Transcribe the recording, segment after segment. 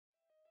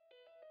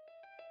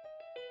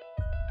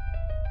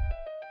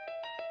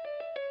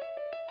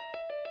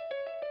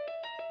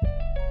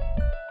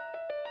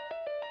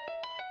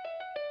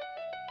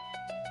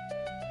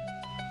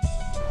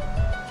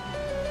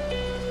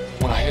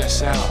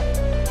sound.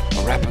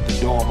 A rap at the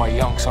door, my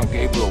young son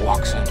Gabriel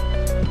walks in.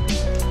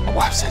 My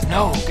wife says,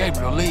 no,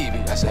 Gabriel, leave.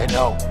 I said,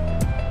 no,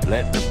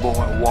 let the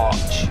boy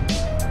watch.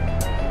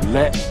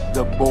 Let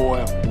the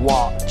boy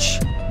watch.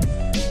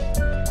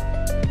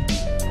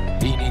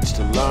 He needs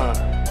to learn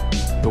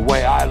the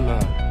way I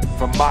learned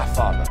from my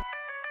father.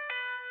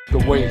 The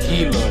way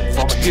he learned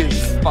from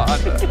his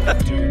father.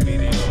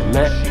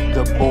 Let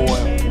the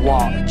boy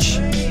watch.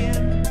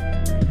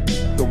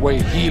 The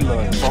way he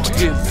learned from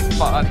his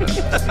father.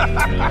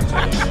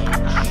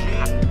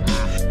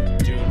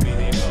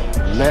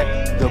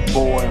 Let the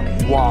boy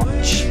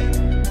watch.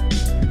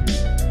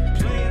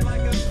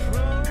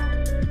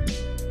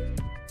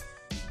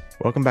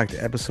 Welcome back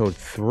to episode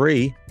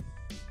 3.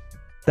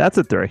 That's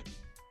a 3.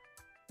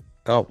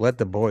 Oh, Let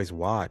the Boys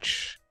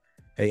Watch,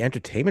 a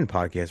entertainment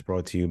podcast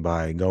brought to you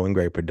by Going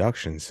Great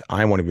Productions.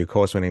 I'm one of your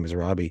hosts. My name is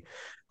Robbie,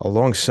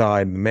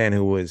 alongside the man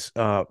who was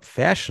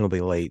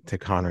fashionably late to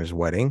Connor's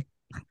wedding,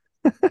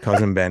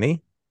 cousin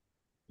Benny.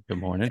 Good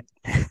morning.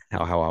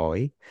 How are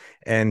we?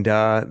 And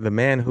the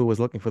man who was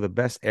looking for the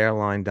best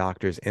airline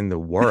doctors in the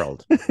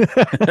world.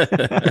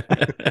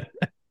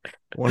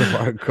 One of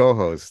our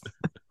co-hosts,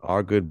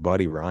 our good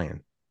buddy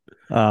Ryan.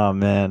 Oh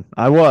man,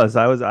 I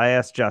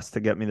asked Jess to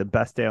get me the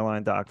best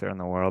airline doctor in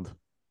the world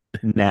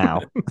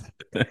now.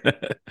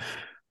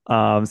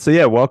 So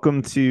yeah,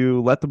 welcome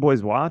to Let the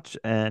Boys Watch,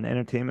 an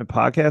entertainment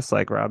podcast.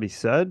 Like Robbie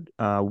said,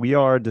 we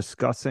are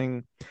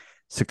discussing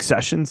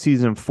Succession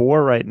season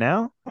 4 right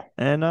now,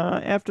 and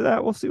after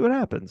that we'll see what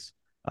happens.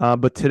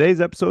 But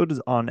today's episode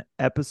is on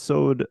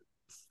episode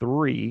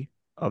 3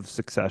 of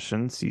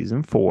Succession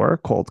season 4,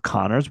 called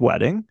Connor's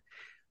Wedding.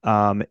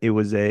 It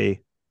was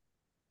a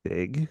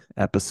big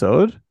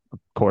episode,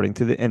 according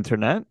to the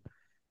internet.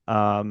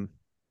 I don't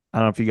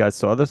know if you guys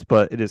saw this,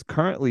 but it is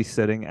currently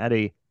sitting at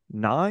a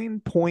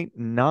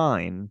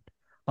 9.9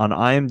 on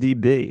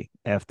IMDb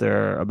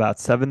after about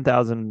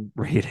 7,000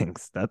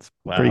 ratings. That's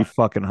pretty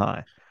fucking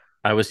high.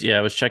 I was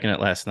checking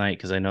it last night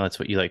because I know that's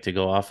what you like to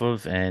go off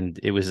of, and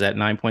it was at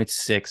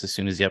 9.6 as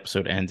soon as the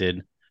episode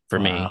ended for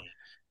me.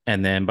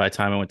 And then by the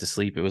time I went to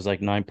sleep, it was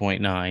like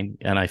 9.9,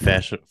 and I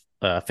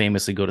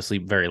famously go to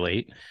sleep very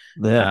late.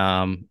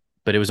 Yeah.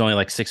 But it was only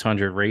like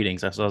 600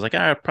 ratings. So I was like,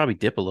 I'd probably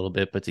dip a little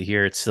bit, but to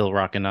hear it's still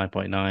rocking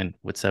 9.9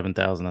 with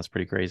 7,000, that's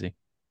pretty crazy.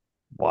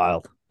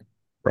 Wild.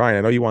 Ryan,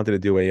 I know you wanted to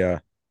do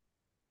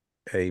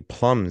a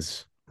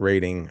plums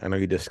rating. I know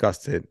you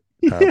discussed it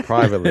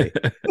privately.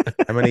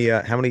 How many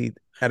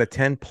out of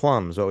 10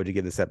 plums, what would you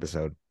give this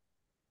episode?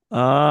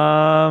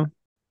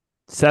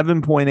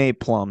 7.8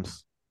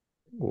 plums.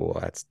 Oh,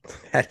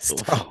 that's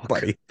tough,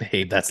 buddy.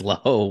 Babe, that's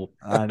low.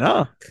 I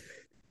know.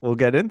 We'll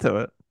get into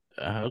it.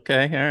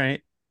 Okay, all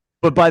right.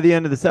 But by the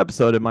end of this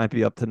episode, it might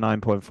be up to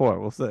 9.4.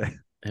 We'll see.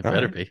 It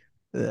better be.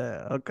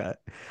 Yeah, okay.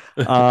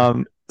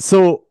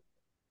 So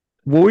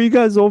what were you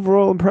guys'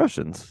 overall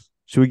impressions?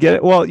 Should we get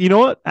it? Well, you know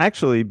what?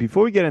 Actually,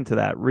 before we get into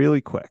that, really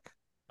quick.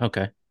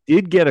 Okay.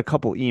 Did get a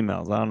couple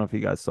emails. I don't know if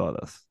you guys saw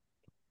this.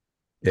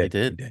 Yeah, I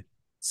did.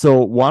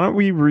 So why don't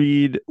we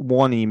read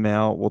one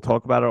email? We'll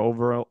talk about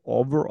our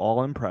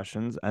overall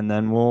impressions, and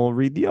then we'll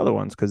read the other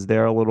ones because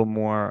they're a little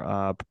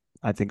more,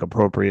 I think,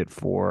 appropriate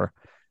for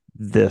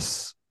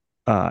this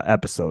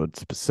episode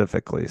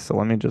specifically. So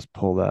let me just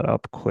pull that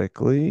up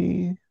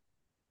quickly.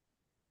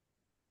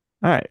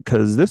 All right,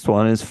 because this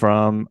one is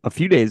from a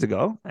few days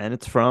ago, and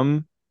it's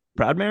from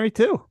Proud Mary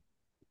too.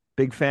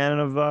 Big fan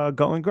of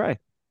Going Gray.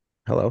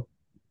 Hello.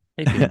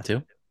 Hey, good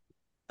too.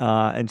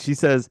 And she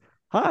says,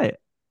 "Hi,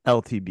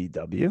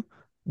 LTBW.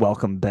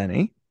 Welcome,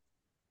 Benny.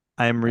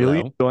 I am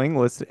really enjoying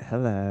listening.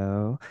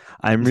 Hello.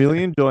 I'm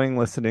really enjoying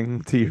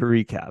listening to your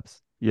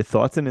recaps. Your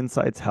thoughts and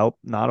insights help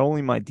not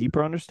only my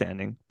deeper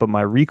understanding, but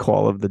my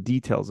recall of the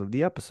details of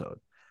the episode,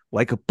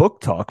 like a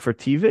book talk for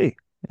TV.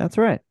 That's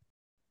right.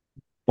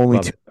 Only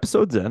Love 2 it.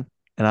 episodes in,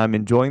 and I'm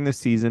enjoying this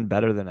season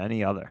better than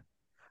any other.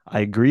 I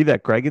agree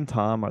that Greg and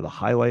Tom are the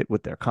highlight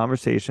with their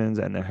conversations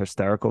and their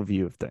hysterical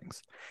view of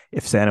things.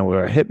 If Santa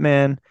were a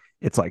hitman,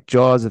 it's like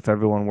Jaws. If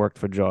everyone worked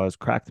for Jaws,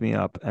 cracked me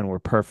up and were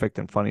perfect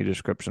and funny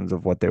descriptions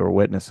of what they were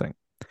witnessing.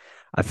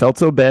 I felt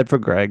so bad for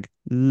Greg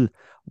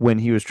when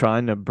he was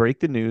trying to break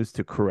the news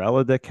to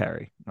Cruella de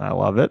Carey. I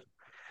love it.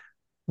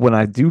 When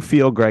I do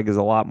feel Greg is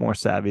a lot more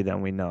savvy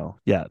than we know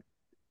yet.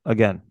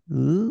 Again,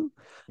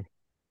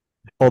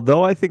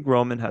 although I think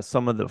Roman has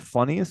some of the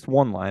funniest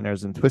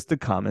one-liners and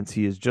twisted comments,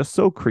 he is just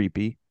so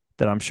creepy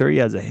that I'm sure he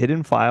has a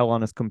hidden file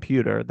on his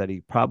computer that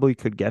he probably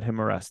could get him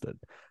arrested.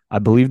 I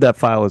believe that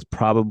file is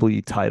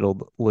probably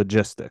titled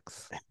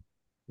Logistics.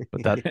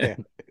 But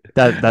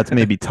that's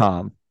maybe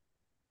Tom.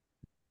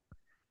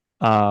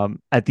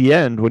 At the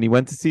end, when he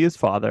went to see his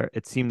father,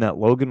 it seemed that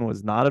Logan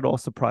was not at all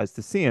surprised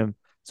to see him,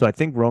 so I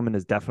think Roman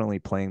is definitely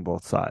playing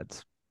both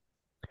sides.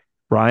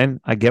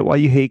 Brian, I get why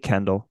you hate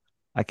Kendall.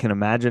 I can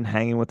imagine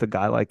hanging with a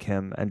guy like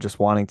him and just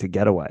wanting to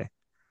get away.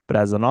 But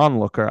as an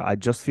onlooker, I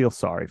just feel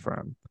sorry for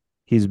him.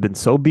 He's been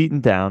so beaten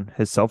down,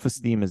 his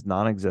self-esteem is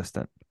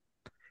non-existent.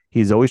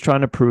 He's always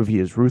trying to prove he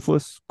is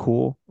ruthless,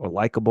 cool, or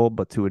likable,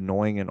 but to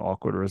annoying and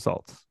awkward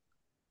results.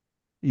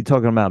 You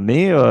talking about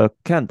me or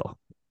Kendall?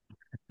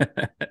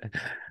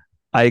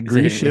 I Is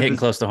it agree. Shiv hitting is,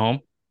 close to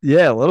home?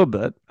 yeah, a little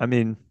bit. I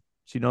mean,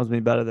 she knows me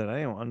better than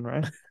anyone,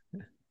 right?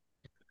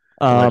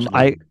 Allegedly.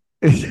 I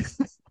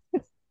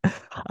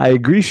I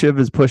agree. Shiv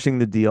is pushing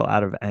the deal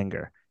out of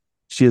anger.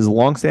 She has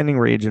longstanding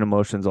rage and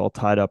emotions all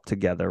tied up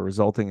together,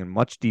 resulting in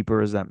much deeper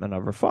resentment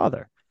of her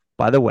father.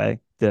 By the way,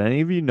 did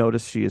any of you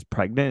notice she is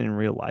pregnant in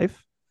real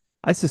life?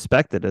 I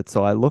suspected it,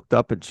 so I looked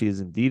up and she is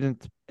indeed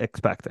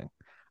expecting.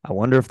 I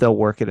wonder if they'll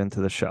work it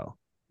into the show.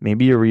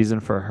 Maybe a reason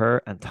for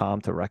her and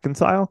Tom to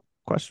reconcile?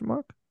 Question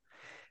mark.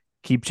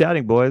 Keep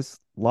chatting, boys.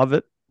 Love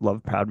it.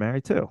 Love Proud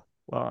Mary too.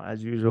 Well,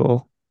 as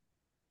usual,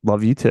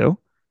 love you too,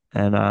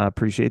 and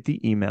appreciate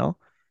the email.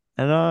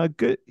 And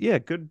good, yeah,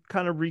 good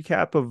kind of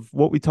recap of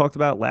what we talked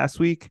about last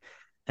week.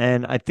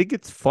 And I think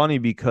it's funny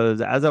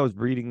because as I was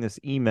reading this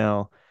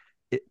email,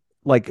 it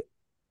like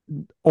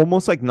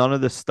almost like none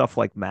of this stuff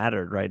like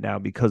mattered right now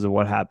because of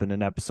what happened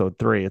in episode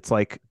 3. It's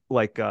like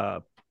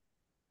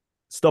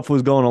stuff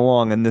was going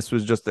along and this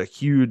was just a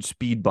huge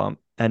speed bump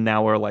and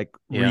now we're like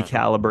Yeah.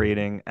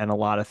 recalibrating and a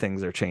lot of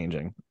things are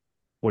changing.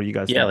 What do you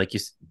guys Yeah,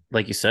 think?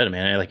 like you said,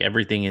 man, like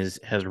everything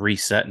has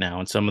reset now,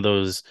 and some of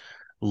those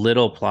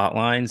little plot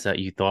lines that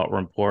you thought were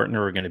important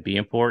or were going to be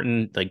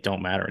important, like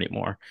don't matter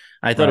anymore.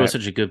 I thought it was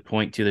Right. such a good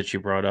point too that you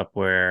brought up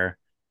where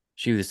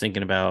she was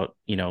thinking about,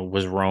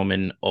 was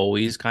Roman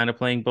always kind of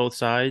playing both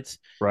sides?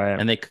 Right.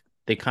 And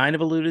they kind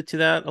of alluded to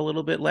that a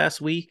little bit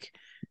last week.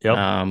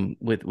 Yep.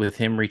 With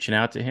him reaching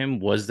out to him,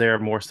 was there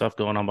more stuff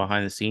going on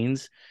behind the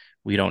scenes?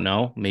 We don't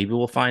know. Maybe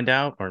we'll find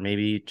out, or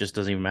maybe it just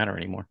doesn't even matter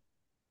anymore.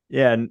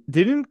 Yeah, and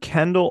didn't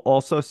Kendall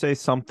also say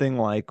something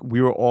like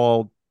we were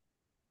all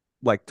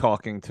like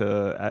talking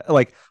to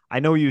like I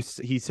know he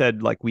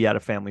said like we had a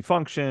family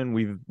function,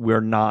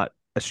 we're not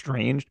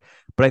estranged,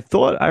 but I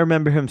thought I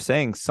remember him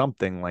saying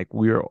something like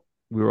we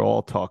were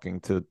all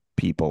talking to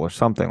people or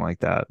something like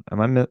that. Am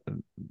I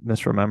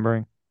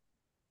misremembering?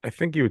 I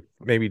think you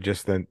maybe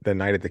just the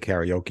night at the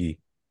karaoke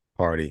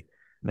party.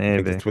 I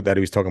think Maybe. that's what that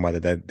he was talking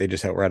about. That they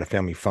just were at a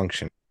family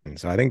function, and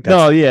so I think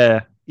No, that's.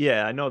 yeah.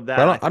 Yeah, I know But that.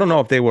 I I don't know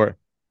thought if they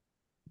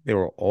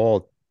were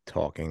all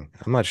talking.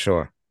 I'm not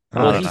sure. I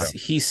don't I Well, don't think know. so.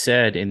 he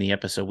said in the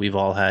episode we've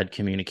all had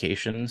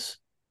communications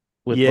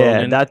with Yeah,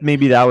 Logan, that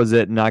maybe that was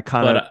it and I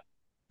kind but of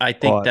I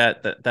think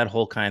thought that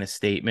whole kind of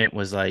statement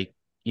was like,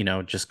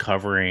 just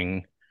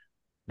covering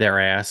their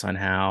ass on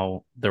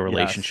how the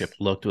relationship yes.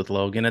 looked with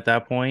Logan at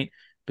that point,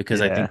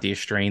 because I think Yeah. the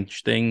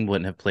estranged thing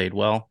wouldn't have played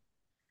well.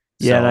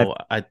 Yeah, and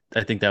So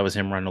I think that was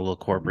him running a little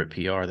corporate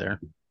PR there.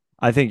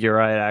 I think you're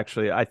right,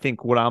 actually. I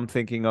think what I'm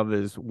thinking of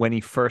is when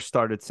he first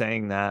started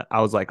saying that,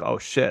 I was like, oh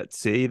shit,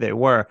 see, they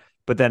were.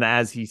 But then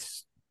as he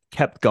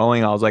kept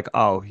going, I was like,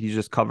 oh, he's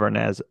just covering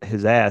as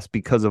his ass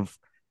because of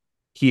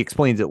he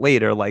explains it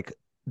later. Like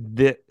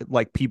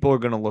people are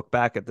gonna look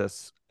back at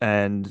this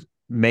and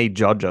may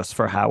judge us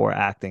for how we're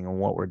acting and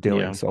what we're doing.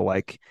 Yeah. So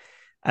like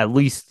at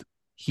least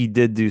he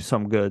did do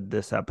some good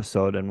this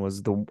episode and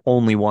was the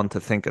only one to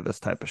think of this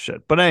type of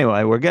shit. But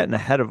anyway, we're getting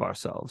ahead of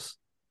ourselves.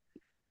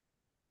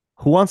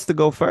 Who wants to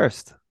go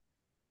first?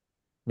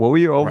 What were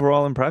your Ro-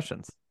 overall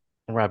impressions?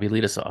 Robbie,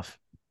 lead us off.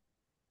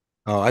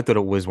 Oh, I thought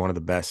it was one of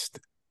the best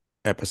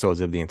episodes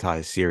of the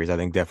entire series. I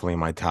think definitely in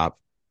my top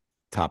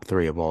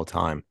three of all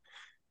time.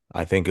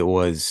 I think it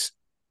was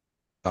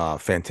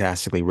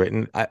fantastically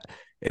written. I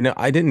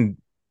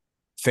didn't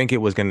think it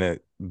was gonna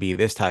be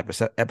this type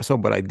of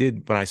episode, but I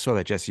did when I saw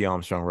that Jesse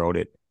Armstrong wrote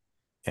it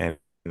and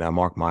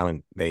Mark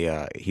Mylan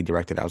he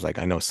directed. I was like,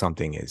 I know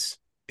something is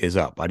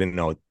up. I didn't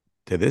know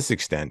to this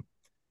extent,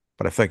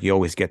 but I feel like you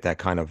always get that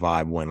kind of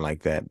vibe when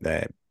like that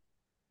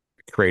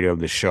creator of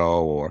the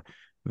show or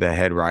the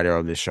head writer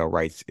of the show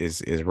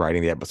is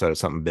writing the episode of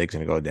something big's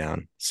gonna go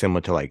down,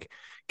 similar to like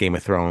Game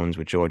of Thrones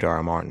with George R.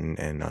 R. Martin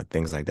and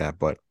things like that.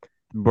 But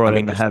I Brought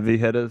in mean, the just heavy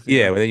hitters,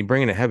 yeah, yeah. but then you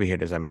bring in the heavy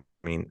hitters. I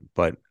mean,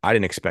 but I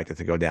didn't expect it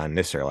to go down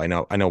this early.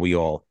 I know we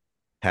all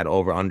had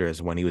over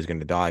unders when he was going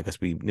to die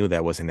because we knew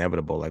that was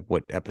inevitable, like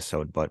what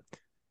episode. But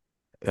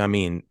I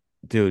mean,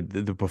 dude,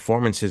 the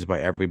performances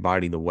by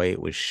everybody, the way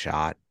it was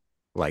shot,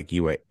 like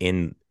you were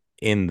in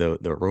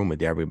the room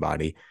with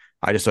everybody.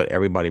 I just thought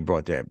everybody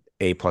brought their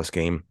A+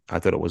 game. I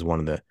thought it was one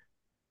of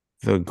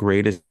the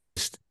greatest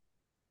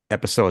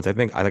episodes. I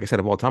think, like I said,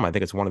 of all time. I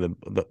think it's one of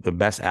the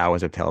best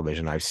hours of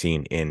television I've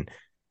seen in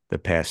the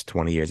past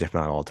 20 years, if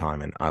not all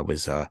time. And I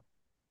was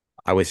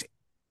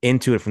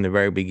into it from the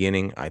very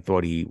beginning. I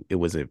thought it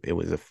was a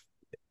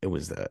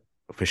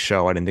for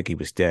show. I didn't think he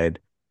was dead.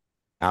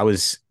 I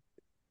was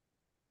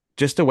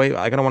just the way,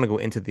 like, I don't want to go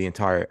into the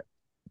entire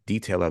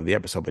detail of the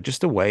episode, but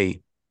just the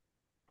way,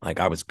 like,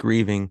 I was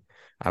grieving.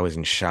 I was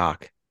in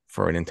shock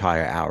for an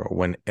entire hour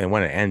when it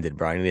ended,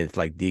 bro. I needed to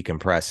like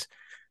decompress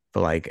for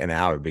like an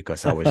hour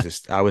because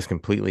I was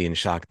completely in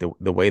shock.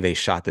 The way they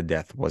shot the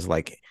death was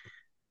like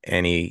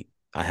any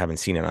I haven't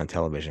seen it on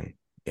television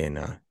in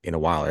a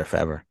while, if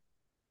ever.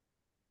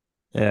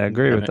 Yeah, I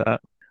agree Yeah, with man.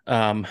 that.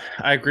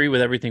 I agree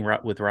with everything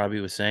with Robbie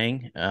was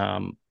saying.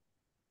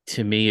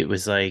 To me, it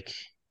was like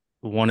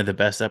one of the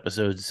best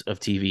episodes of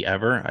TV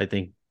ever. I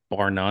think,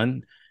 bar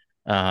none.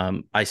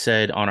 I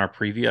said on our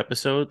preview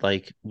episode,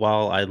 like,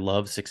 while I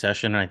love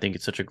Succession and I think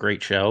it's such a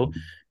great show,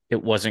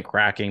 it wasn't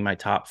cracking my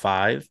top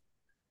five.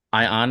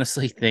 I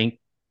honestly think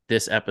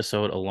this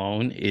episode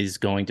alone is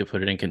going to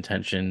put it in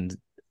contention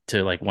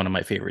to like one of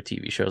my favorite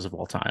TV shows of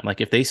all time.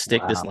 Like, if they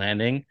stick this Wow.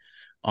 landing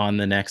on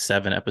the next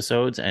 7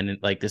 episodes and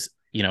like this,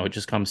 it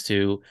just comes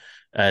to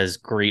as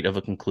great of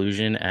a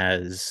conclusion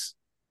as,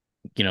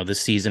 this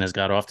season has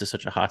got off to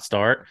such a hot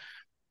start,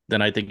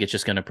 then I think it's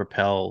just going to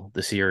propel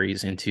the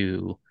series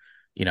into,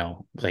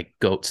 like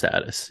GOAT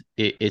status.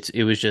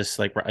 It was just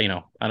like, I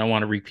don't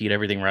want to repeat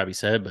everything Robbie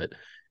said, but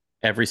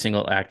every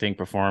single acting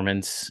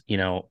performance,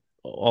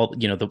 all,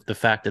 the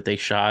fact that they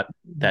shot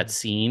that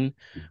scene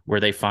where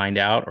they find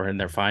out, or and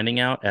they're finding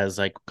out, as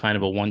like kind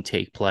of a one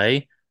take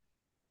play,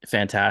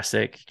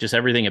 fantastic. Just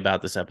everything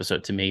about this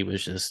episode to me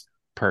was just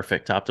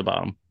perfect, top to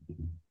bottom.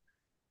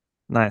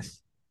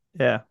 Nice.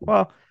 Yeah.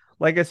 Well,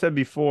 like I said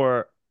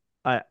before,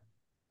 I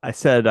I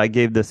said I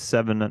gave this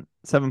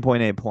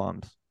 7.8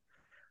 plums.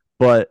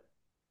 But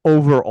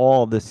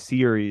overall, this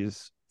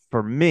series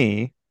for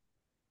me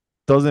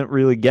doesn't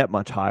really get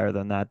much higher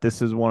than that.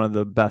 This is one of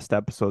the best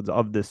episodes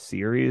of this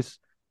series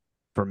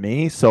for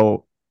me.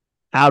 So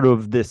out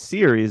of this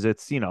series,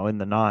 it's, in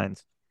the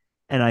nines.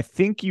 And I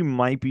think you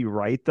might be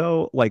right,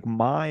 though. Like,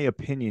 my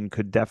opinion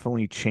could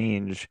definitely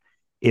change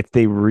if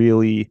they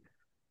really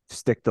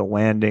stick the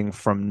landing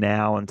from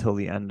now until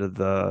the end of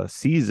the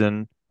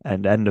season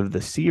and end of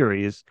the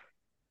series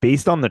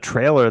based on the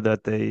trailer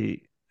that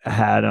they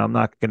had. And I'm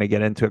not going to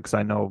get into it because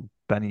I know,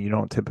 Benny, you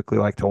don't typically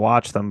like to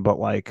watch them, but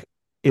like,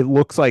 it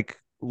looks like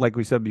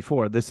we said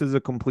before, this is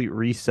a complete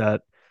reset,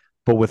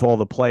 but with all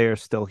the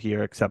players still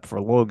here, except for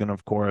Logan,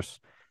 of course.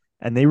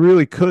 And they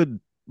really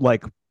could,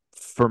 like,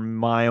 for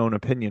my own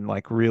opinion,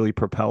 like really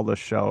propel the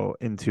show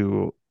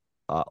into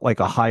like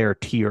a higher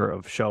tier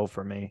of show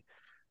for me.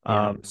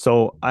 Yeah.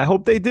 So I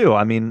hope they do.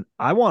 I mean,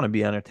 I want to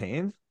be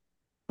entertained,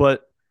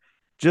 but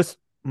just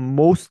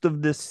most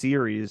of this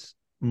series,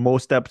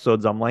 most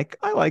episodes, I'm like,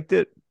 I liked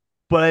it,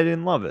 but I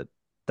didn't love it.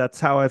 That's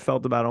how I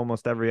felt about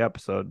almost every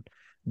episode.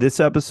 This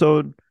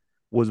episode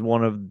was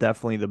one of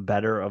definitely the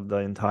better of the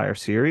entire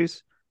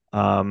series.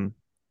 Um,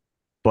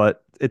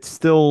 but it's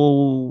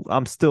still,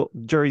 I'm still,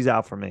 jury's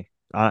out for me.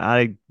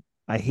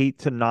 I hate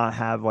to not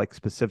have like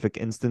specific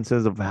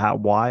instances of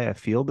why I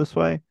feel this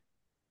way,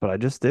 but I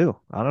just do.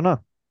 I don't know.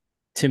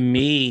 To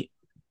me,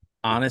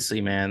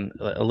 honestly, man,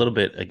 a little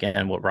bit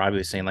again, what Robbie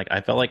was saying, like,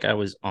 I felt like I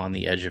was on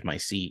the edge of my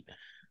seat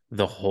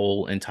the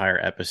whole entire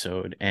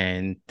episode.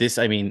 And this,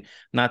 I mean,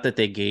 not that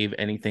they gave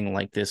anything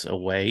like this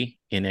away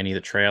in any of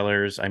the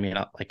trailers. I mean,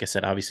 like I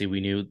said, obviously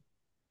we knew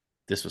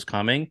this was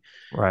coming,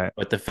 Right.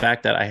 but the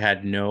fact that I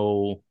had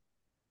no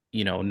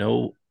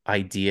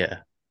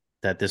idea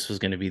that this was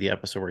going to be the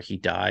episode where he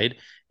died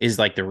is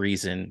like the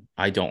reason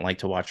I don't like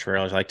to watch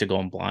trailers. I like to go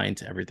in blind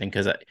to everything,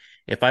 because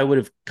if I would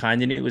have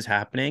kind of knew it was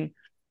happening,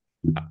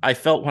 I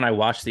felt when I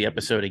watched the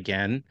episode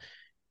again,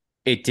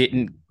 it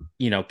didn't,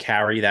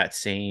 carry that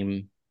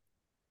same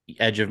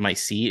edge of my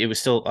seat. It was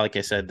still, like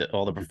I said, that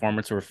all the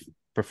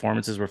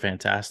performances were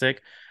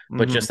fantastic,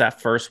 but Mm-hmm. just that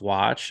first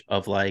watch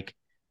of like,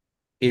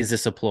 is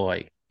this a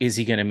ploy? Is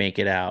he going to make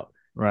it out?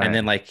 And Right.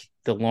 then like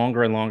the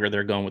longer and longer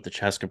they're going with the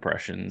chest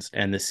compressions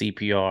and the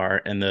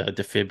CPR and the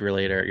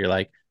defibrillator, you're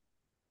like,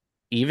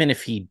 even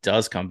if he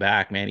does come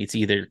back, man, it's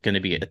either going to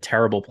be a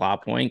terrible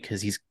plot point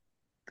because he's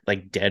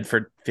like dead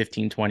for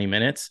 15, 20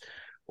 minutes,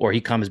 or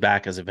he comes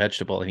back as a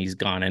vegetable and he's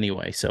gone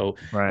anyway. So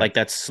Right. like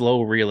that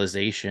slow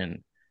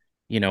realization,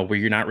 where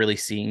you're not really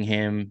seeing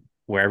him,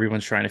 where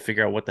everyone's trying to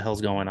figure out what the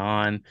hell's going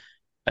on.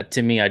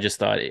 To me, I just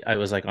thought I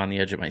was like on the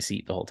edge of my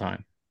seat the whole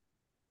time.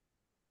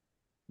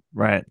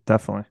 Right.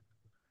 Definitely.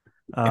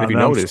 And if you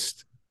And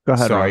noticed, go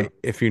ahead, sorry, Robert.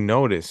 if you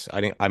notice, I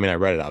mean, I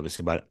read it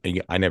obviously, but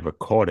I never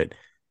caught it.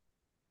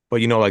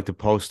 But like the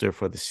poster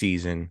for the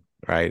season,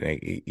 right?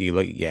 Like, you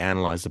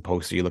analyze the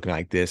poster, you're looking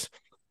like this.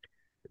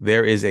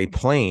 There is a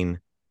plane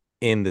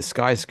in the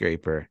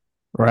skyscraper,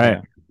 Right.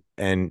 Yeah.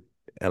 and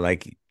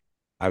like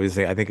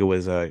obviously, I think it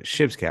was a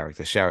Shiv's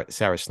character,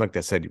 Sarah Snook,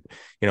 that said,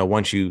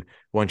 once you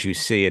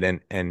see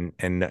it,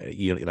 and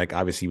you like,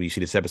 obviously when you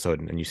see this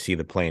episode and you see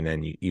the plane,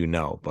 then you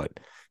know. But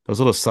those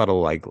little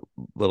subtle, like,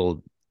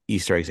 little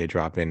Easter eggs they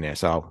drop in there.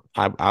 So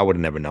I would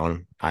have never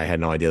known. I had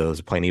no idea there was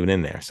a plane even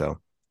in there. So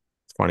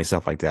it's funny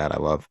stuff like that I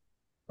love.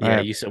 Yeah,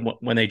 Right. you said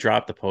when they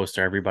dropped the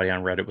poster, everybody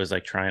on Reddit was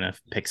like trying to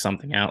pick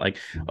something out. Like,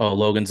 oh,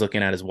 Logan's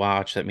looking at his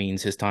watch. That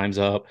means his time's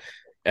up.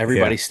 Yeah.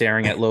 Everybody's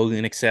staring at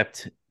Logan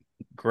except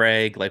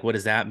Greg. Like, what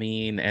does that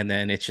mean? And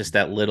then it's just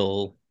that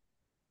little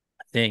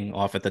thing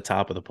off at the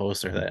top of the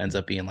poster that ends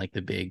up being like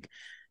the big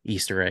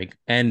Easter egg.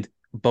 And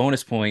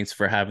bonus points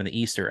for having the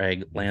Easter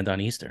egg land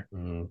on Easter.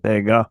 There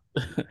you go.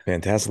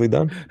 Fantastically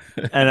done.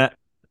 And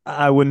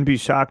I wouldn't be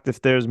shocked if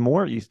there's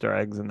more Easter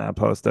eggs in that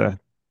poster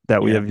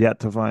that we Yeah. have yet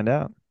to find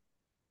out.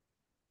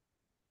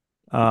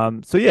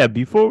 So yeah,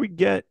 before we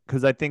get,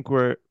 because I think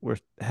we're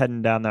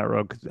heading down that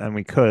road, and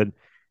we could.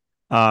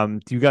 Do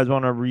you guys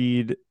want to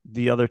read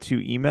the other two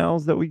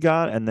emails that we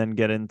got and then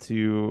get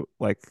into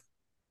like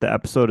the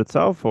episode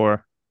itself,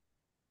 or?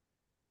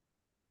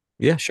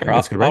 Yeah, I Sure, think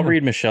that's good I'll right now.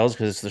 read Michelle's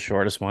because it's the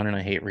shortest one, and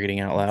I hate reading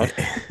out loud.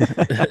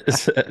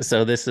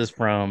 So this is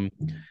from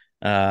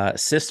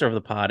sister of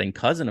the pod and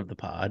cousin of the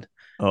pod,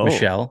 Oh,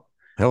 Michelle.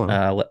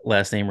 Hello.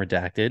 Last name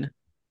redacted.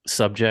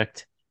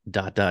 Subject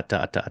dot dot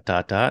dot dot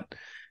dot dot.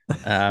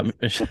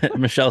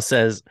 Michelle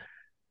says,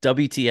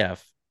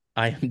 "WTF?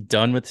 I am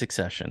done with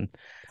Succession.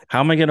 How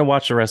am I going to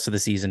watch the rest of the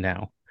season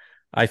now?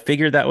 I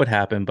figured that would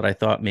happen, but I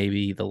thought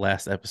maybe the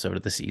last episode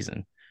of the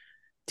season.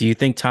 Do you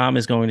think Tom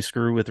is going to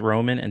screw with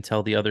Roman and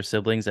tell the other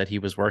siblings that he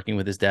was working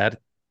with his dad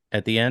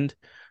at the end?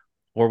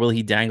 Or will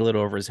he dangle it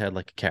over his head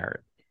like a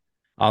carrot?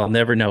 I'll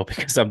never know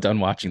because I'm done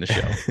watching the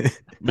show."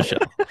 Michelle.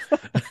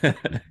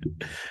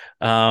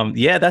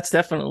 Yeah, that's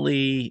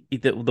definitely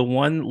the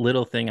one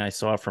little thing I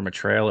saw from a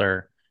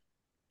trailer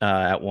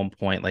at one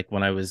point, like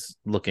when I was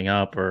looking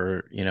up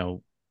or,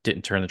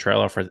 didn't turn the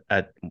trailer off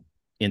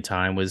in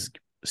time, was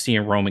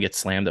seeing Roman get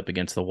slammed up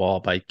against the wall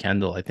by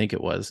Kendall, I think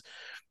it was.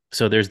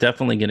 So there's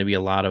definitely going to be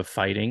a lot of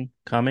fighting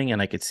coming.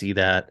 And I could see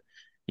that,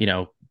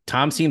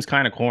 Tom seems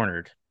kind of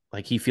cornered.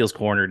 Like he feels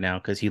cornered now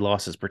because he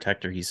lost his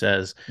protector, he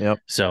says. yep.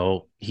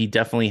 So he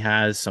definitely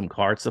has some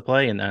cards to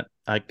play. And that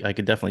I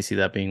could definitely see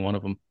that being one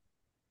of them.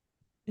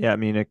 Yeah, I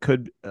mean, it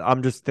could.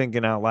 I'm just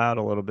thinking out loud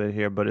a little bit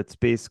here, but it's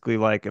basically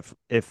like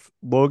if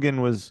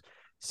Logan was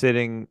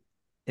sitting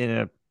in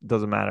a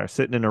doesn't matter,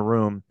 sitting in a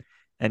room,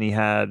 and he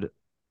had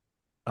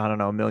I don't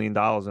know $1 million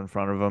in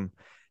front of him,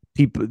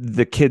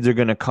 the kids are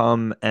gonna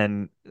come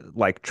and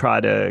like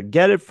try to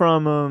get it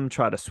from him,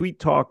 try to sweet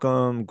talk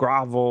him,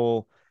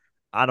 grovel,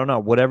 I don't know,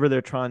 whatever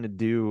they're trying to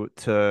do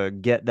to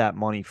get that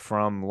money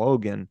from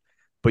Logan.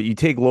 But you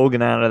take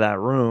Logan out of that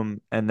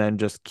room and then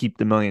just keep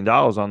the $1 million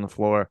on the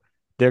floor,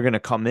 they're going to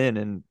come in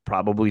and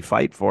probably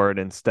fight for it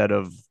instead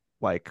of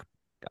like,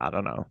 I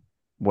don't know,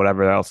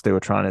 whatever else they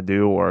were trying to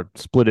do or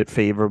split it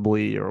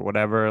favorably or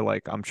whatever.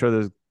 Like, I'm sure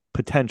there's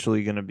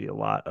potentially going to be a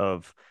lot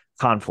of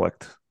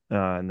conflict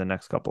in the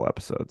next couple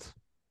episodes.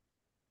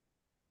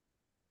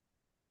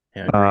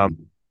 Yeah, agreed.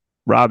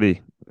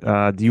 Robbie,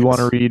 do you want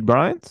to Yes. read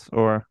Brian's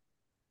or?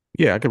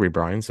 Yeah, I could read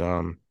Brian's.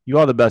 You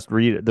are the best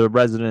reader, the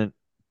resident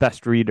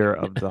best reader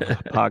of the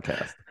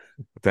podcast.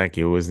 Thank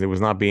you. It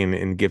was not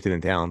being gifted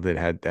and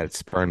talented that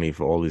spurned me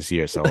for all this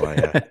year, so I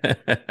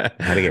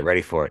had to get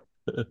ready for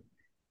it.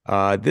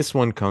 This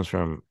one comes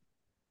from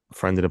a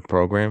friend of the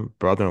program,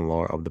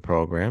 brother-in-law of the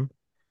program,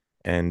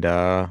 and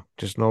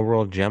just an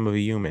overall gem of a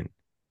human.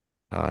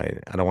 I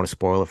don't want to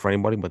spoil it for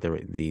anybody, but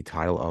the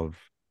title of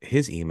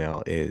his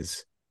email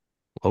is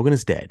 "Logan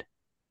is dead."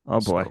 Oh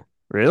boy, So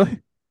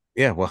really?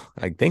 yeah, well,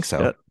 I think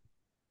so.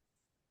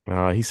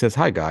 Shit. He says,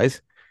 "Hi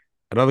guys,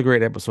 another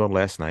great episode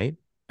last night.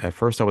 At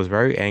first, I was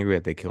very angry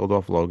that they killed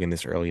off Logan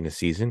this early in the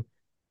season,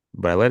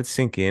 but I let it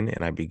sink in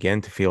and I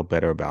began to feel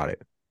better about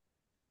it.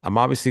 I'm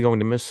obviously going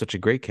to miss such a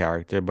great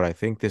character, but I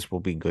think this will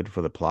be good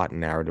for the plot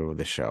and narrative of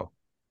the show.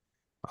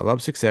 I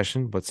love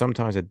Succession, but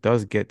sometimes it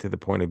does get to the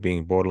point of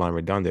being borderline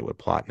redundant with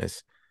plot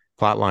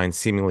lines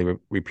seemingly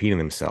repeating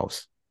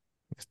themselves."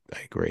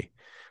 I agree.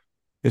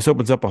 This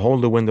opens up a whole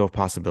new window of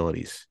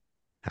possibilities.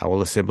 How will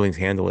the siblings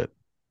handle it?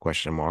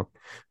 Question mark.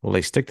 Will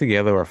they stick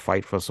together or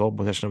fight for sole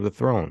possession of the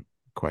throne?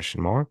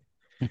 Question mark.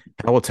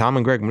 How will Tom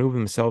and Greg maneuver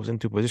themselves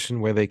into a position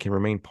where they can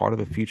remain part of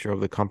the future of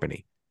the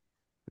company?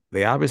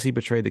 They obviously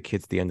betrayed the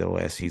kids at the end of the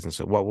last season,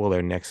 so what will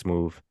their next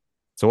move?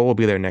 So what will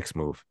be their next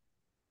move?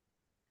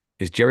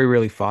 Is Jerry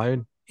really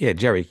fired? Yeah,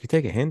 Jerry, can you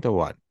take a hint or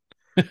what?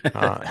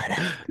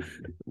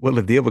 Will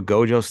the deal with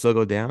Gojo still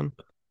go down?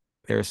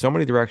 There are so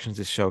many directions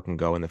this show can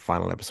go in the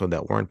final episode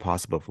that weren't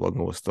possible if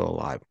Logan was still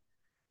alive.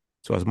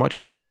 So as much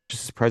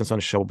as his presence on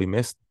the show will be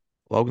missed,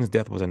 Logan's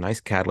death was a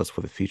nice catalyst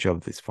for the future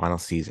of this final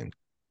season.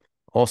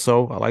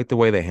 Also, I like the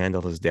way they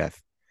handled his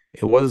death.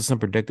 It wasn't some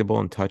predictable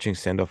and touching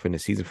send-off in the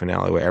season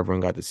finale where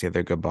everyone got to say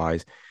their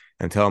goodbyes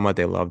and tell him that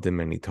they loved him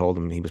and he told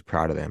them he was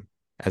proud of them.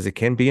 As it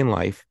can be in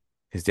life,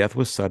 his death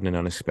was sudden and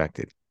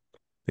unexpected.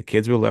 The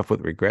kids were left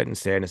with regret and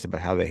sadness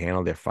about how they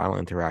handled their final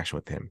interaction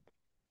with him.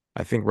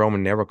 I think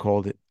Roman never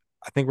called it.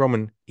 I think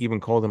Roman even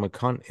called him a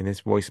cunt in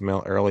his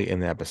voicemail early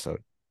in the episode.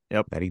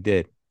 Yep. That he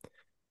did.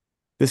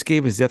 This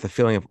gave his death a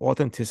feeling of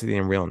authenticity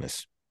and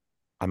realness.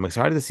 I'm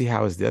excited to see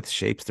how his death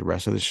shapes the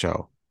rest of the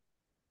show.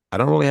 I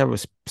don't really have a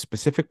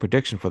specific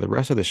prediction for the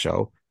rest of the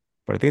show,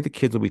 but I think the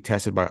kids will be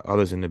tested by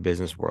others in the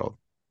business world.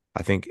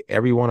 I think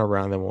everyone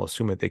around them will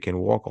assume that they can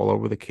walk all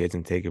over the kids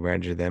and take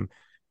advantage of them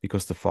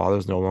because the father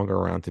is no longer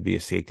around to be a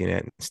safety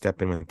net and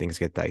step in when things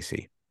get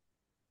dicey.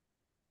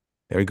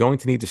 They're going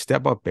to need to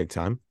step up big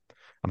time.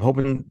 I'm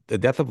hoping the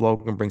death of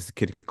Logan brings the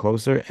kid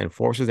closer and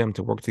forces them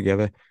to work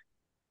together,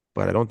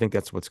 but I don't think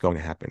that's what's going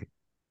to happen.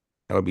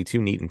 That would be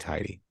too neat and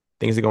tidy.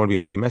 Things are going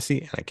to be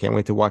messy, and I can't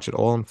wait to watch it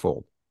all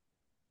unfold.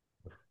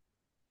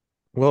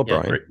 Well,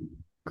 Yeah, Brian.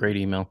 great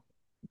email.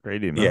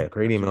 Great email. Yeah,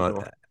 great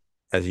email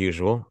as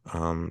usual.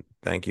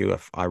 Thank you.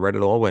 I read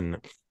it all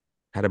and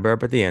had a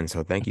burp at the end,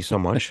 so thank you so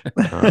much.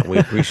 We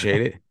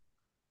appreciate it.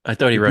 I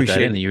thought he We wrote that in,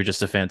 appreciate and you were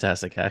just a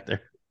fantastic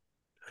actor.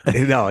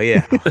 No,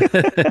 yeah.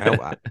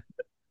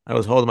 I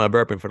was holding my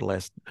burping for the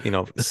last,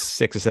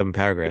 6 or 7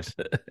 paragraphs.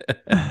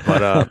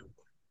 But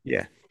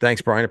yeah,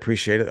 Thanks, Brian.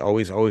 Appreciate it.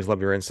 Always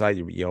love your insight.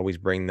 You always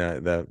bring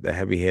the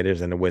heavy hitters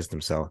and the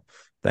wisdom. So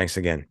thanks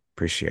again.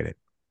 Appreciate it.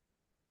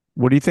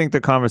 What do you think the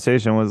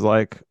conversation was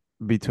like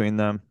between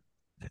them?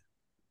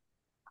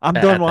 I'm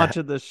done At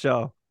watching this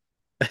show.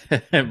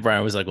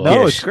 Brian was like, "Well,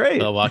 No, Yeah, it's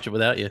great. I'll watch it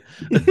without you."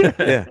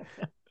 yeah.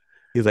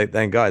 He's like,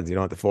 thank God you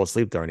don't have to fall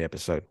asleep during the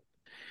episode.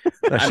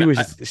 No, I,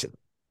 I,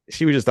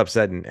 she was just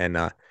upset and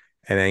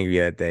angry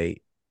that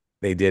they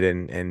did,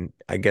 and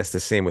I guess the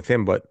same with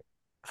him. But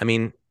I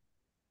mean,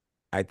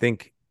 I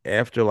think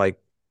after like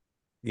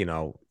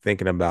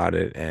thinking about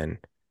it, and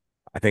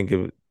I think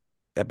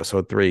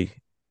episode 3,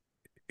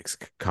 it's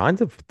kind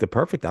of the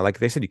perfect. Like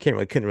they said, you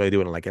couldn't really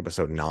do it in like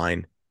episode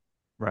 9.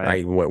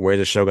 Right. Right? Where's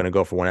the show going to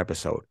go for one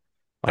episode?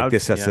 Like That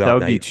this sets it that up.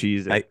 would be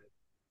cheesy.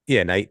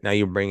 Yeah, now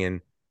you bring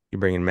in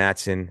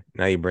Matson.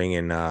 Now you bring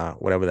in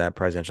whatever that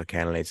presidential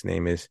candidate's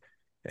name is,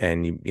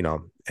 and you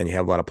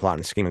have a lot of plot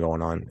and scheming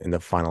going on in the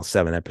final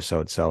 7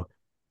 episodes. So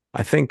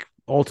I think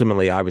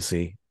ultimately,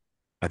 obviously,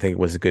 I think it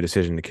was a good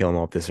decision to kill him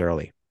off this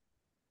early.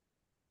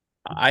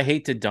 I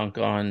hate to dunk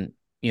on,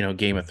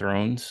 Game of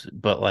Thrones,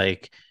 but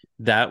like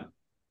that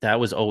that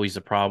was always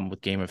the problem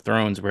with Game of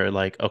Thrones, where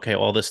like, okay,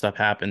 all this stuff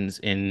happens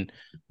in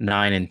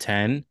 9 and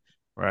 10,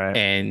 Right.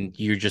 and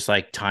you're just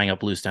like tying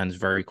up loose ends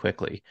very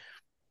quickly.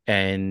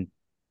 And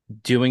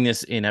doing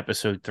this in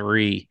episode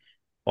 3,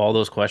 all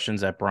those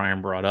questions that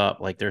Brian brought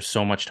up, like there's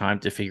so much time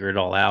to figure it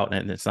all out.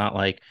 And it's not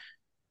like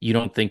you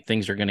don't think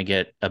things are going to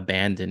get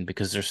abandoned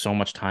because there's so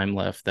much time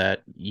left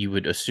that you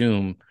would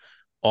assume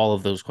all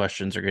of those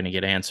questions are going to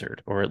get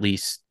answered, or at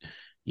least,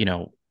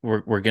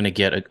 we're going to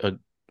get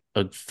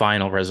a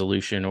final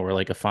resolution or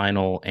like a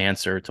final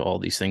answer to all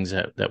these things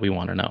that we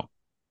want to know.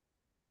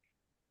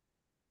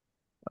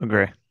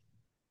 Agree.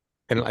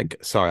 And like,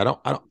 sorry, I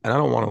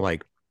don't want to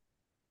like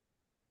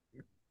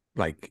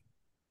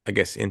I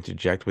guess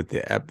interject with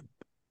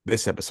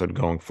this episode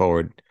going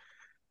forward,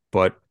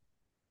 but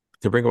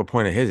to bring up a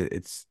point of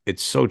his,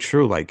 it's so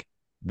true. Like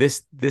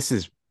this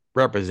is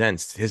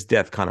represents his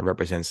death kind of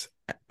represents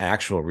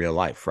actual real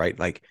life, right?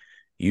 Like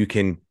you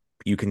can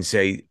you can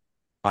say,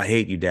 I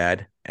hate you,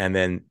 Dad, and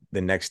then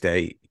the next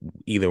day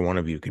either one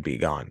of you could be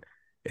gone.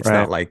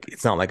 Right.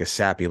 It's not like a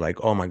sappy,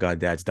 like, oh my God,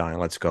 Dad's dying.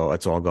 Let's go.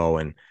 Let's all go.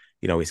 And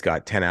he's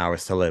got 10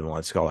 hours to live and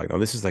let's go. Like, no,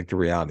 this is like the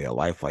reality of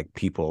life. Like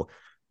people,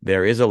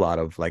 there is a lot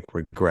of like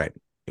regret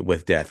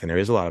with death, and there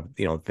is a lot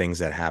of, things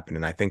that happen.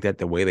 And I think that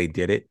the way they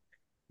did it,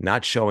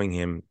 not showing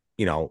him,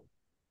 you know,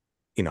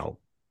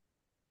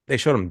 they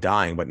showed him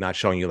dying, but not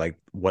showing you like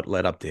what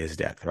led up to his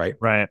death, right?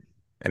 Right.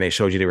 And they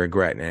showed you the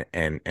regret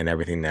and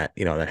everything that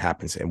that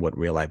happens and what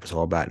real life is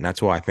all about. And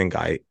that's why I think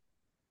I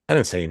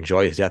didn't say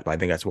enjoy his death, but I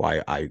think that's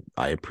why I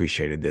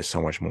appreciated this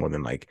so much more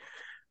than like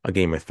a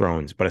Game of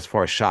Thrones. But as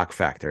far as shock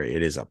factor,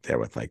 it is up there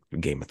with like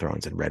Game of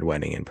Thrones and Red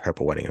Wedding and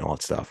Purple Wedding and all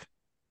that stuff.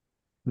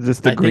 Is this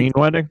the I green think,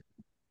 wedding?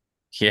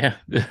 yeah,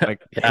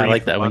 Like yeah, I green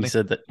like for that when you money?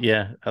 said that.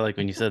 Yeah, I like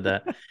when you said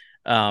that.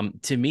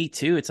 To me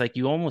too, it's like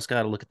you almost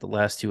got to look at the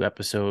last 2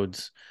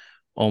 episodes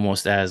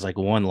almost as like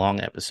one long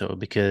episode,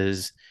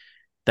 because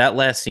that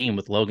last scene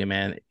with Logan,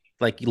 man,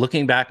 like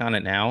looking back on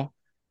it now,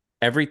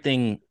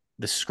 everything,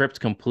 the script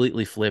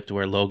completely flipped,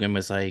 where Logan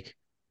was like,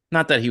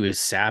 not that he was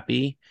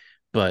sappy,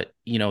 but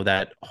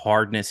that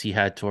hardness he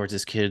had towards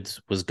his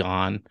kids was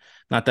gone.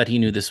 Not that he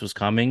knew this was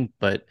coming,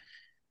 but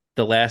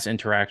the last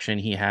interaction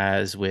he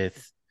has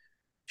with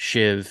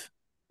Shiv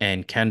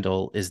and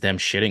Kendall is them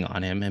shitting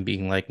on him and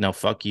being like, no,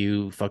 fuck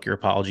you, fuck your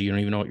apology. You don't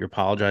even know what you're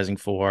apologizing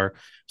for.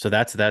 So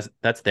that's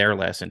their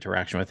last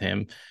interaction with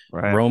him.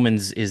 Right.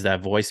 Roman's is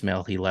that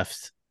voicemail he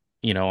left,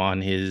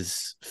 on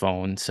his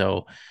phone.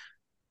 So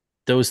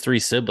those 3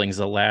 siblings,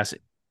 the last,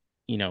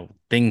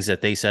 things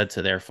that they said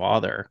to their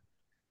father,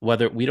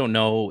 whether we don't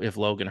know if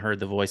Logan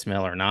heard the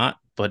voicemail or not,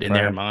 but in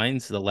their Right.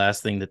 minds, the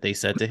last thing that they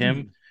said to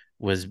him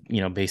was,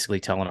 basically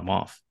telling him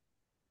off.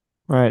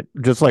 Right.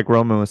 Just like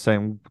Roman was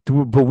saying,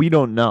 but we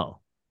don't know.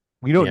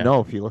 We don't Yeah.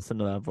 know if he listened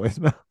to that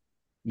voicemail.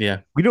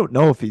 Yeah. We don't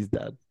know if he's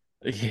dead.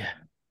 Yeah.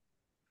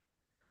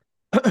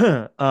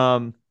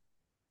 um,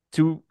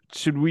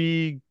 should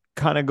we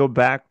kind of go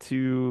back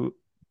to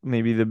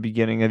maybe the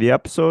beginning of the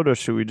episode, or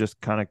should we just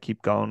kind of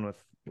keep going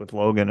with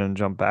Logan and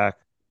jump back?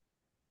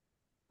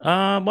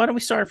 Why don't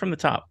we start from the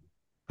top?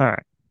 All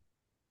right.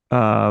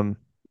 Um,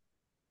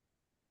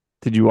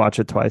 did you watch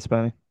it twice,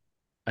 Benny?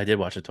 I did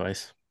watch it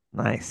twice.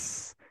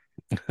 Nice.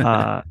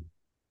 Uh,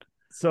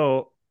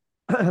 so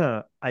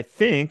I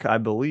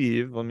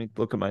believe, let me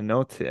look at my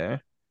notes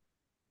here.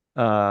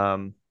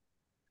 Um,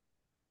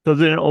 so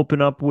did it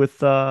open up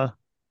with like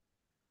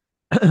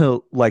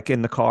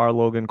in the car,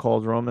 Logan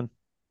calls Roman?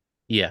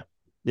 Yeah.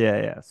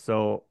 Yeah.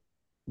 So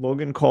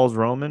Logan calls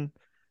Roman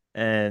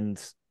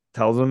and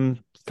tells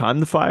him it's time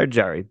to fire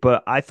Jerry.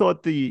 But I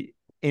thought the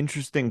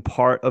interesting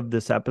part of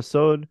this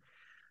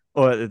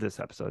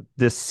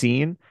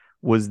scene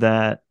was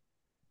that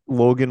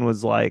Logan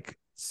was like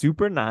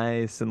super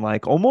nice and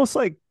like almost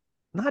like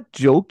not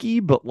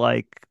jokey, but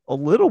like a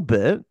little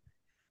bit,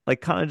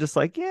 like kind of just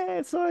like,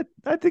 yeah, so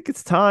I think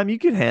it's time. You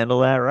can handle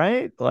that,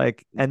 right?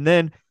 Like, and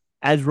then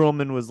as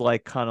Roman was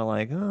like kind of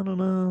like, I don't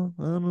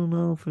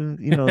know if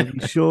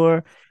you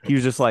sure. He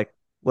was just like,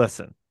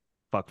 listen,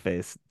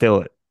 fuckface, do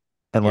it,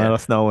 and let Yeah.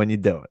 us know when you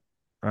do it,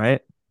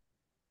 right?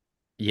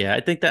 Yeah,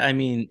 I think that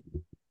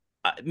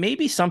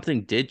maybe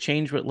something did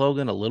change with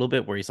Logan a little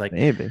bit where he's like,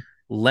 Maybe.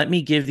 let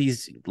me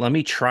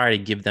try to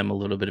give them a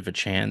little bit of a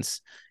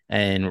chance.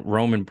 And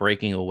Roman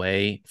breaking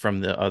away from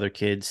the other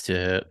kids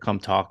to come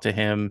talk to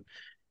him.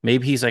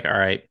 Maybe he's like, all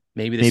right,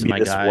 maybe this is Maybe my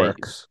this guy.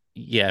 works.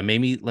 Yeah,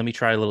 maybe let me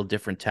try a little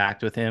different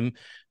tact with him.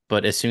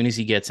 But as soon as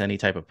he gets any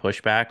type of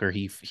pushback or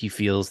he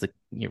feels the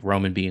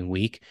Roman being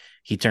weak,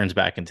 he turns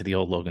back into the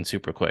old Logan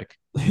super quick.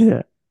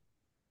 Yeah.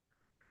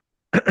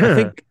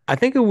 I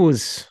think it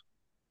was,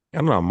 I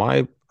don't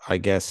know, I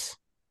guess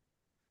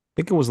I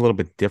think it was a little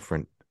bit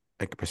different,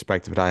 like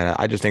perspective that I had.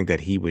 I just think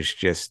that he was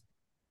just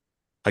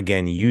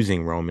again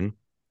using Roman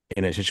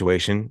in a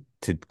situation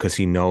to because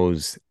he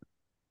knows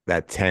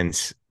that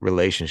tense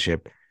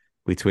relationship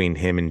between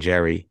him and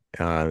Jerry,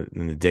 and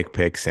the dick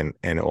pics and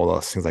all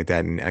those things like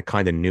that. And I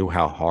kind of knew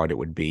how hard it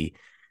would be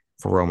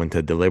for Roman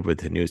to deliver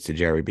the news to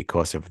Jerry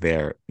because of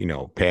their,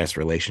 past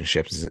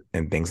relationships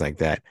and things like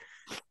that.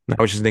 And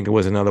I was just thinking it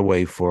was another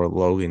way for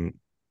Logan,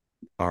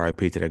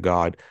 R.I.P. to the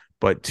God,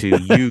 but to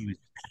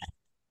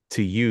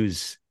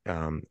use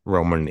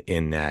Roman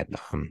in that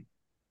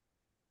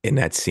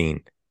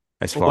scene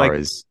as Well, far like,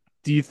 as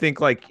do you think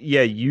like,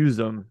 yeah, use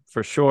them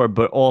for sure,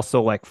 but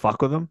also like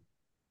fuck with them?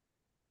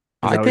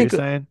 Is I that what you're think,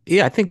 saying?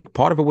 yeah, I think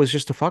part of it was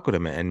just to fuck with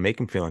him and make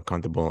him feel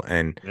uncomfortable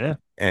and Yeah.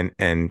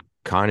 and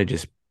kind of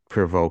just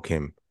provoke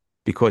him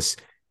because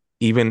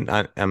even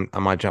I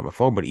might drop my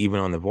phone, but even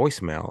on the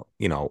voicemail,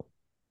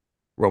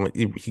 Roman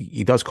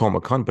he does call him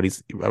a cunt,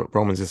 but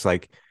Roman's just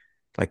like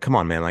come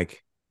on, man,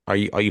 like are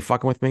you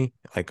fucking with me?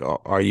 Like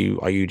are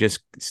you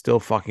just still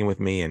fucking with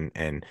me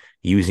and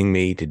using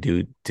me to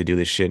do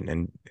this shit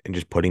and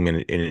just putting him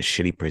in a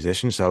shitty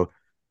position? So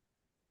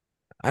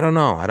I don't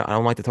know. I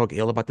don't like to talk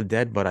ill about the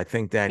dead, but I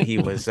think that he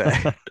was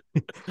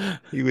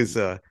he was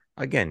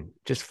again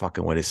just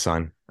fucking with his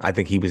son. I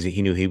think he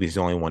knew he was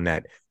the only one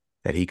that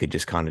he could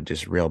just kind of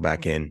just reel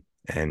back in,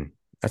 and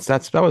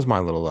that was my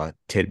little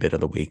tidbit of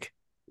the week.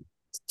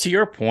 To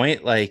your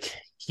point, like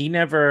he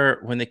never,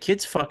 when the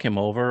kids fuck him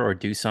over or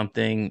do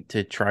something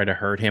to try to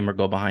hurt him or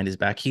go behind his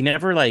back, he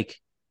never like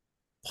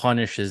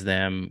punishes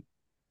them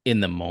in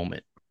the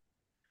moment.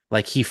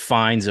 Like he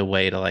finds a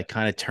way to like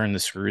kind of turn the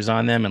screws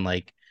on them and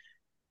like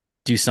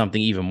do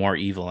something even more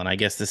evil. And I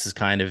guess this is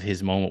kind of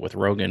his moment with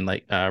Roman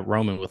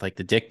with like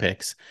the dick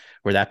pics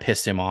where that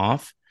pissed him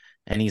off.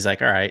 And he's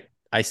like, all right,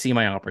 I see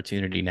my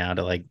opportunity now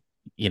to like,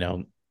 you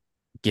know,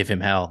 give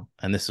him hell.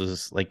 And this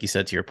was, like you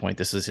said, to your point,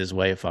 this is his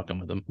way of fucking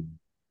with him.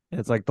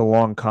 It's like the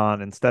long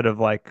con. Instead of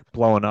like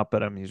blowing up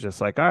at him, he's just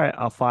like, all right,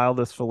 I'll file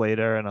this for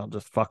later and I'll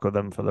just fuck with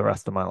him for the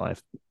rest of my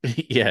life.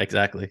 Yeah,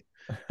 exactly.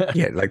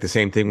 Yeah, like the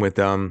same thing with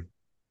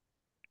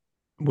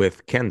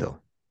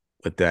Kendall,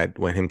 with that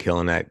when him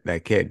killing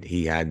that kid,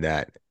 he had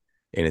that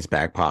in his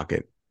back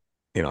pocket,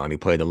 and he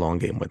played the long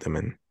game with him,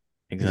 and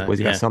he's Exactly.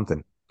 got Yeah.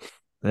 something.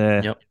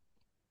 Yeah, Yep.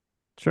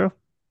 true.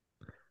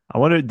 I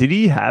wonder, did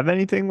he have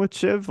anything with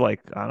Shiv? Like,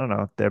 I don't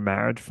know, their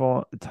marriage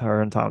fall,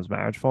 her and Tom's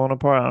marriage falling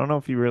apart. I don't know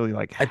if he really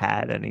like I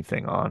had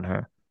anything on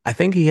her. I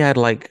think he had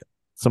like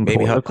Some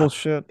maybe political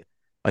shit.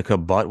 like her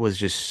butt was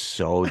just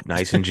so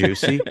nice and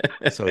juicy,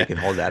 so he could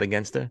hold that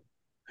against her.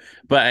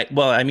 But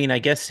well, I mean, I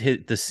guess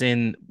the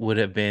sin would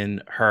have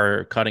been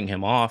her cutting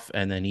him off,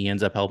 and then he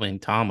ends up helping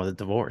Tom with a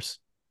divorce.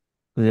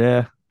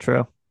 Yeah,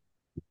 true.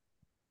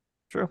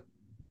 True.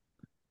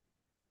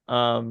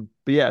 But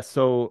yeah,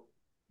 so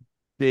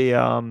they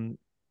after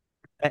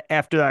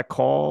that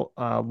call,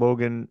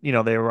 Logan,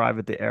 they arrive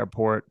at the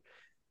airport.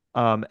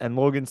 And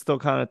Logan's still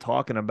kind of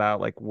talking about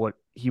like what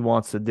he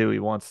wants to do. He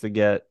wants to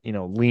get,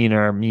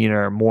 leaner,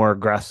 meaner, more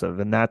aggressive.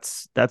 And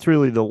that's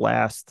really the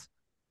last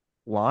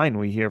line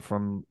we hear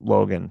from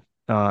Logan,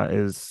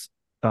 is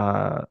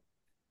uh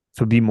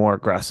to be more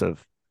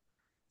aggressive.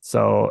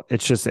 So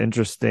it's just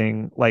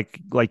interesting. Like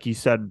you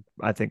said,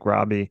 I think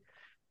Robbie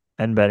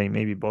and Benny,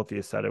 maybe both of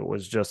you said it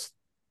was just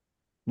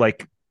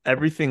like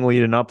everything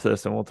leading up to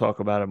this, and we'll talk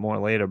about it more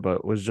later, but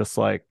it was just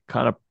like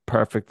kind of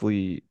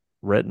perfectly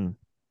written.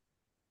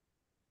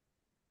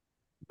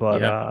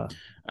 But Yeah,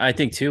 I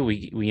think too.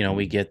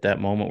 We get that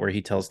moment where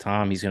he tells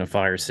Tom he's going to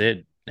fire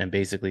Sid, and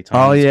basically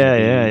oh Tom's going to yeah,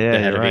 yeah, be the yeah,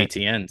 head you're of right.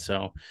 ATN.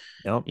 So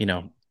Yep.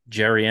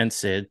 Jerry and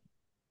Sid,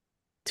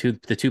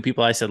 the two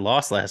people I said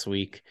lost last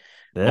week,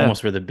 Yeah.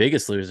 almost were the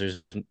biggest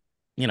losers.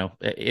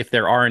 If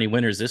there are any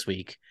winners this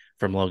week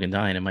from Logan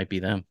dying, it might be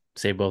them.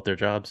 Save both their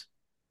jobs.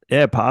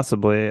 Yeah,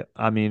 possibly.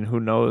 I mean, who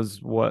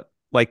knows what,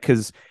 like,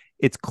 because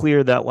it's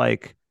clear that,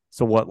 like,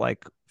 so what,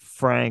 like,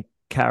 Frank,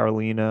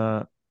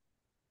 Carolina,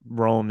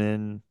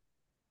 Roman,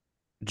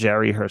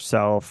 Jerry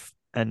herself,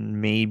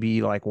 and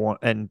maybe like one,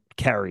 and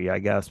Kerry, I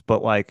guess,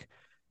 but like,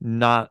 it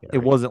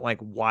Gary. wasn't like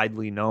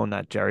widely known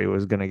that Jerry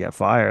was going to get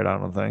fired, I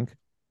don't think.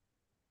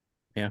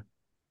 Yeah,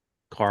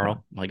 So,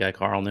 Carl, my guy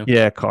Carl knew.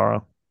 yeah,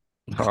 Carl.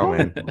 Oh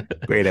man,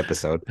 great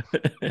episode.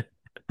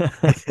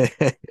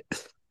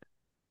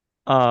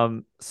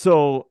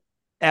 So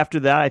after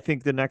that, I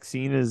think the next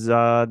scene is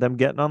them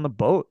getting on the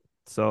boat.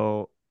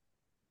 So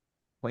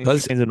planes,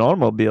 Does trains, and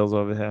automobiles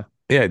over here.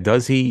 yeah,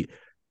 does he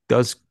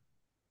does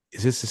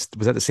is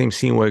was that the same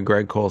scene where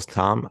Greg calls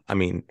Tom? I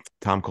mean,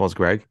 Tom calls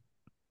Greg,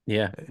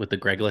 Yeah, with the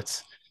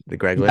Greglets. the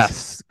Gregless.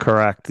 Yes,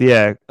 correct.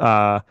 Yeah.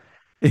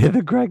 Yeah,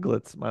 the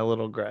Greglets, my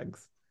little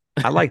Gregs.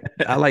 I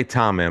like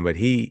Tom, man, but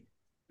he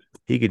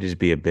could just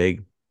be a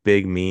big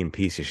mean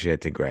piece of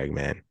shit to Greg,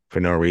 man, for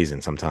no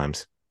reason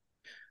sometimes.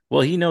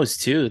 Well, he knows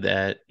too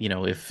that,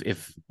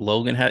 if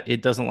Logan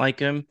it doesn't like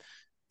him,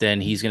 then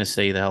he's going to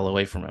stay the hell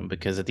away from him,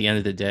 because at the end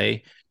of the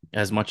day,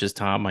 as much as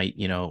Tom might,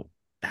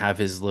 have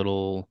his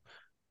little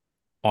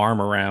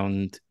arm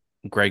around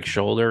Greg's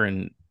shoulder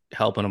and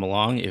helping him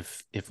along,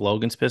 if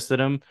Logan's pissed at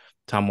him,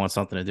 Tom wants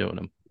something to do with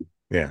him.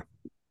 Yeah,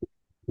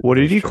 What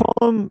that did is he true.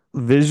 call him?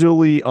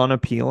 Visually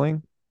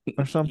unappealing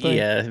or something?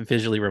 Yeah,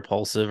 visually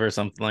repulsive or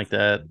something like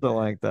that. Something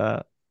like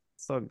that.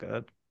 So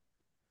good.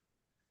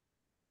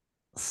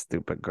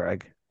 Stupid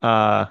Greg.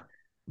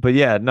 But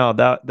yeah, no,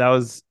 that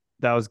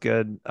was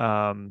good.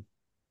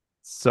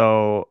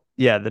 So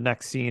yeah, the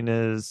next scene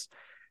is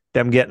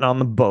them getting on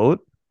the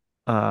boat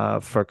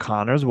for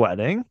Connor's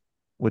wedding,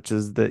 which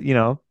is the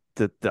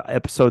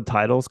episode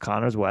title's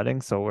Connor's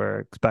wedding, so we're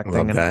expecting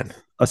Love that.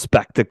 a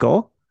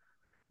spectacle.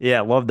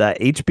 Yeah, love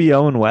that.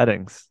 HBO and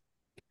weddings.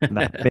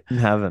 Match made in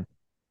heaven.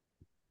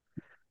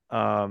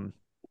 Um,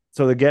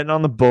 so they're getting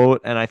on the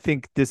boat, and I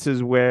think this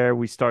is where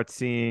we start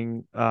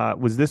seeing.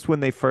 Was this when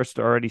they first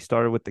already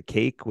started with the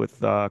cake with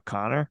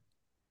Connor?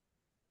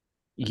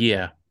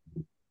 Yeah.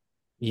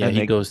 Yeah, And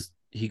they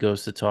he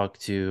goes to talk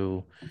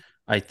to,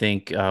 I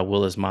think,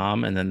 Willa's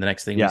mom, and then the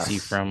next thing we see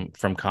yes,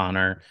 from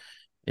Connor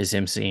is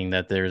him seeing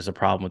that there's a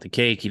problem with the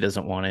cake. He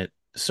doesn't want it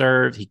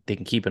served. They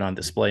can keep it on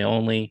display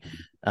only,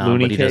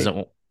 loony but he cake.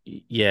 doesn't.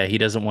 Yeah, he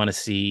doesn't want to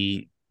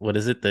see, what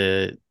is it?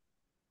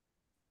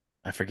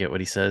 I forget what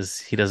he says.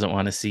 He doesn't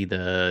want to see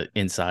the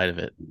inside of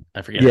it.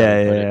 I forget how he Yeah,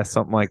 put yeah, it. yeah,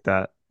 something like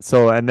that.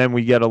 So, and then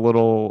we get a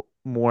little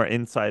more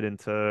insight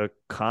into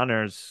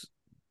Connor's,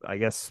 I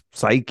guess,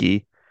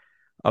 psyche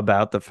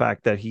about the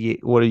fact that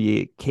what did he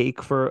eat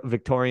cake for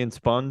Victorian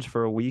sponge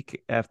for a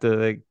week after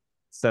they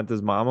sent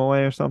his mom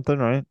away or something,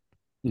 right?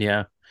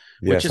 Yeah,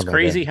 Yeah, which is something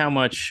like that. crazy how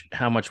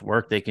much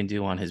work they can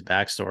do on his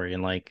backstory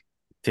in like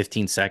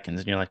 15 seconds,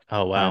 and you're like,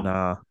 oh And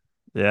wow,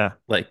 yeah,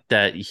 like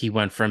that he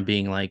went from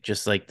being like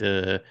just like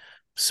the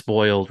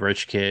spoiled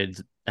rich kid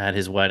at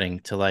his wedding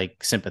to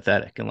like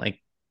sympathetic in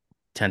like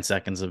 10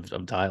 seconds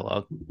of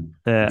dialogue.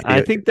 yeah. I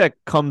Yeah, think that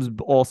comes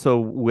also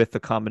with the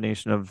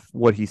combination of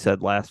what he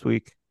said last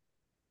week,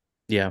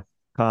 Yeah.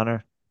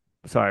 Connor.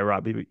 Sorry,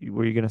 Robbie,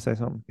 were you gonna say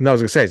something? no, I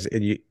was gonna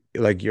say,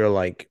 you're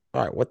like,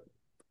 all right, what,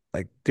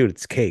 like, dude,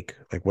 it's cake.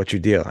 Like, what's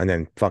your deal? And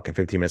then fucking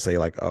 15 minutes later,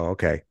 you're like, oh,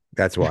 okay,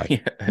 that's why. Yeah,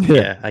 Yeah,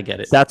 yeah, I get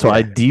it. that's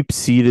why Yeah,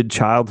 deep-seated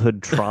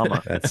childhood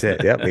trauma. that's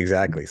it. Yep,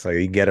 exactly. So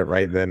you get it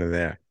right then and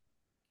there.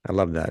 I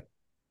love that.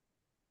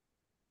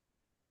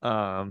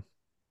 Um,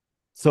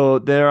 so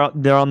they're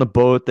on the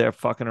boat, they're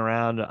fucking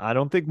around. I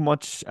don't think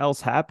much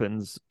else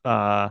happens.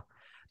 So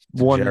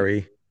One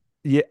Jerry,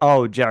 Yeah,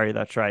 oh Jerry,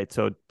 that's right.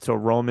 So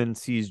Roman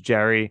sees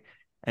Jerry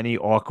and he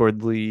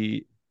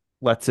awkwardly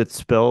lets it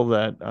spill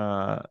that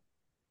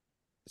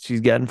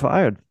she's getting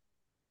fired.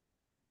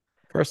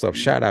 first off,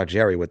 shout out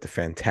Jerry with the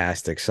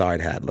fantastic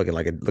side hat, looking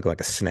like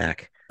a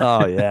snack.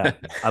 Oh yeah.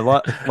 I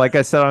love like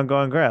I said on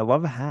Going Gray, I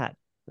love a hat.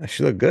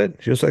 She looked good.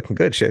 She was looking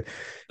good. She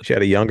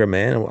had a younger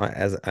man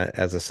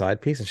as a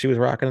side piece, and she was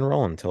rocking and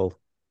rolling until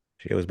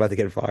she was about to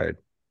get fired.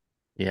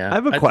 I Yeah.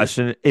 have a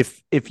question.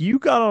 If you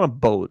got on a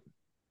boat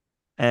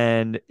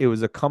and it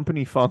was a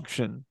company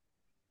function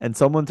and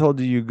someone told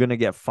you you're gonna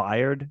get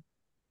fired,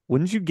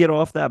 wouldn't you get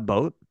off that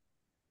boat?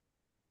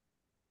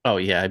 Oh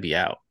yeah, I'd be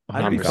out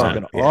I'd be 100%.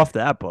 fucking Yeah, off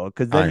that boat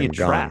because I then you're am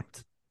gone.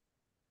 trapped.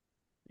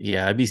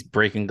 Yeah, I'd be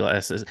breaking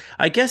glasses.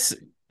 I guess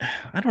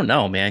I don't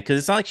know, man, because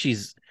it's not like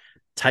she's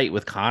tight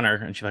with Connor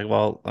and she's like,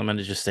 well, I'm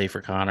gonna just stay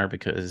for Connor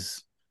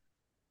because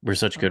we're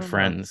such I good don't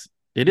know. friends.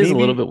 It is a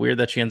little Maybe bit weird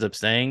that she ends up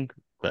staying,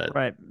 but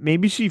right.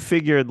 Maybe she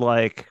figured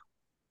like,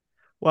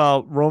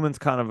 well, Roman's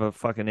kind of a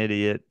fucking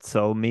idiot,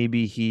 so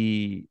maybe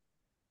he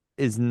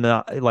is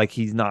not like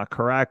he's not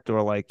correct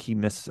or like he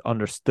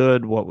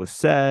misunderstood what was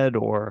said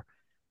or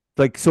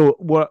like so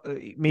what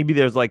maybe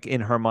there's like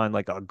in her mind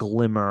like a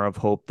glimmer of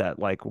hope that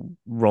like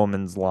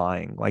Roman's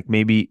lying. Like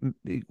maybe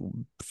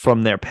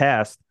from their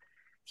past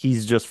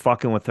he's just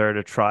fucking with her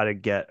to try to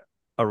get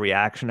a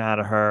reaction out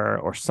of her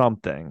or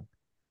something.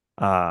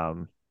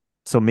 Um,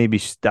 so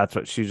maybe that's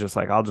what she's just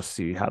like. I'll just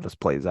see how this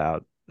plays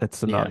out.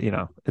 It's yeah,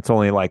 not, it's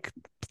only like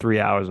 3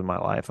 hours of my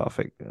life. I'll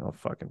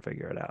fucking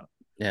figure it out.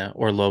 yeah.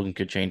 Or Logan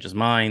could change his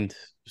mind,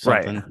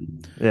 Right.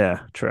 something.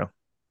 Yeah. True.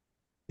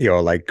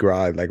 Like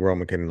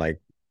Roman can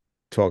like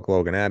talk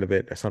Logan out of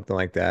it or something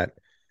like that.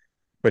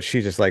 But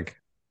she's just like,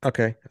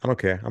 okay, I don't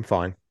care. I'm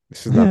fine.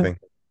 This is Yeah. nothing.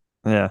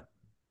 Yeah.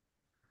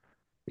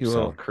 You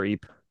little So,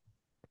 creep.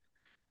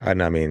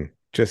 and I mean,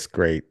 just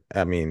great.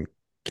 I mean,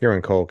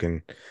 Kieran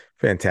Culkin,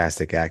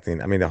 fantastic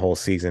acting. I mean, the whole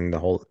season, the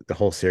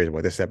whole series,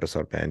 with this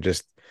episode, man,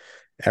 just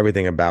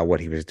everything about what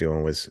he was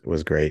doing was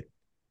great.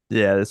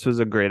 Yeah, this was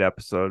a great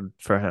episode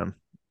for him.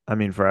 I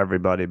mean, for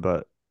everybody,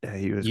 but yeah,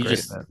 he was You great,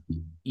 just man.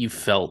 you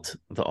felt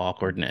the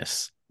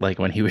awkwardness, like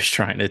when he was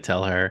trying to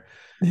tell her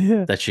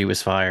Yeah. that she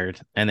was fired,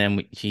 and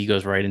then he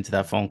goes right into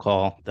that phone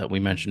call that we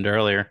mentioned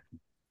earlier,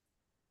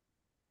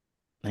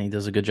 and he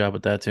does a good job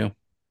with that too.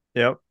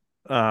 Yep.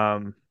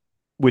 Um,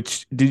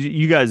 which did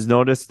you guys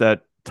notice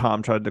that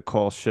Tom tried to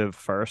call Shiv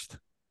first?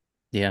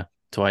 Yeah,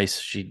 twice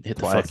she hit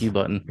the fuck Twice. you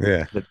button.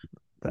 Yeah.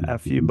 The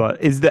FU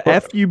button. Is the Well,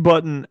 FU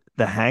button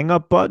the hang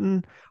up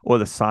button or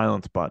the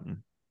silence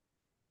button?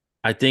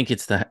 I think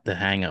it's the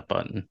hang up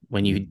button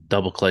when you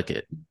double click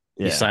it.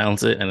 You Yeah.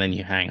 silence it and then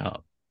you hang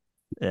up.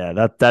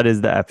 Yeah, that is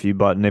the FU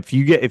button. If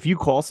you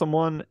call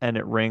someone and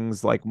it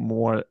rings like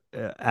more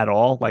at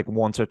all, like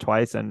once or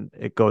twice, and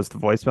it goes to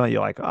voicemail,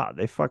 you're like, ah,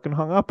 they fucking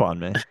hung up on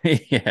me.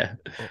 Yeah,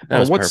 that well,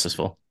 was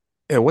purposeful.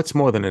 what's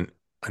more than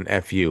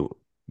an FU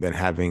than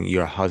having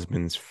your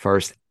husband's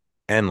first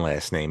and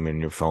last name in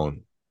your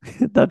phone?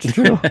 That's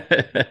true.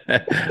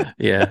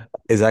 Yeah,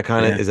 Is that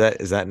kind of yeah,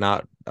 is that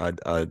not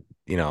a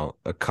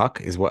a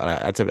cuck is what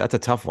that's a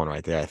tough one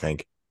right there, I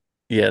think.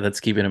 yeah. That's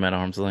keeping him at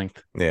arm's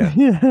length. Yeah.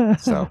 Yeah.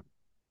 So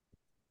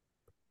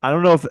I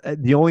don't know if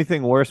the only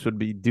thing worse would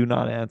be do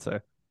not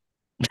answer.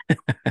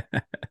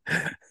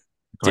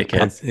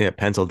 Dickhead. yeah,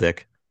 pencil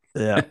dick.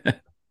 Yeah.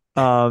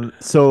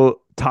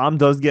 So Tom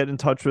does get in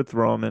touch with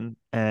Roman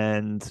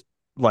and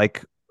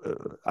like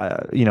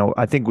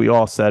I think we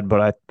all said,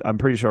 but I'm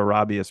pretty sure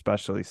Robbie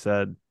especially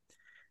said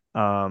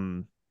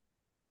um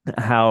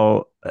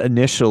how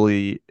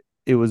initially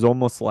it was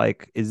almost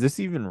like, is this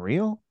even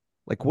real?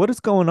 Like, what is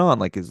going on?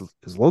 Like, is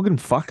Logan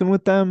fucking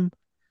with them?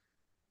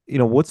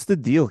 What's the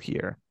deal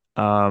here?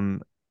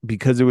 Um,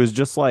 because it was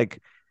just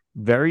like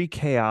very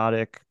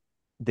chaotic.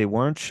 They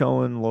weren't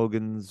showing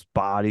Logan's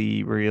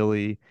body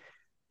really.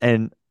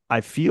 And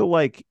I feel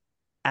like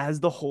as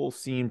the whole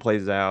scene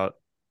plays out,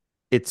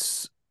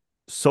 it's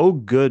so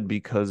good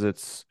because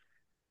it's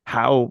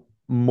how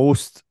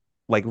most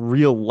like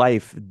real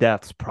life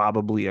deaths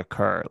probably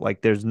occur.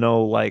 Like there's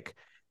no like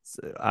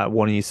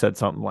one of you said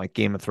something like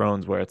Game of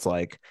Thrones where it's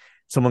like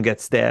someone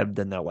gets stabbed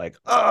and they're like,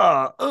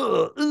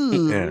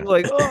 Yeah.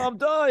 like, oh, I'm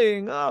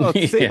dying. Oh,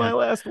 say my Yeah,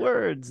 last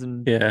words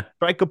and yeah.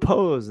 strike a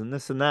pose and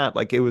this and that.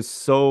 Like it was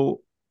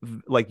so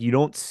like you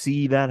don't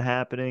see that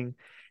happening,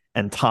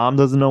 and Tom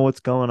doesn't know what's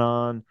going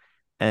on,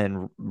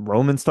 and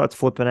Roman starts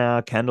flipping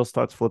out, Kendall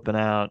starts flipping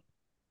out.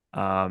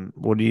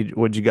 What do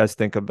you guys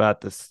think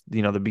about this,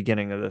 the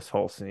beginning of this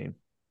whole scene?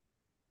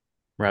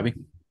 Robbie.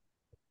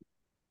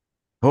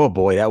 Oh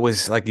boy, that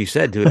was like you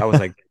said, dude. I was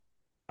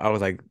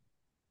like,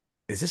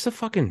 is this a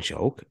fucking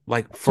joke?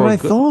 Like That's what for a I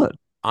good thought.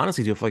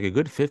 honestly, dude, for like a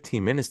good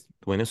 15 minutes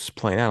when this was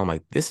playing out, I'm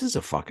like, this is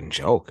a fucking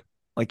joke.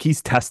 Like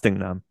he's testing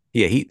them.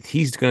 Yeah,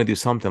 he's gonna do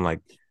something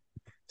like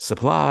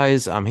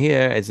supplies. I'm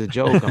here. It's a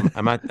joke.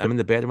 I'm in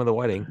the bedroom of the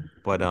wedding.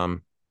 But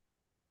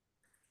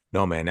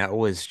no man, that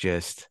was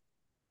just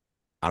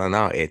I don't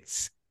know.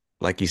 It's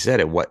like you said,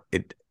 it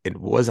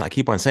wasn't I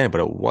keep on saying it,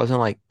 but it wasn't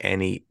like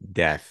any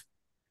death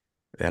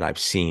that I've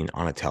seen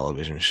on a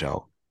television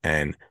show.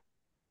 And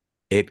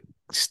it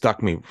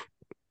stuck me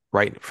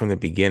right from the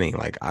beginning.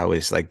 Like I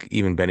was like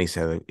even Benny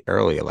said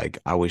earlier, like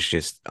I was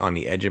just on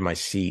the edge of my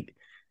seat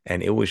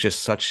and it was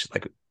just such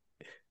like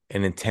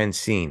an intense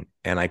scene.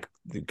 And I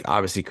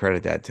obviously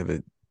credit that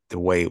to the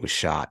way it was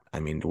shot.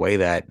 I mean, the way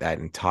that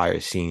entire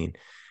scene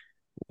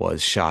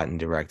was shot and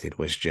directed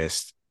was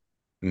just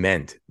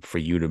meant for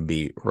you to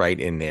be right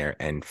in there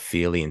and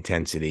feel the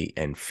intensity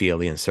and feel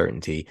the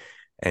uncertainty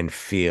and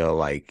feel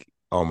like,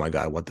 oh my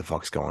God, what the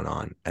fuck's going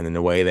on? And then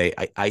the way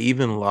I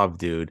even love,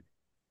 dude,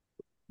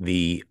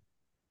 the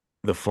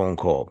the phone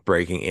call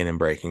breaking in and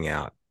breaking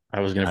out. I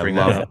was gonna I bring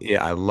that love, up.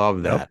 yeah, I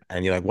love Yep. that.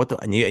 And you're like, what the,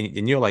 and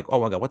you're like,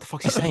 oh my God, what the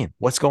fuck's he saying?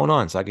 What's going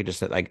on? So I could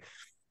just like,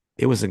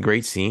 it was a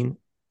great scene.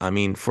 I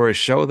mean, for a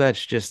show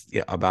that's just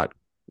about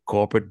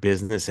corporate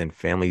business and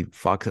family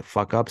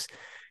fuck ups,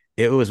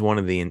 it was one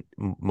of the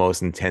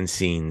most intense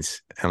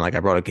scenes. And like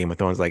I brought up Game of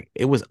Thrones, like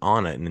it was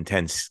on an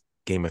intense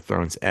Game of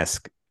Thrones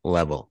esque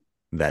level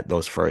that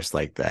those first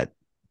like that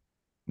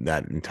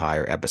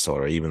entire episode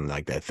or even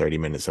like that 30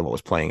 minutes of what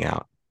was playing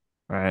out.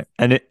 Right.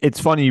 And it's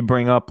funny you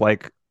bring up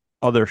like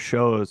other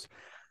shows.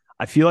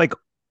 I feel like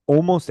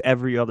almost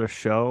every other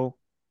show,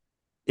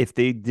 if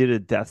they did a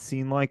death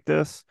scene like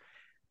this,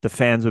 the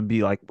fans would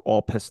be like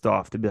all pissed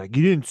off. They'd be like,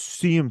 you didn't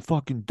see him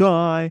fucking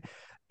die.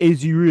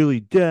 Is he really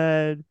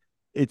dead?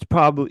 It's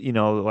probably,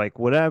 like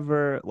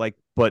whatever. Like,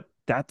 but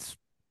that's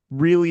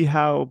really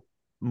how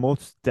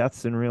most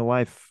deaths in real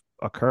life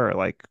occur.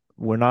 Like,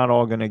 we're not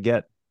all going to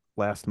get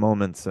last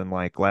moments and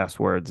like last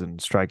words and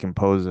striking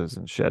poses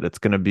and shit. It's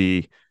going to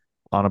be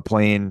on a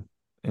plane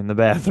in the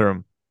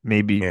bathroom,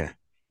 maybe, Yeah.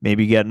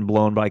 maybe getting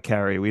blown by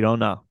Carrie. We don't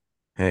know.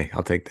 Hey,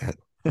 I'll take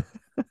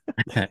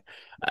that.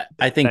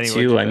 I think Benny, what'd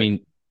you too. I think?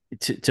 mean,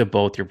 to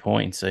both your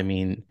points. I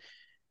mean,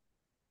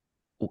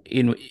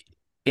 in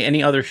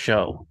any other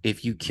show,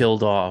 if you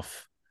killed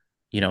off,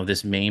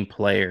 this main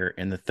player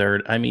in the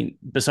third, I mean,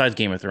 besides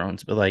Game of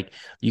Thrones, but like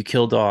you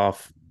killed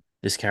off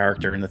this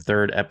character in the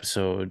third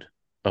episode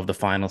of the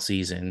final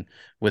season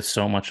with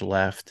so much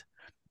left,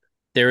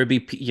 there would be,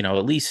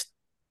 at least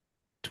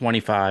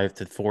 25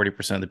 to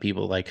 40% of the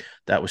people like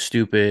that was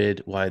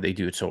stupid. Why they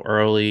do it so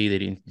early? They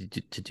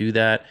didn't to do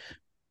that.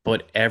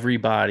 But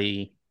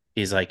everybody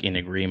is like in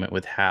agreement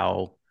with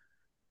how,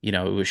 it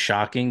was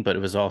shocking, but it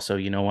was also,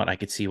 you know what, I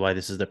could see why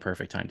this is the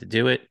perfect time to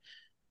do it.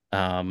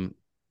 Um,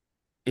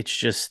 it's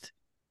just,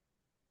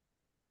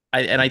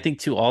 I think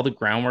too, all the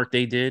groundwork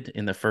they did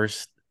in the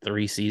first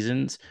three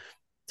seasons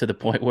to the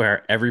point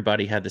where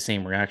everybody had the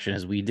same reaction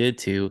as we did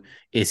to,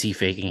 is he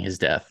faking his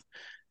death?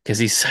 Because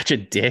he's such a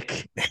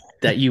dick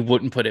that you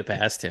wouldn't put it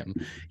past him.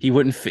 He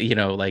wouldn't,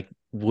 like,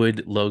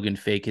 would Logan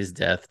fake his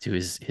death to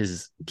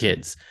his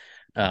kids?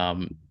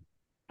 Um,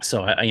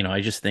 so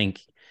I just think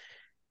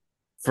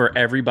for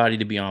everybody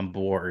to be on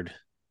board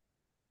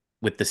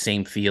with the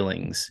same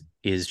feelings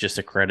is just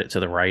a credit to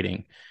the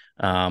writing.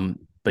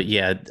 But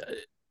yeah,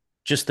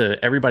 just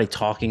everybody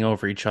talking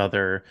over each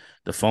other,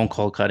 the phone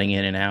call cutting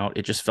in and out,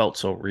 it just felt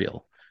so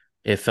real.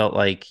 It felt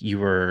like you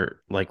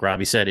were, like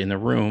Robbie said, in the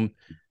room,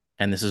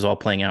 and this is all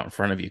playing out in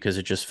front of you because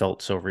it just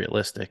felt so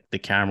realistic. The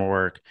camera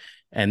work,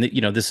 and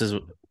this is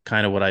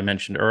kind of what I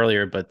mentioned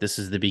earlier, but this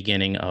is the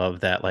beginning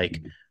of that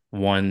like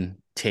one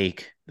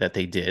take that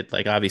they did.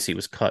 Like obviously it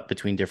was cut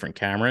between different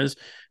cameras,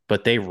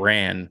 but they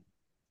ran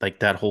like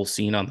that whole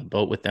scene on the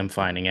boat with them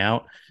finding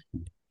out,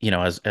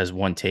 as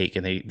one take,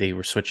 and they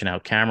were switching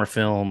out camera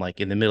film like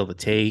in the middle of the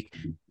take.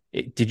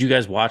 Did you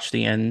guys watch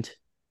the end,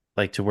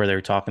 like to where they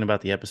were talking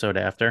about the episode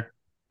after?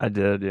 I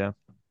did, yeah.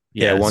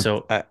 Yeah, Yeah,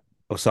 so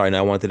oh, sorry. No,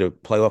 I wanted to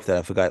play off that.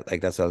 I forgot.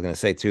 Like that's what I was gonna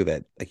say too.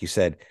 That, like you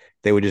said,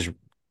 they were just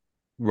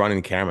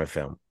running camera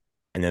film,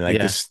 and then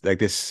yeah, like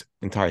this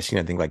entire scene,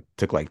 I think like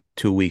took like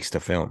 2 weeks to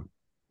film.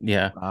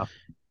 yeah. Wow.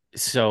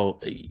 So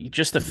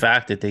just the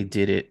fact that they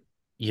did it,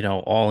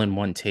 all in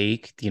one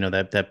take,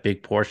 that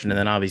big portion, and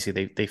then obviously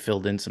they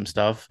filled in some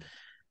stuff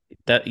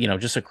that,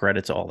 just a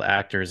credit to all the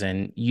actors,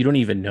 and you don't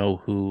even know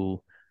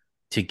who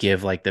to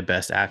give like the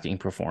best acting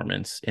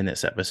performance in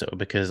this episode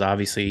because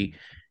obviously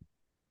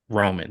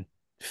Roman,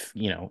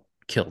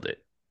 killed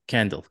it.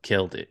 Kendall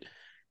killed it.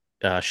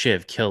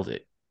 Shiv killed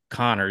it.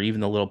 Connor,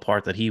 even the little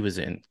part that he was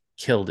in,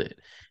 killed it.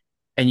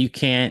 And you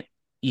can't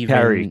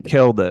Carrie even,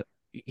 killed it.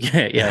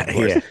 yeah, of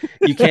course, Yeah,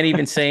 you can't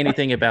even say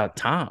anything about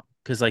Tom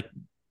because like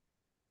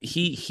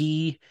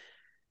he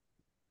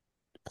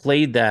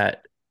played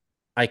that.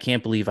 I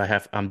can't believe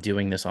I'm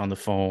doing this on the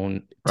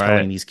phone, telling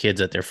Right. these kids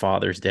that their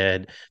father's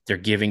dead. They're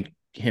giving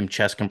him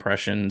chest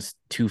compressions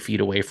 2 feet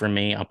away from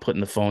me. I'm putting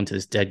the phone to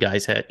this dead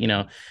guy's head.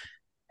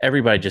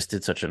 Everybody just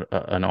did such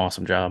an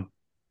awesome job.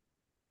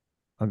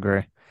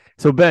 Agree.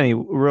 So Benny,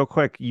 real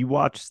quick, you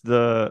watched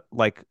the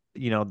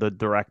the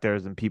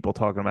directors and people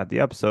talking about the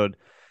episode.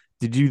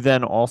 Did you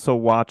then also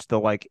watch the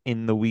like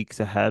in the weeks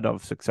ahead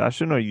of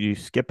Succession, or you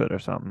skip it or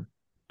something?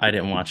 I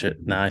didn't watch it.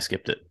 No, I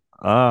skipped it.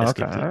 I Oh, okay.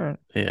 skipped it. All right.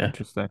 Yeah.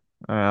 Interesting.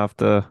 All right, I'll have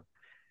to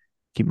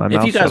keep my If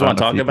mouth you guys shut want on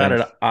to a talk few about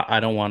things. it, I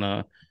don't want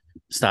to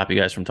stop you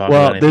guys from talking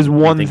about Well, there's anything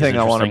you one think is thing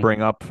I want to interesting.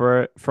 bring up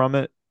from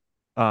it.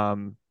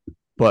 Um,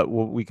 but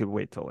we could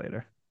wait till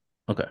later.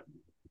 Okay.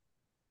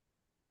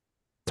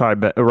 Sorry,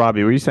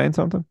 Robbie, were you saying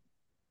something?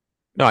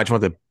 no, I just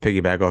wanted to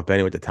piggyback off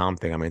Benny with the Tom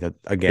thing. I mean,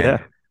 again,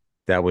 Yeah.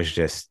 that was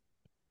just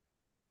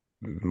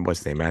what's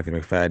his name, Matthew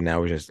McFadden. That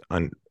was just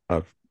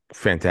a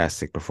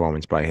fantastic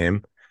performance by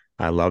him.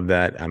 I love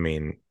that. I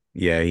mean,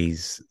 yeah,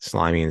 he's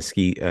slimy and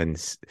skeezy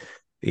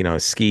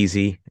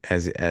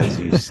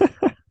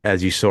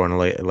as you saw in a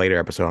later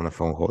episode on the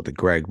phone call to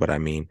Greg. But I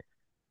mean,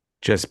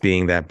 just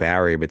being that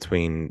barrier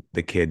between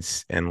the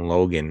kids and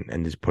Logan,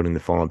 and just putting the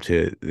phone up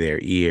to their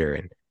ear,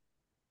 and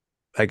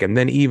like, and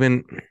then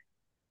even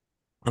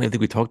I don't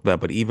think we talked about,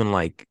 but even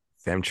like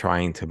them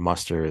trying to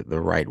muster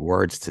the right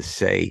words to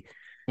say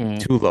Mm,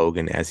 to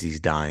Logan as he's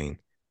dying.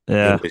 It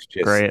Yeah. was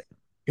just Great.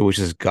 it was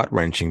just gut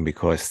wrenching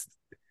because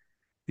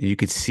you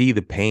could see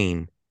the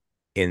pain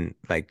in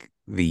like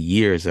the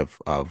years of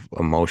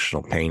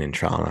emotional pain and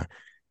trauma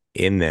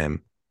in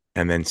them,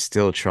 and then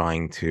still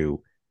trying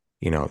to,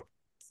 you know,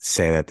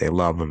 say that they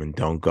love him and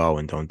don't go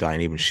and don't die,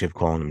 and even Shiv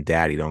calling him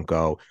daddy, don't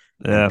go,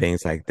 and Yeah.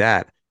 things like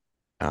that.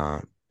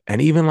 Uh,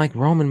 and even like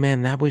Roman,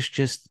 man, that was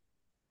just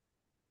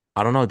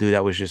I don't know, dude.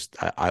 That was just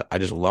I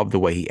just love the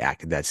way he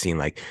acted that scene.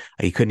 Like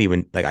he couldn't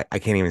even like I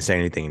can't even say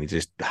anything, and he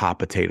just hot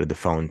potatoed the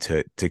phone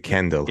to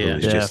Kendall, who yeah.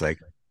 was Yeah. just like,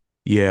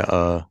 yeah,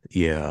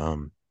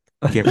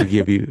 can't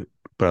forgive you,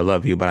 but I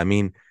love you. But I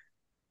mean,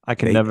 I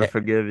can they never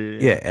forgive you. yeah,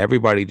 Yeah.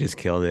 everybody just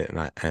killed it,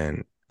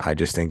 and I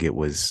just think it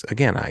was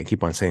again. I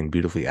keep on saying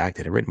beautifully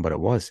acted and written, but it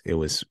was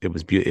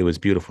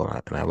beautiful,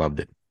 and I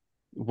loved it.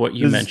 What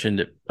you This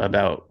mentioned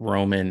about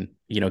Roman,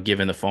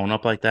 giving the phone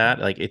up like that,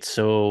 like it's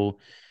so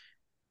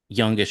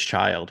youngest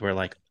child where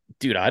like,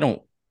 dude,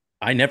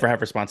 I never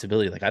have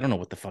responsibility. Like, I don't know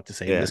what the fuck to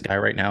say to Yeah. this guy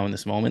right now in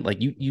this moment.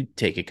 Like you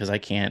take it because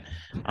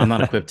I'm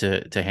not equipped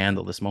to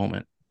handle this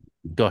moment.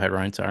 Go ahead,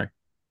 Ryan. Sorry.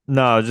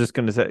 No, I was just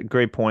gonna say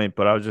great point,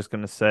 but I was just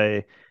gonna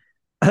say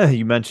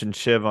you mentioned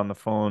Shiv on the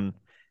phone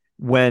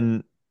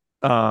when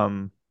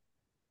um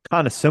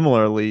kind of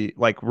similarly,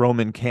 like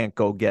Roman can't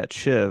go get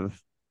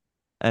Shiv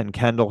and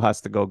Kendall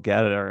has to go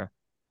get her.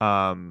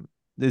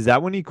 Is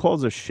that when he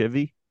calls her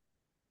Shivy?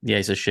 Yeah,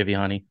 he says Shivy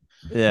honey.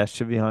 Yeah,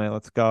 Shivy honey,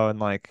 let's go. And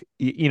like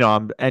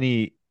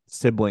any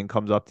sibling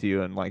comes up to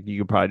you and like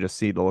you could probably just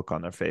see the look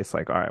on their face,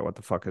 like, all right, what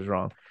the fuck is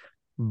wrong?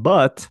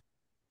 But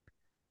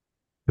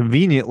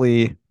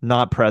conveniently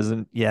not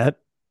present yet.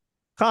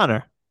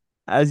 Connor,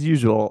 as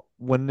usual,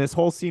 when this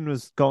whole scene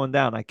was going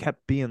down, I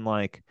kept being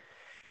like,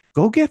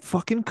 go get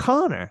fucking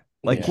Connor.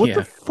 Like, what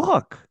the Yeah.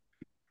 fuck?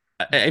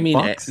 I mean,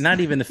 Bucks? not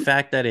even the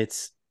fact that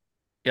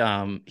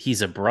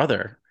he's a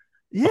brother.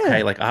 Okay,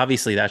 Yeah. like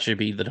obviously that should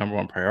be the number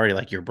one priority,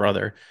 like your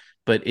brother,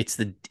 but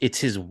it's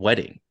his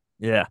wedding.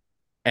 Yeah.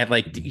 And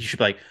like you should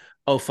be like,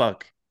 oh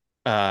fuck,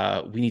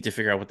 we need to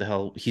figure out what the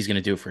hell he's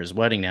gonna do for his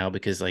wedding now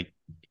because like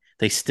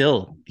he's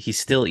still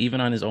even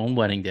on his own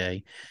wedding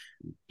day,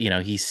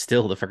 he's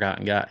still the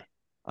forgotten guy.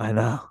 I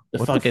know. The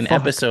What the fucking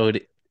fuck?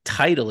 episode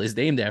title is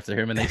named after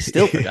him, and they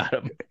still forgot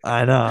him.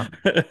 I know.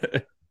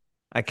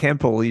 I can't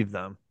believe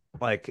them.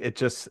 Like it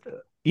just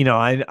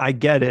I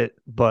get it,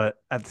 but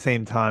at the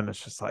same time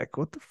it's just like,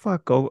 what the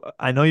fuck? Go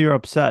I know you're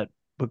upset,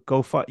 but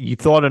go fuck you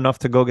thought enough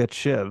to go get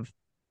Shiv.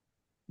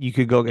 You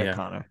could go get Yeah.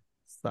 Connor.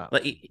 Stop.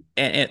 Like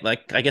and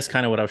like I guess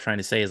kind of what I was trying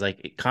to say is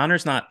like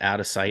Connor's not out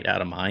of sight,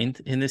 out of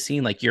mind in this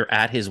scene. Like you're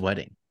at his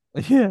wedding.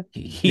 Yeah.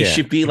 He Yeah.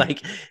 should be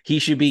like he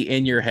should be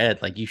in your head.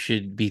 Like you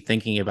should be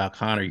thinking about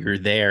Connor. You're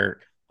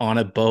there on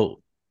a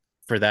boat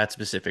for that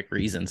specific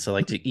reason. So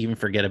like to even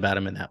forget about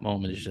him in that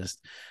moment is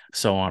just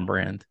so on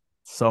brand.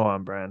 So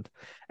on brand.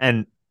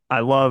 And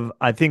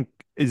I think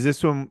is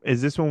this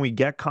when we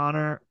get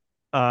Connor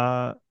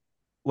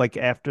like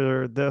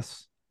after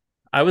this?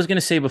 I was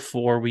gonna say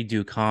before we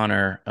do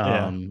Connor,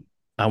 Yeah.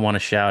 I want to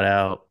shout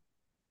out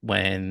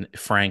when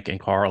Frank and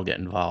Carl get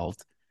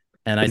involved.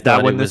 And I Is that thought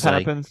it when this was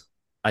like happens?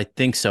 I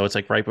think so. It's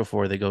like right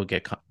before they go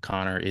get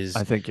Connor is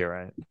I think you're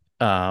right.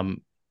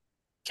 um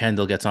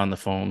Kendall gets on the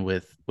phone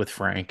with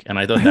Frank, and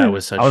I thought that I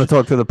was want to such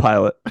talk to the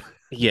pilot.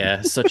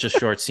 such a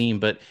short scene.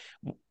 But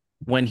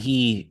when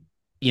he,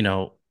 you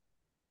know,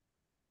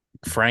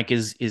 Frank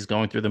is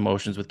going through the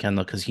motions with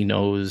Kendall because he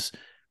knows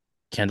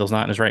Kendall's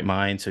not in his right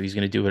mind, so he's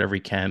going to do whatever he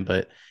can.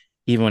 But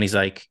even when he's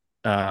like,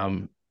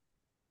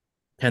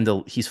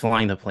 Kendall, he's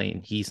flying the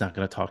plane, he's not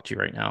going to talk to you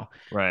right now.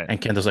 Right. And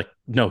Kendall's like,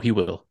 no, he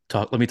will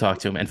talk. Let me talk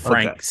to him. And Okay.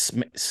 Frank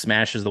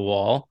smashes the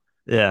wall,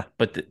 Yeah.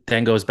 but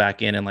then goes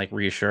back in and like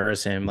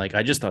reassures him. Like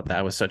I just thought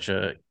that was such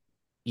a,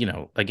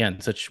 again,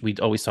 such we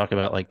always talk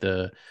about like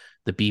the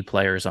B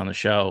players on the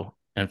show,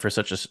 and for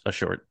such a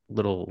short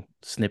little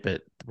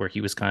snippet where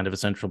he was kind of a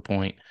central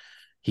point,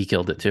 he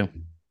killed it too.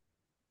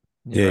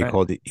 You're Yeah, he right.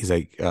 called it. He's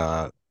like,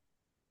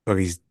 or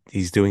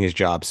he's doing his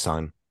job,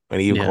 son. And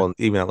he even Yeah. called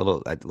even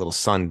that little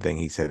son thing.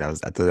 He said I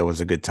thought that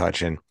was a good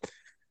touch. And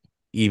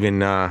even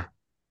not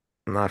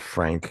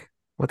Frank.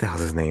 What the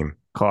hell's his name?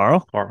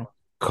 Carl? Carl.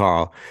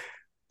 Carl.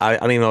 I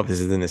don't even know if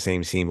this is in the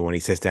same scene, but when he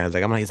sits down, he's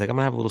like, I'm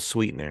gonna have a little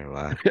sweetener.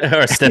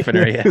 Or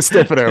stiffener, yeah.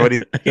 Stiffener. What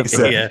do you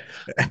say?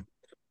 Yeah.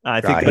 I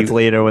think that's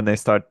later when they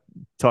start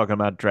talking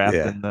about Yeah.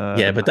 drafting the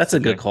Yeah, but that's a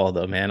good messaging. call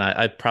though, man.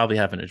 I probably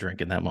having a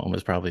drink in that moment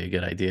was probably a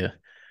good idea.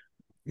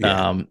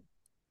 Yeah.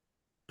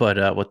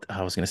 But what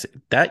I was gonna say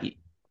that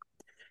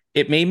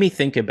it made me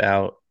think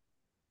about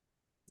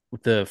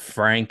the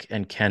Frank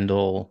and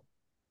Kendall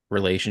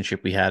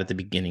relationship we had at the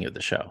beginning of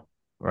the show.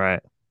 Right.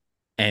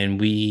 And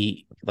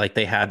they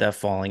had that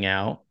falling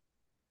out,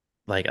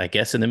 like I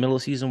guess in the middle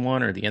of season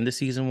one or the end of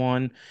season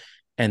one,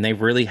 and they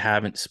really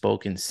haven't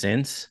spoken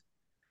since.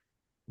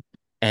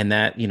 And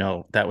that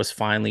was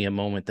finally a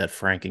moment that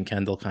Frank and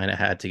Kendall kind of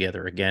had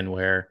together again,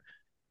 where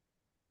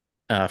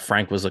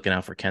Frank was looking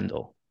out for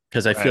Kendall.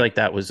 Because I feel Right. like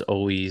that was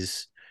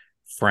always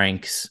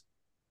Frank's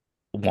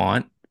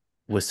want,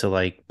 was to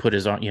like put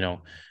his on,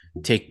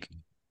 take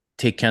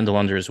Kendall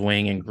under his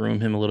wing and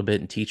groom him a little bit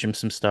and teach him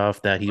some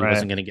stuff that he Right.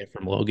 wasn't going to get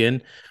from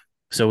Logan.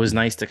 So it was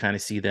nice to kind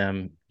of see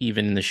them,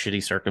 even in the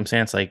shitty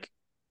circumstance, like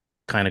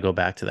kind of go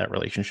back to that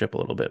relationship a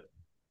little bit.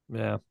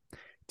 Yeah.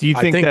 Do you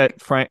I think think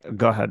that Frank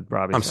go ahead,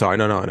 Robbie? I'm sorry.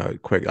 No,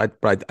 quick.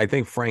 But I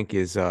think Frank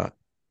is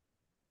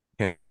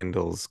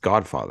Kendall's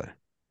godfather,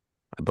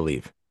 I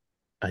believe.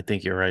 I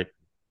think you're right.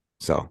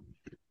 So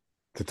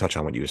to touch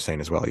on what you were saying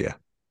as well, yeah.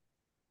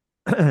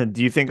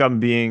 Do you think I'm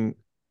being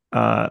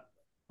uh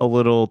a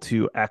little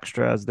too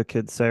extra, as the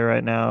kids say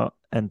right now,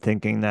 and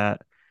thinking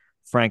that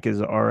Frank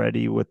is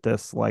already with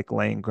this like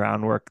laying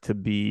groundwork to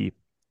be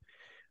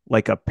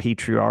like a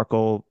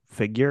patriarchal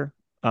figure?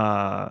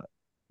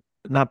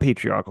 Not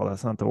patriarchal,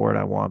 that's not the word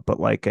I want, but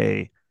like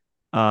a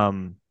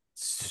um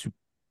su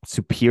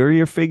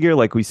superior figure,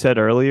 like we said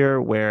earlier,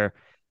 where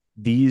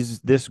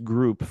this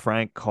group,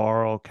 Frank,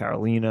 Carl,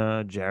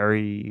 Carolina,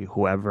 Jerry,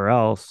 whoever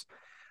else,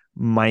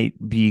 might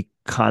be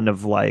kind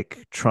of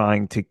like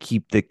trying to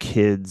keep the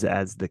kids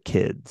as the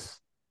kids.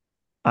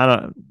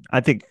 I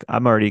think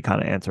I'm already kind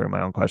of answering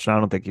my own question. I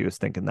don't think he was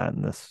thinking that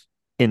in this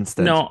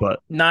instance, No, but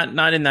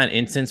not in that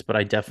instance, but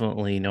I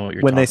definitely know what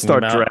you're when they talking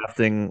start about.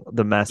 drafting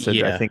the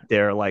message, I Yeah. think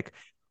they're like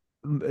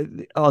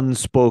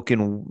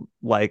unspoken,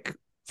 like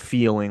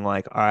feeling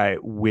like, all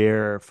right,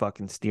 we're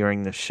fucking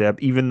steering the ship,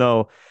 even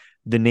though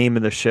the name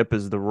of the ship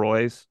is the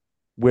Roys.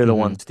 We're the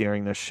ones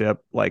steering the ship.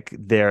 Like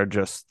they're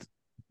just,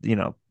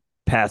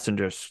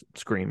 passengers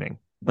screaming.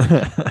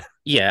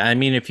 Yeah, I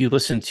mean, if you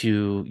listen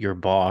to your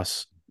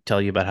boss tell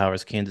you about how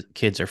his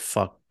kids are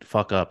fuck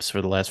ups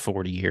for the last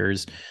 40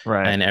 years,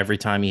 Right. and every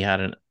time he had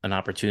an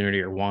opportunity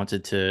or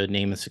wanted to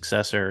name a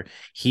successor,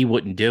 he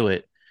wouldn't do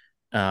it.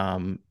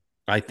 Um,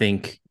 I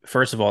think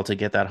first of all, to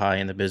get that high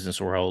in the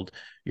business world,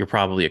 you're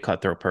probably a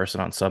cutthroat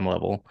person on some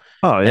level,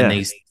 Oh and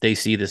yeah. they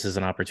see this as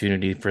an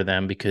opportunity for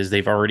them because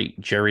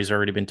Jerry's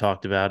already been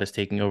talked about as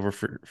taking over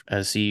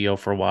as CEO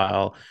for a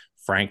while.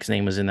 Frank's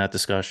name was in that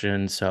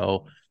discussion,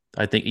 so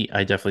I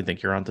definitely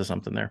think you're onto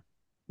something there.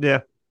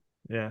 Yeah.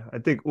 Yeah. I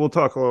think we'll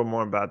talk a little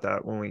more about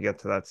that when we get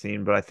to that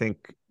scene, but I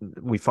think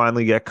we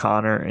finally get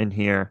Connor in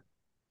here.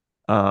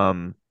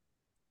 Um,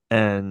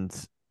 and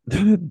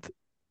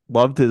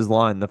loved his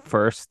line. The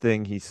first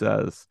thing he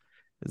says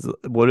is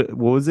what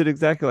was it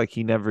exactly? Like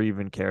he never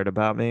even cared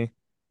about me.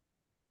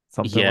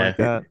 Something Yeah, like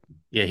that.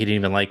 yeah, he didn't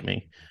even like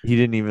me. He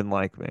didn't even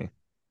like me.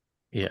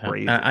 Yeah,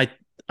 Crazy.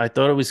 I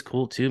thought it was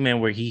cool too, man,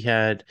 where he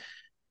had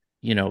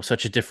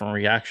such a different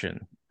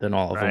reaction than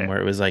all of them, Right.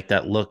 where it was like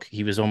that look.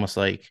 He was almost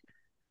like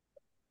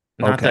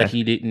not that Okay.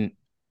 he didn't,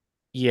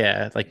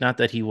 yeah, like not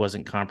that he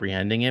wasn't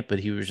comprehending it, but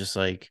he was just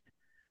like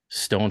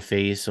stone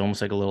faced,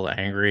 almost like a little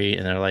angry.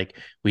 And they're like,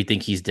 "We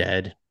think he's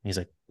dead." He's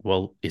like,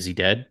 "Well, is he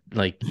dead?"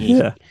 Like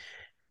Yeah.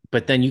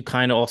 but then you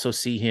kind of also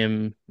see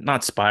him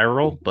not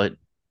spiral, but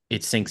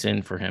it sinks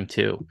in for him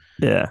too.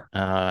 Yeah.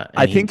 I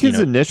And he, think his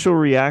initial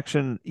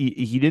reaction,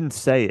 he didn't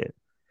say it,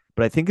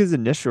 but I think his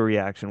initial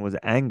reaction was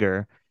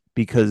anger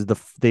because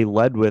they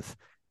led with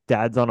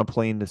dad's on a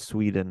plane to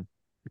Sweden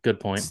good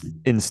point.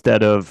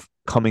 instead of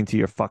coming to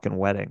your fucking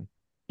wedding.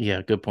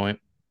 Yeah, good point.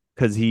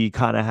 Because he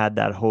kind of had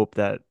that hope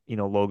that,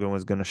 Logan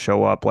was going to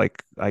show up.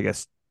 Like, I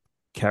guess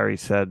Carrie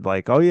said,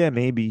 like, oh, yeah,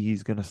 maybe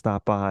he's going to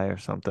stop by or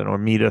something or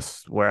meet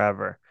us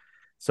wherever.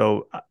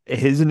 So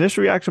his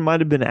initial reaction might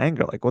have been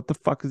anger. Like, what the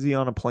fuck is he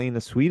on a plane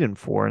to Sweden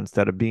for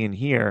instead of being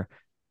here?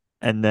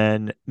 And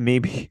then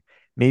maybe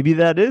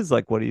that is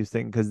like what he was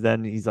thinking. Because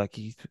then he's like,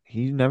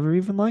 he never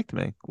even liked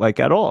me, like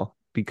at all,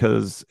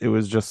 because it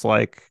was just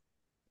like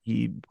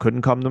he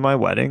couldn't come to my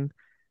wedding.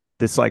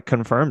 This like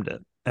confirmed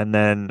it. And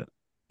then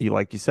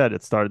like you said,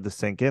 it started to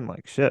sink in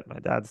like shit, my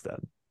dad's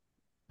dead.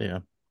 Yeah.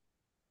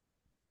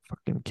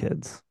 Fucking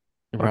kids.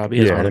 Fucking Robbie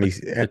is Yeah, one and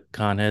of then the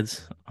con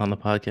heads on the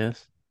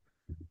podcast.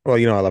 well,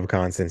 I love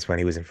Con since when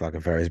he was in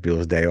fucking Ferris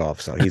Bueller's Day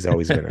Off, so he's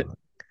always been a.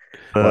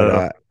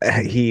 But uh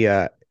he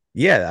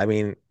yeah, I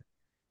mean,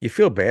 you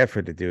feel bad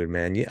for the dude,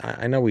 man.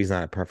 I know he's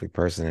not a perfect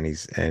person,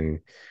 and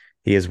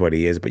he is what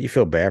he is, but you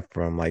feel bad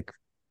for him. Like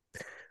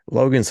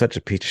Logan's such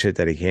a piece of shit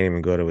that he can't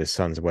even go to his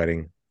son's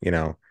wedding.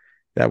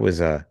 That was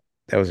a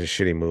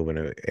shitty move,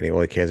 and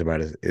all he cares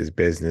about is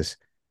business.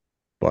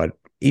 But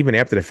even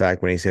after the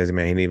fact, when he says,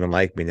 "Man, he didn't even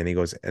like me," and then he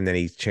goes, and then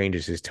he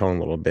changes his tone a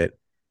little bit.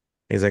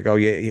 He's like, "Oh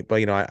yeah,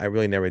 but I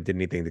really never did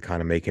anything to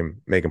kind of make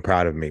him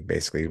proud of me."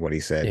 Basically, is what he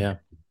said. Yeah.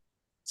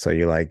 So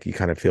you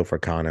kind of feel for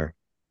Connor,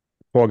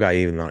 poor guy.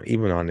 Even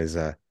on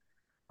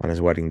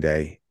his wedding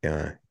day,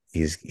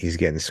 he's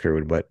getting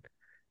screwed. But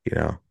you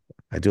know,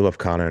 I do love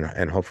Connor,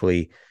 and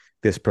hopefully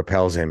this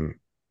propels him.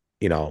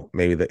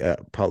 Maybe the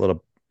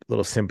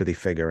little sympathy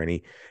figure,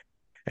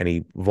 and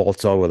he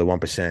vaults over the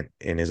 1%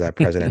 in his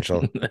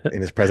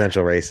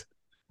presidential race.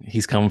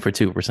 He's coming for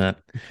 2%.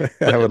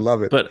 I would But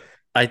love it. but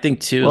I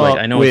think too, like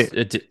well, I know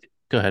wait,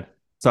 go ahead.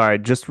 sorry,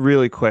 just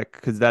really quick,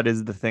 because that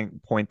is the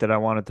point that I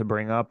wanted to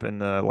bring up in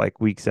the like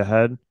weeks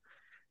ahead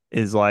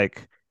is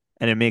like,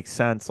 and it makes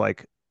sense,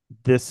 like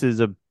this is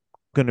a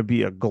gonna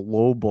be a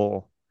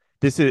global,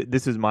 this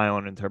is my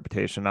own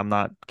interpretation. I'm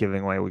not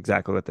giving away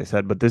exactly what they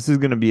said, but this is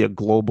gonna be a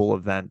global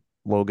event,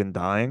 Logan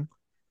dying.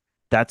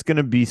 That's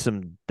gonna be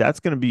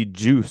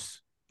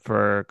juice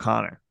for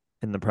Connor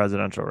in the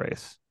presidential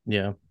race.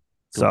 Yeah,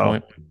 good So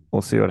point.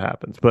 we'll see what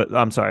happens. But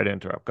I'm sorry to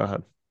interrupt. Go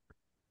ahead.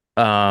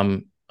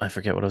 I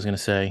forget what I was gonna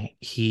say.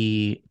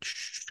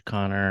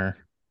 Connor.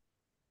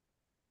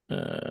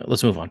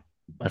 Let's move on.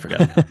 I forgot.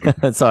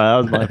 Sorry, that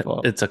was my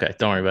fault, It's okay.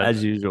 Don't worry about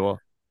as usual.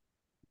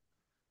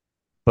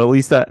 But at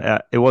least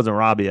that it wasn't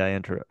Robbie I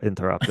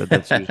interrupted.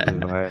 That's usually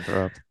it. who I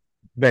interrupt.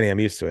 Benny, I'm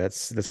used to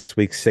it. That's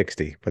week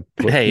 60, but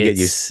Hey,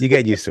 you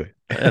get used to it.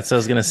 that's what I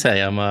was gonna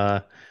say.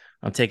 I'm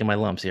taking my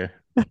lumps here.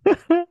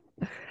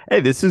 Hey,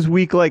 this is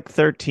week like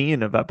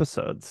 13 of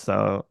episodes,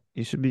 so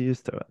you should be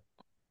used to it.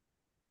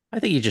 I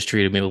think you just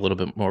treated me with a little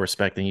bit more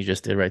respect than you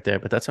just did right there,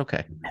 but that's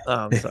okay.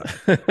 Oh, I'm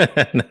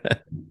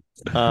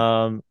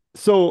sorry.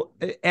 So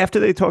after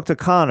they talk to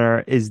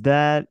Connor, is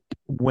that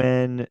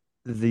when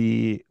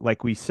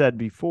like we said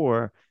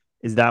before,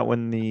 is that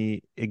when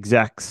the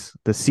execs,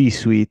 the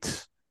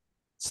C-suites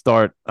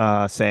start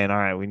saying, all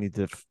right, we need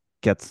to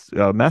get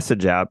a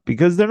message out,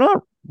 because they're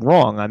not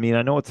wrong. I mean,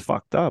 I know it's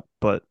fucked up,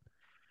 but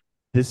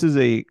this is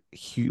a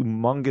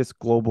humongous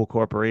global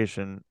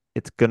corporation.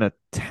 It's gonna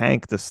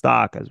tank the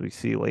stock, as we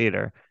see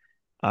later.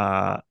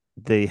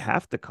 they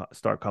have to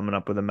start coming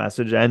up with a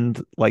message. And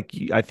like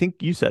I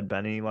think you said,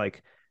 Benny,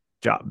 like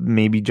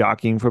maybe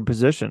jockeying for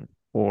position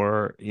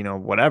or,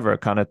 whatever,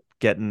 kind of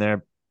getting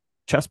their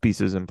chess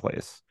pieces in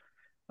place.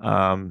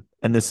 And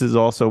this is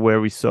also where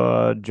we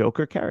saw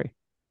Joker Carrie.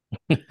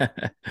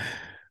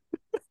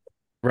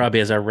 Robbie,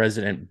 as our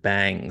resident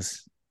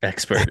bangs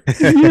expert,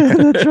 Yeah,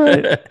 that's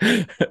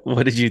right.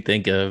 what did you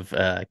think of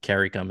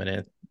Carrie coming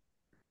in?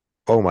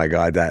 Oh my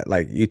God, that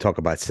like you talk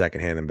about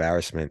secondhand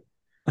embarrassment.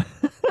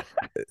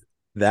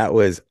 That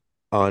was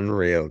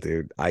unreal,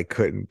 dude. I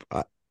couldn't.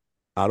 I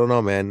don't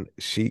know, man.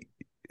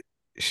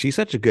 She's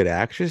such a good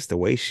actress. The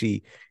way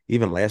she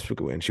even last week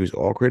when she was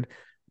awkward,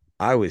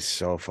 I was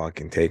so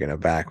fucking taken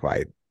aback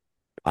by.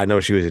 I know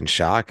she was in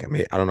shock. I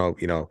mean, I don't know.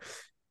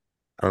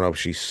 I don't know if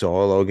she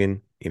saw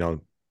Logan,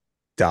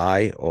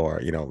 die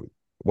or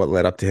what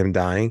led up to him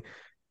dying,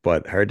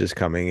 but her just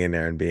coming in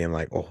there and being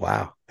like, "Oh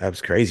wow, that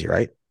was crazy,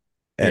 right?"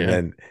 And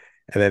Yeah.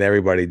 then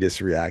everybody just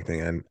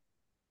reacting. And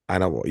I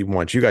don't even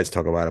want you guys to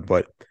talk about it,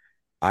 but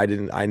I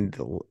didn't.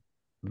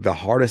 The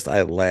hardest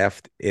I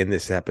laughed in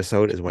this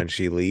episode is when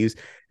she leaves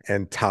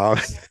and Tom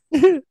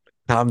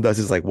does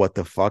his like what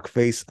the fuck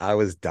face. I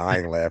was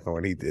dying laughing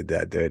when he did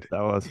that, dude.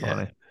 That was Yeah.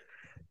 funny.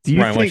 Do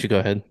you Ryan, why don't you think, go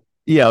ahead?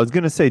 yeah, I was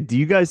gonna say, do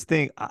you guys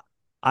think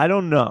I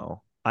don't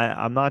know.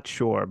 I'm not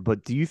sure,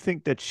 but do you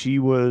think that she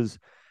was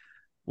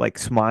like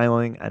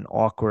smiling and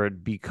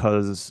awkward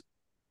because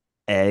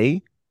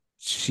A,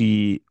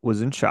 she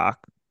was in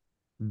shock,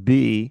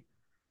 B,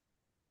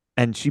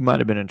 and she might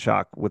have been in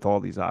shock with all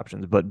these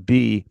options, but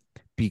B,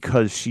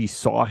 because she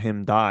saw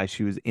him die,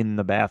 she was in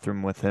the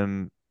bathroom with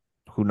him,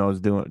 who knows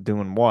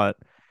doing what.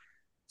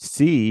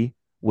 C,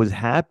 was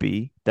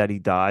happy that he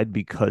died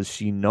because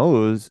she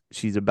knows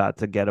she's about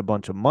to get a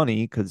bunch of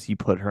money because he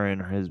put her in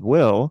his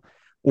will.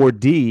 Or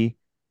D,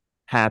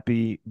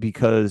 happy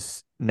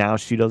because now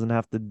she doesn't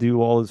have to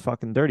do all his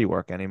fucking dirty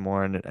work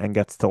anymore and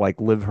gets to like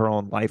live her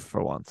own life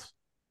for once.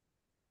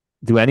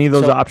 Do any of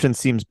those So, options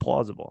seems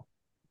plausible?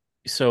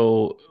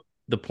 so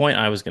the point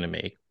I was going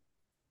to make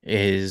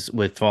is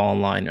with fall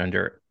in line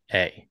under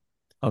A.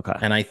 Okay.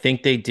 And I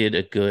think they did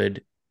a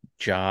good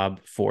job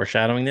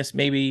foreshadowing this.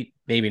 Maybe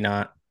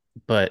not,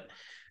 but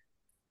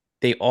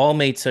they all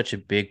made such a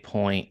big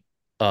point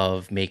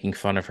of making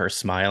fun of her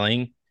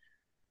smiling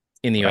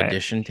in the Right.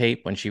 audition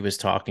tape when she was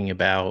talking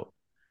about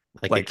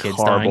like the Like kids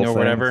horrible dying or things.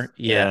 whatever.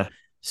 Yeah. Yeah.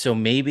 So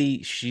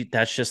maybe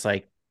that's just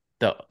like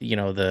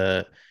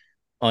the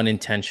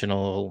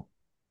unintentional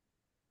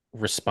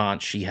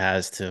response she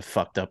has to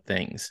fucked up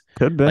things.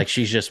 Could be. Like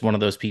she's just one of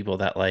those people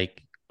that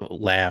like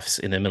laughs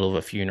in the middle of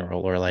a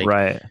funeral or like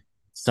Right.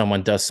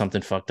 someone does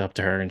something fucked up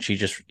to her and she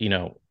just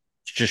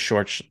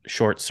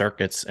short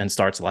circuits and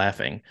starts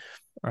laughing.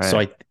 So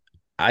Right.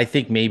 I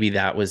think maybe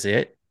that was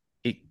it.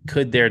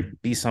 Could there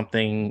be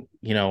something,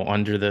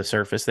 under the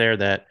surface there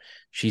that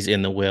she's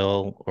in the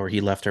will or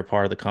he left her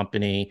part of the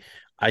company?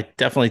 I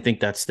definitely think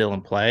that's still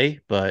in play,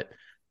 but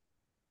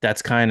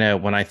that's kind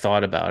of when I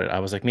thought about it, I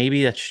was like,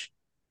 maybe that's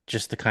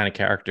just the kind of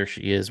character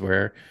she is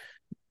where,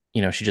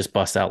 she just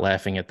busts out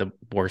laughing at the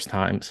worst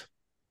times.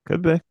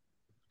 Could be.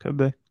 Could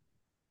be.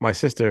 My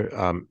sister,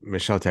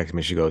 Michelle texted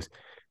me. She goes,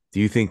 "Do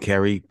you think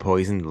Carrie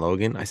poisoned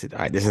Logan?" I said, "All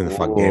right, this isn't a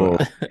fucking game." Oh,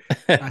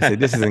 I said,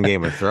 "This isn't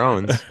Game of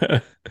Thrones."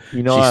 She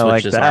I switched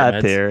like his heart that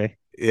meds. theory.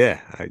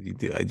 Yeah, I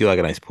do like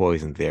a nice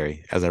poison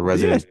theory as a Yeah,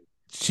 resident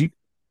she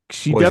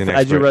poison definitely,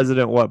 as your expert.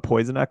 resident what,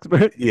 poison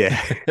expert?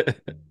 Yeah,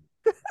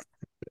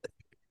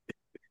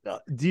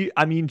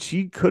 I mean,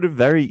 she could have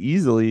very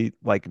easily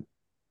like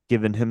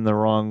given him the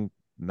wrong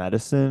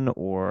medicine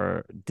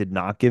or did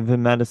not give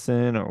him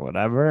medicine or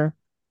whatever.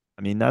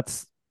 I mean,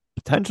 that's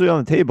potentially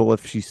on the table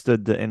if she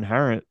stood to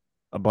inherit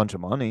a bunch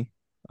of money.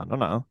 I don't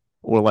know.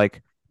 Or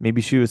like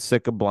maybe she was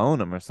sick of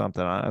blowing him or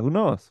something. Who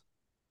knows?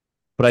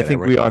 But I yeah, that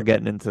think right. we are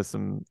getting into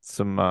some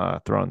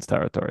Thrones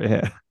territory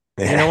here.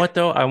 You know what,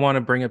 though? I want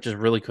to bring up just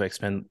really quick,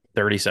 spend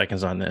 30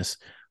 seconds on this.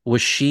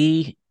 Was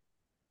she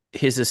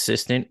his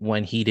assistant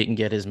when he didn't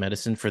get his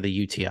medicine for the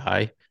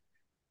UTI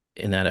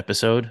in that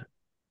episode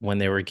when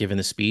they were giving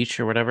the speech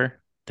or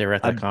whatever? They were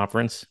at I that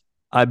conference.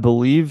 I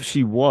believe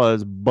she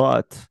was,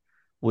 but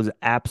was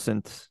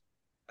absent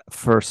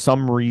for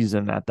some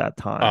reason at that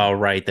time. Oh,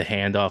 right. The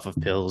handoff of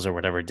pills or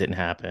whatever didn't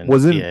happen.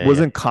 Wasn't Yeah, yeah.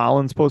 wasn't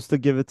Colin supposed to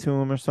give it to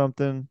him or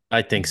something?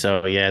 I think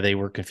so. Yeah, they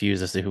were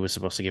confused as to who was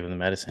supposed to give him the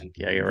medicine.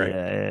 Yeah, you're right.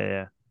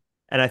 Yeah.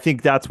 And I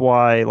think that's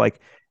why like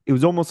it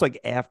was almost like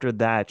after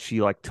that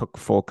she like took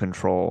full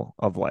control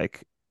of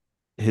like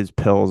his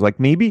pills. Like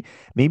maybe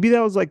that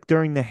was like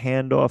during the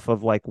handoff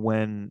of like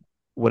when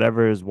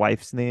whatever his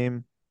wife's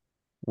name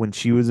when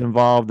she was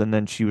involved and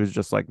then she was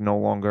just like no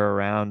longer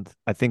around.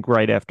 I think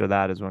right after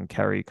that is when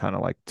Kerry kind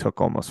of like took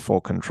almost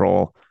full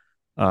control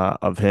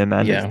of him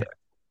and his Yeah. dad.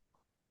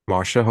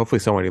 Marsha. Hopefully,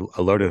 somebody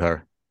alerted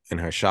her in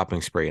her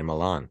shopping spree in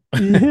Milan.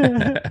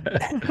 Yeah.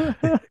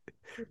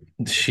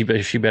 She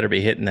better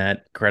be hitting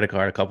that credit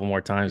card a couple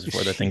more times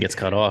before the thing gets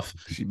cut off.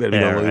 She better be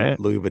Yeah, on right.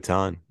 Louis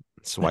Vuitton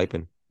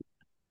swiping.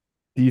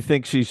 Do you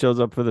think she shows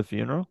up for the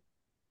funeral?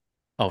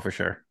 Oh, for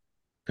sure.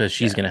 Because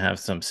she's Yeah. gonna have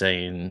some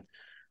say in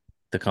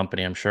the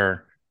company, I'm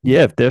sure.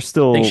 Yeah, if they're I think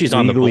still she's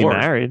on the legally board.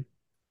 married.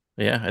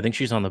 Yeah, I think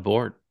she's on the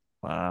board.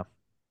 Wow.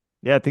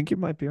 Yeah, I think you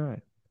might be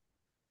right.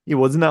 Yeah,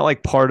 wasn't that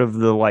like part of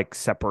the like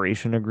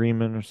separation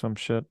agreement or some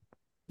shit?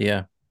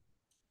 Yeah.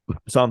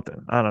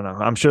 Something. I don't know.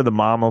 I'm sure the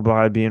mom will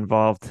probably be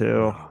involved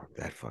too. Oh,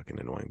 that fucking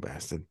annoying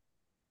bastard.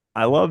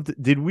 I loved,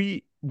 did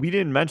we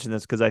didn't mention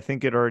this because I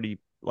think it already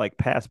like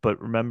passed,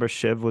 but remember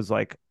Shiv was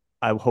like,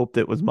 I hoped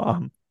it was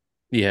mom.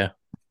 Yeah.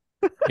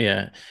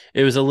 Yeah.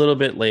 It was a little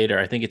bit later.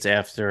 I think it's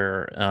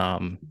after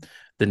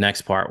the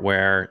next part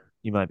where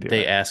You might be they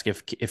right. ask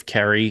if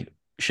Carrie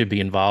should be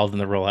involved in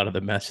the rollout of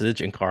the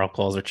message, and Carl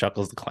calls her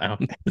Chuckles the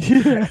Clown.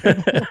 Yeah.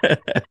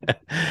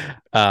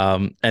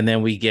 And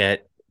then we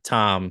get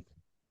Tom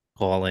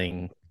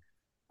calling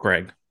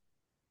Greg.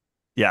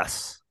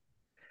 Yes.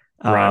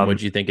 Ryan, Um,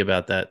 what'd you think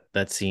about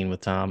that scene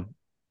with Tom?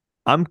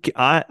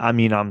 I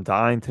mean, I'm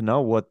dying to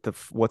know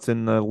what's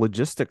in the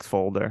logistics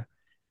folder.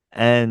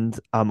 And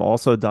I'm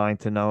also dying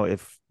to know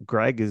if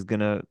Greg is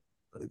gonna,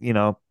 you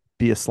know,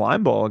 be a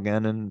slime ball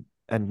again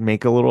and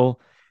make a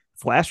little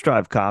flash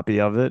drive copy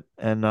of it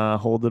and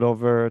hold it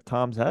over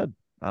Tom's head.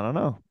 I don't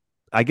know.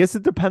 I guess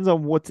it depends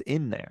on what's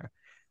in there.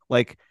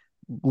 Like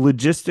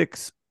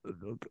logistics,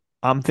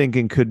 I'm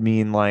thinking could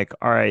mean like,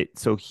 all right,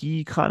 so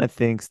he kind of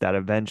thinks that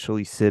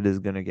eventually Sid is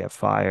gonna get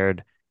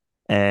fired,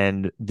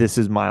 and this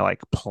is my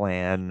like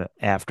plan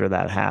after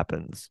that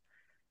happens.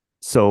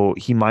 So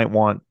he might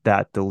want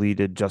that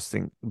deleted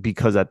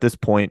because at this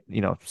point,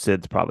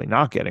 Sid's probably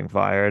not getting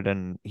fired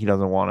and he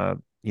doesn't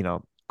want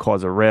to,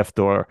 cause a rift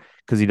or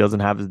because he doesn't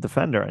have his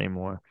defender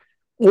anymore.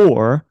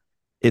 Or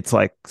it's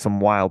like some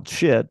wild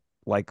shit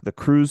like the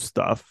cruise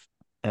stuff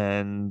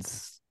and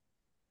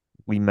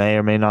we may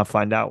or may not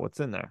find out what's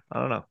in there. I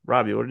don't know.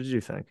 Robbie, what did you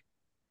think?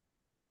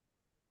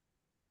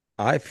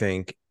 I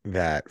think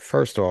that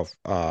first off,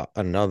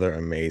 another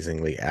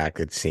amazingly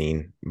acted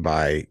scene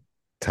by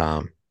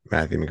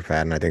Matthew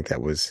McFadden. I think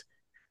that was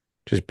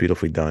just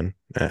beautifully done.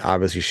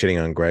 Obviously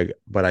shitting on Greg,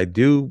 but I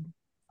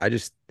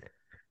just,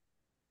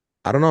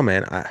 I don't know,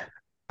 man.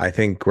 I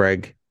think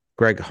Greg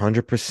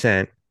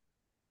 100%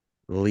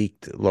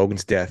 leaked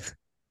Logan's death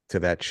to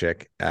that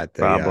chick at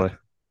the Probably.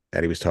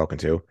 that he was talking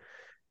to.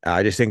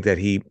 I just think that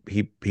he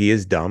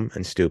is dumb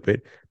and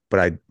stupid, but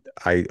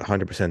I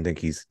 100% think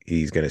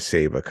he's gonna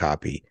save a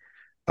copy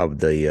of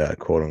the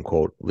quote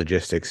unquote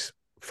logistics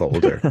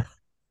folder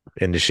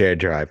in the shared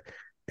drive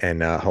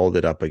and hold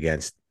it up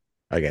against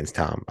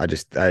Tom. I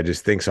just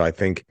think so. I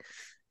think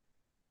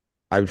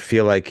I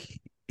feel like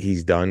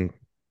he's done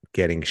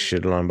getting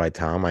shitted on by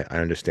Tom. I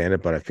understand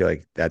it, but I feel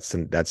like that's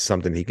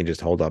something he can just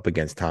hold up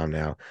against Tom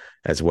now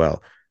as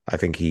well. I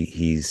think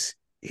he's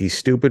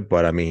stupid,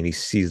 but I mean he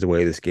sees the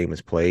way this game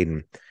is played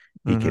and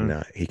Mm-hmm.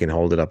 he can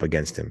hold it up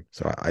against him.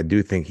 So I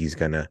do think he's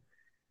gonna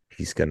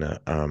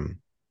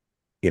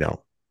you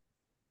know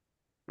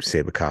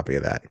save a copy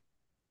of that.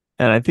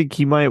 And I think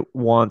he might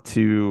want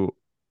to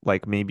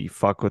like maybe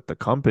fuck with the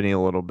company a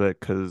little bit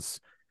because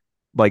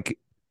like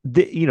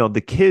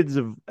the kids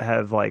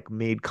have like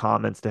made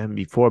comments to him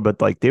before,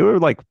 but like they were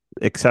like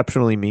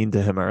exceptionally mean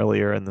to him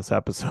earlier in this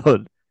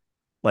episode.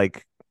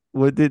 Like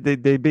what did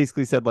they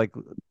basically said like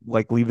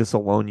leave us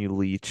alone, you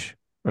leech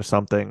or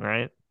something,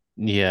 right?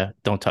 Yeah,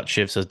 don't touch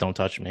Shiv says don't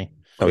touch me.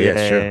 Oh Yeah, yeah,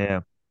 yeah, sure. yeah.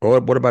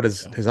 Well, what about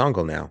his Yeah. his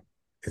uncle now?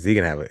 Is he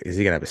gonna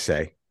have a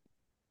say?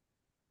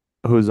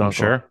 Who's I'm uncle?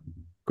 sure.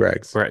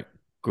 Greg's Greg,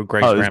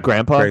 Greg's Oh, his grandpa.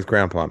 grandpa? Greg's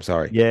grandpa. I'm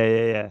sorry. Yeah,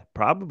 yeah, yeah.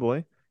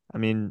 Probably. I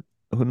mean,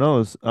 who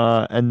knows?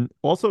 And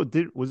also,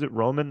 did was it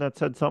Roman that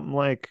said something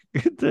like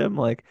to him,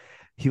 like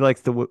he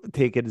likes to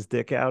take his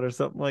dick out or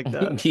something like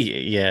that?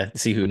 Yeah,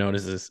 see who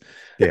notices,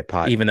 Yeah,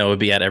 pot. even though it would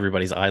be at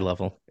everybody's eye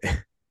level.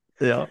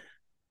 Yeah.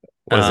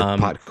 What is it? Um,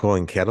 Pot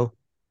calling kettle?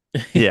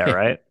 Yeah,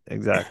 right.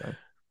 Exactly.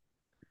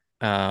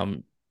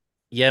 um,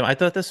 yeah, I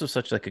thought this was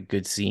such like a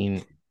good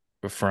scene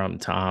from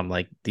Tom,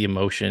 like the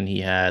emotion he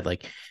had,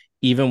 like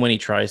even when he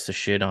tries to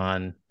shit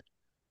on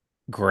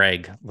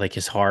Greg, like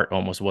his heart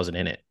almost wasn't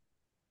in it.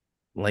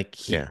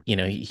 Like Yeah.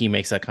 he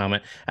makes that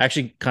comment. I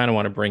actually kind of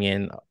want to bring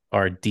in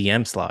our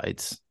DM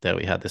slides that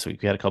we had this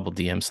week. We had a couple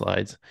DM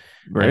slides,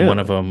 and one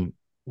of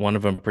Really?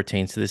 them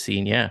pertains to the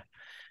scene. Yeah.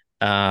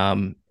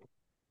 Um,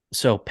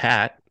 so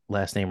Pat,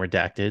 last name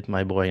redacted,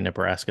 my boy in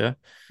Nebraska,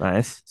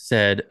 Nice.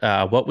 said,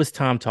 "What was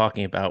Tom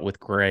talking about with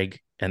Greg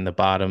and the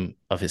bottom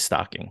of his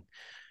stocking?"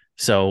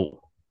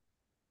 So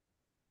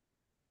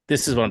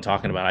this is what I'm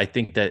talking about. I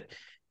think that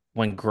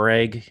when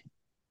Greg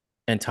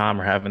and Tom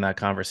are having that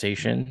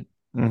conversation,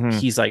 Hmm.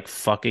 he's like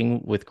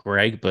fucking with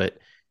Greg, but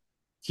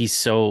he's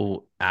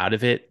so out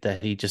of it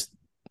that he just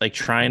like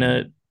trying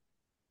to,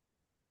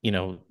 you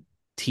know,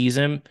 tease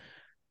him,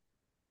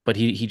 but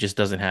he just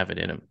doesn't have it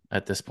in him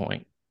at this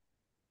point.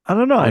 I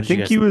don't know. What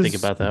did you guys think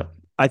about that?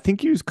 I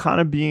think he was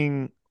kind of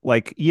being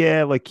like,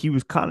 yeah, like he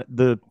was kind of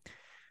the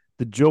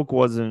joke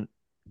wasn't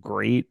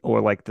great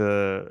or like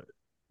the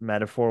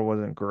metaphor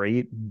wasn't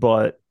great,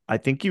 but I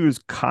think he was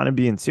kind of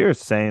being serious,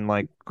 saying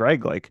like,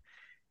 Greg, like,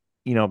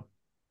 you know,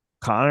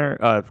 Connor,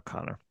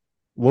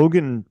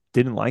 Logan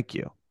didn't like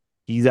you.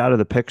 He's out of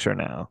the picture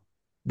now.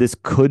 this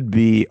could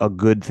be a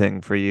good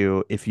thing for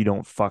you if you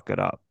don't fuck it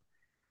up.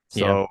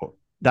 Yeah. So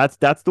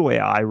that's the way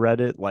I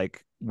read it.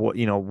 Like,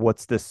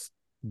 what's this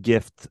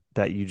gift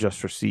that you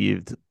just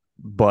received,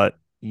 but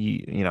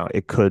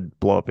it could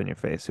blow up in your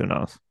face. Who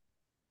knows?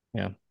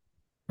 Yeah.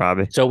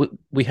 Robbie. So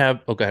we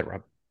have, oh, go ahead,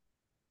 Rob.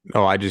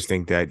 No, I just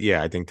think that,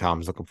 yeah, I think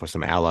Tom's looking for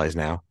some allies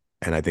now.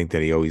 And I think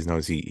that he always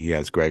knows he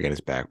has Greg in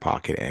his back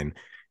pocket. And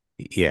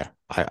yeah,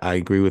 I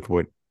agree with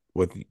what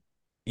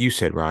you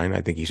said, Ryan.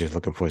 I think he's just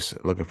looking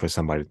for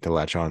somebody to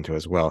latch on to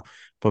as well.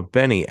 But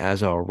Benny,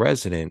 as our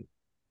resident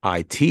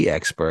IT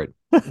expert,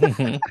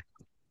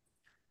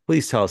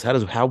 please tell us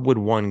how would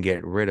one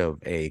get rid of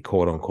a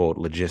quote unquote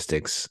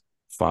logistics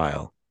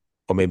file,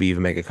 or maybe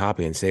even make a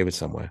copy and save it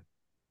somewhere?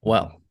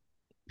 Well,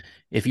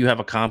 if you have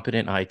a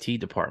competent IT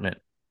department,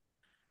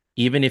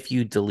 even if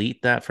you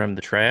delete that from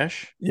the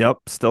trash Yep,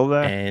 still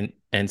there.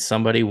 and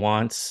somebody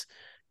wants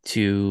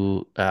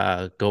to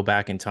go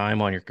back in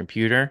time on your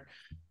computer,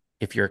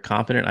 if you're a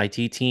competent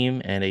IT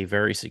team and a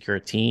very secure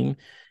team,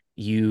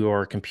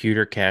 your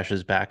computer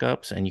caches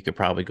backups and you could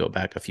probably go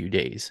back a few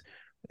days.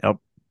 Yep.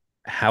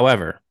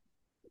 However,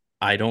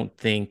 I don't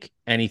think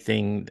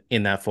anything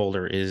in that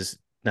folder is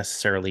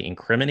necessarily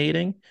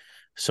incriminating.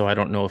 So I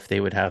don't know if they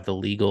would have the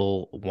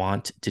legal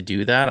want to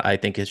do that. I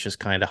think it's just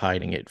kind of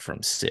hiding it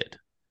from Sid.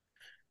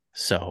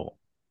 So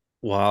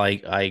while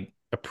I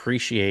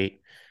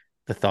appreciate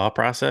the thought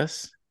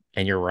process,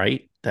 and you're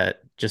right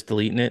that just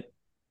deleting it,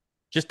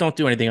 just don't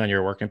do anything on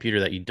your work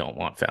computer that you don't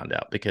want found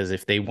out, because Yeah.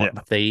 if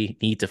they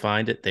need to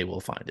find it, they will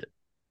find it.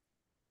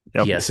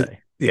 Yep. PSA.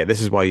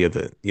 This is why you're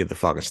the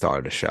fucking star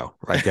of the show,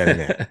 right then and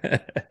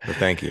there. So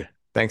thank you.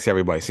 Thanks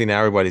everybody. See, now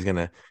everybody's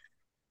gonna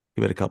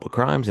commit a couple of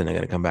crimes and they're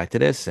gonna come back to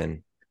this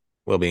and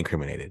we'll be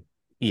incriminated.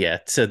 Yeah,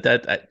 so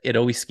that it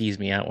always skews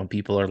me out when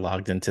people are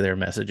logged into their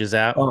messages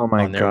app Oh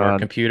my on their work God.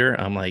 computer.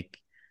 I'm like,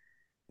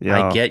 I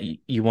Yeah. get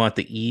you want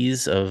the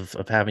ease of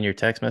having your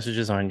text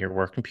messages on your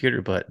work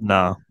computer, but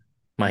No,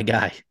 my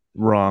guy,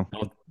 wrong.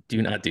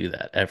 do not do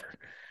that ever.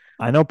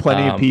 I know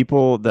plenty of Um,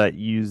 people that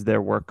use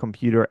their work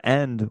computer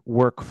and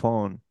work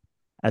phone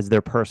as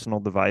their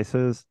personal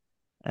devices,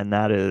 and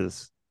that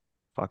is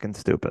fucking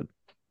stupid.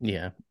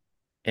 yeah,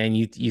 and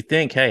you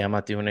think, hey, I'm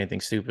not doing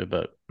anything stupid,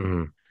 but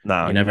Mhm.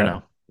 No, you never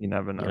know. You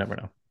never You know. never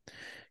know. You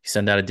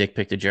send out a dick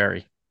pic to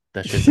Jerry,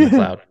 that shit's in the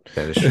cloud.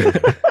 That is true.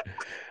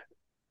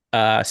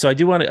 So I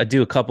do want to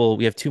do a couple.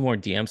 We have two more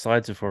DM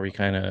slides before we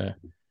kind of.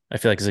 I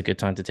feel like it's a good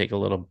time to take a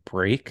little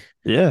break.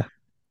 Yeah.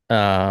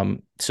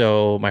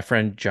 So my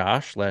friend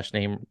Josh, last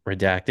name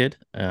redacted,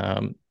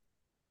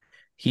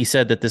 he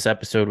said that this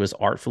episode was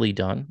artfully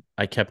done.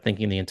 I kept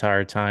thinking the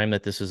entire time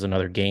that this is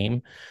another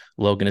game.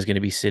 Logan is going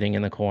to be sitting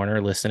in the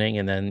corner listening,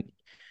 and then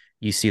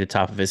you see the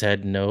top of his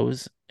head and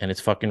nose, and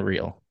it's fucking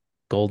real.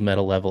 Gold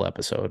medal level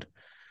episode.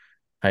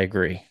 I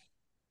agree.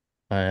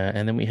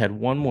 And then we had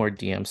one more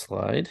DM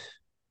slide.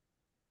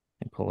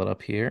 And pull it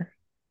up here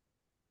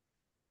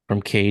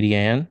from Katie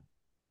Ann,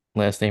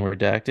 last name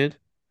redacted,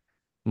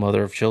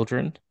 mother of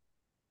children.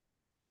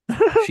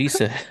 She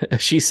said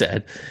she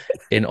said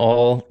in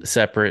all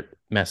separate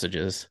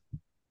messages,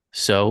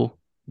 so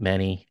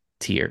many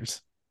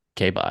tears.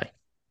 Okay, bye.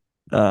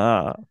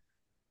 Uh,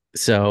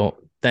 So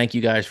thank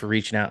you guys for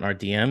reaching out in our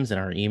DMs and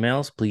our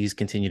emails. Please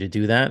continue to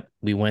do that.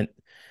 We went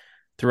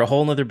through a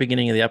whole nother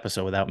beginning of the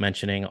episode without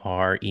mentioning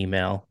our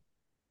email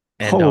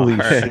and our Holy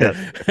shit.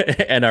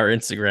 and our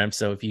Instagram.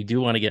 So if you do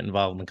want to get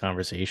involved in the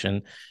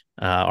conversation,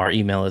 our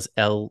email is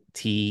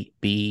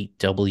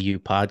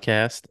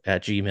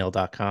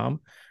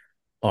ltbwpodcast@gmail.com.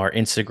 Our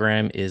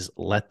Instagram is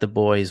let the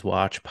boys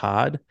watch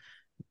pod.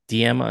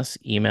 DM us,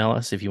 email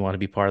us if you want to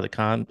be part of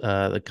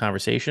the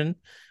conversation,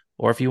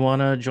 or if you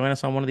want to join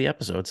us on one of the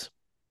episodes.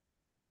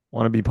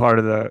 Want to be part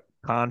of the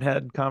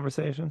Conhead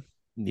conversation?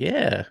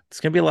 Yeah, it's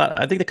gonna be a lot.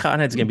 I think the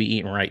Conhead's gonna be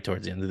eating right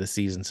towards the end of the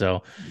season.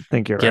 So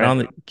Think you're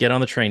right. Get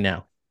on the train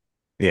now.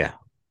 Yeah.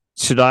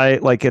 Should I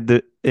like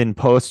in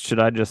post, should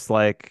I just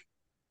like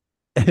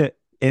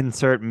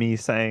insert me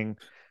saying,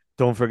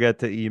 don't forget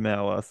to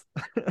email us?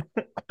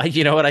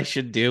 You know what I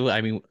should do?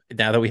 I mean,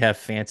 now that we have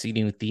fancy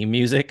new theme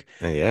music,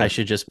 Yeah. I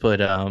should just put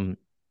the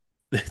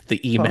Oh.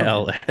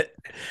 email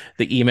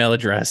the email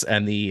address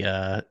and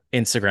the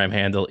Instagram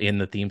handle in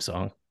the theme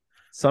song.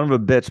 Son of a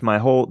bitch,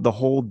 the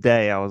whole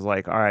day I was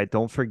like, all right,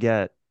 don't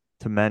forget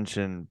to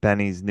mention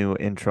Benny's new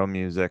intro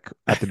music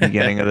at the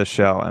beginning of the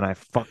show, and I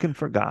fucking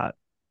forgot.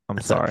 I'm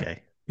That's sorry.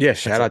 okay. Yeah, That's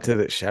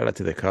okay. shout out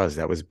to the cuz.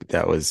 That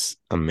was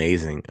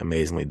amazing,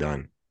 amazingly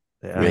done.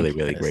 Yeah. Really, Thank you,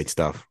 really guys. great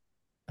stuff.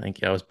 Thank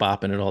you. I was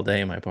bopping it all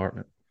day in my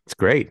apartment. It's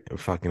great.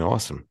 It's fucking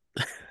awesome.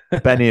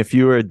 Benny, if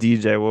you were a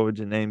DJ, what would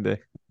your name be?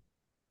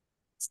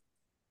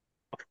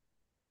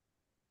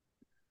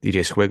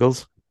 DJ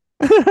Squiggles.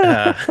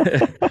 Uh,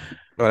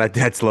 Oh,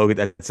 that's Logan.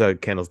 That's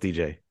Kendall's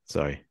DJ.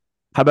 Sorry.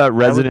 How about I would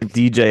resident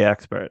DJ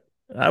expert?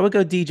 I would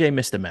go DJ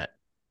Mr. Met.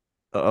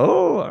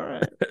 Oh, all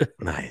right.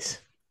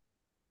 Nice.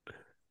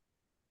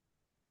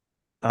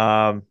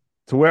 So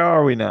where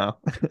are we now?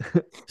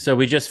 So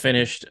we just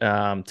finished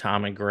Tom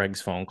and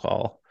Greg's phone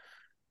call,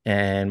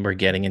 and we're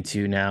getting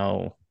into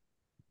now.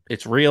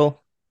 It's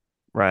real.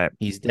 Right.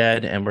 He's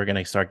dead, and we're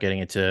gonna start getting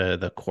into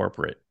the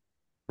corporate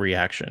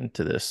reaction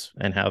to this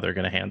and how they're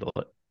gonna handle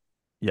it.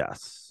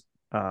 Yes.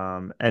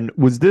 And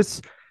was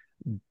this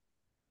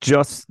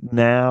just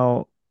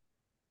now,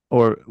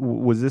 or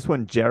was this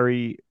when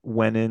Jerry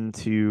went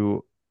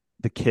into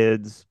the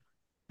kids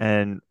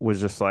and was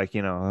just like,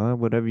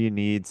 whatever you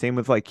need? Same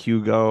with like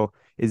Hugo.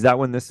 Is that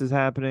when this is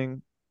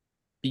happening?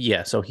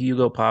 Yeah, so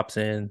Hugo pops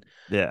in,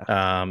 Yeah.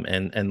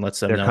 and lets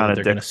them They're know kind that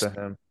of they're gonna. dicks to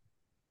him.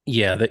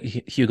 Yeah, that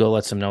Hugo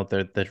lets them know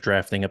that they're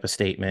drafting up a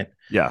statement.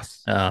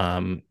 Yes.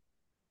 Um,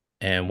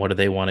 and what do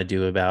they want to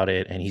do about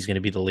it? And he's going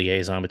to be the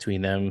liaison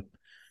between them,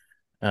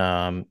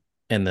 um,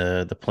 and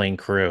the plane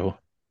crew.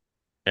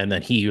 And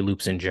then he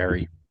loops in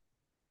Jerry.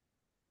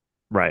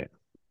 Right.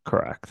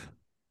 Correct.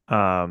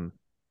 Um,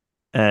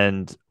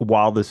 and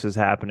while this is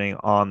happening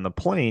on the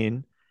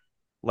plane,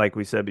 like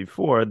we said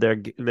before,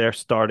 they're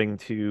starting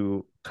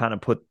to kind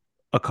of put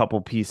a couple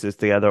pieces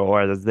together,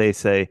 or as they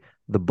say,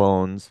 the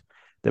bones.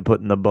 They're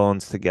putting the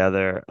bones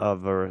together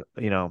of a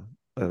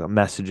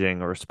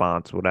messaging, a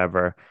response,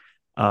 whatever.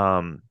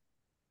 Um,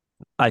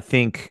 I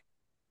think,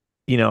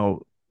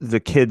 the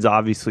kids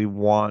obviously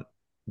want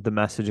the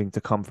messaging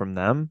to come from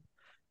them,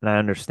 and I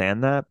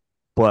understand that,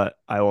 but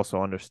I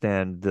also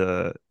understand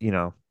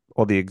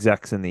all the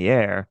execs in the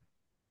air,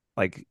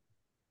 like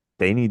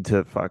they need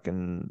to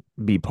fucking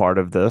be part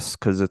of this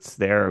because it's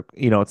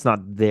not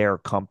their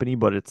company,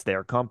 but it's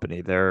their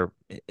company. They're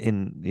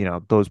in,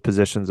 those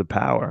positions of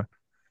power.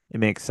 It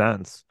makes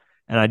sense.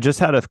 And I just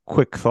had a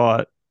quick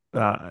thought.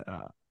 Uh,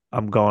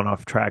 I'm going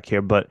off track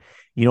here, but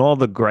all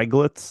the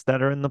Greglets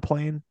that are in the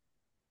plane,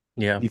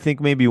 Yeah. you think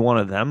maybe one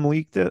of them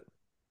leaked it?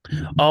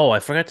 Oh, I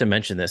forgot to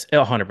mention this.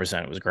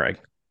 100% it was Greg.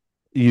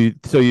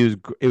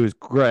 It was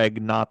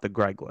Greg, not the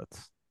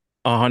Greglets.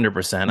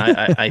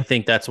 100%. I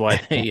think that's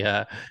why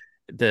they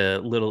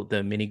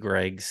the mini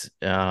Gregs,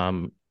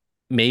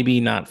 maybe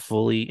not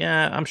fully.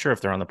 Yeah, I'm sure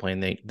if they're on the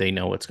plane they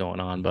know what's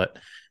going on, but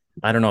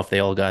I don't know if they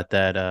all got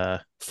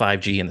that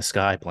 5G in the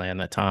sky plan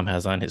that Tom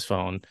has on his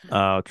phone.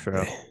 Oh,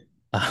 true.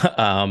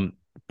 um,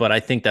 but I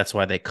think that's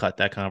why they cut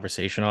that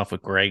conversation off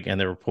with Greg and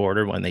the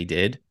reporter when they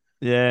did,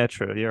 Yeah,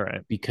 true. You're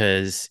right.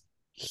 because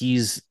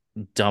he's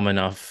dumb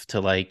enough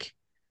to like,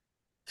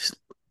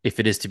 if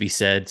it is to be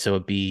said, so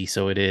it be,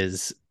 so it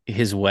is,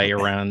 his way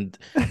around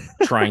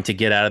trying to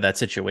get out of that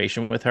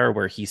situation with her,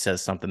 where he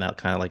says something that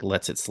kind of like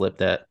lets it slip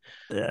that,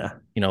 Yeah.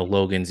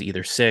 Logan's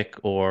either sick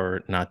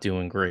or not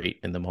doing great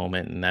in the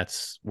moment. And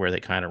that's where they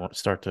kind of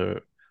start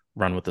to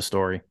run with the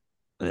story.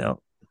 Yeah.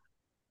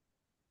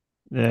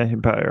 Yeah,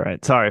 you're probably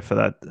right. Sorry for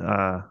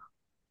that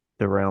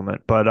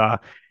derailment.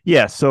 But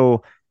yeah,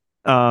 so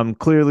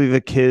clearly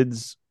the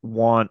kids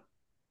want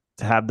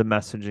to have the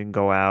messaging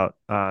go out.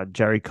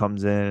 Jerry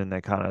comes in and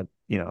they kind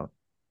of,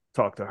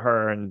 talk to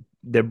her, and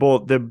they're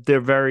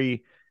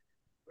very,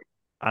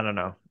 I don't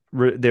know,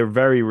 they're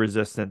very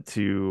resistant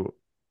to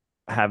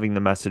having the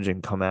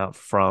messaging come out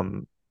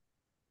from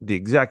the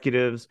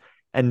executives.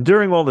 And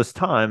during all this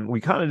time,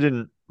 we kind of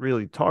didn't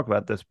really talk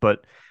about this,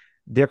 but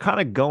they're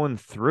kind of going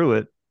through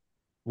it,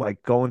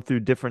 like going through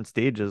different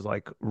stages.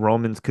 Like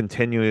Roman's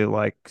continually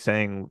like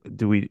saying,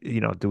 do we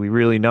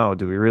really know?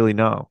 Do we really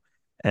know?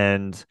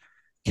 And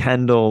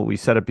Kendall, we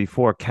said it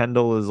before,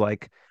 Kendall is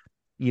like,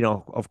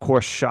 of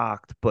course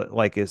shocked, but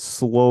like is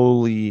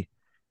slowly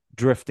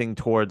drifting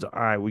towards, all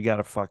right, we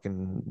gotta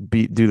fucking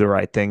do the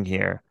right thing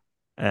here.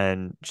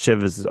 And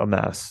Shiv is a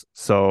mess.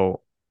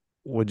 So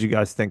what'd you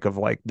guys think of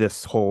like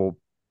this whole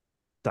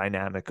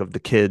dynamic of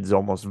the kids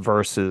almost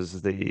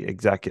versus the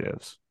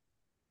executives?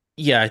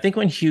 Yeah, I think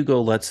when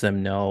Hugo lets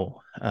them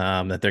know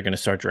that they're going to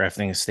start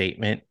drafting a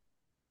statement,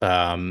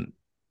 um,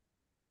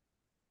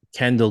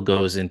 Kendall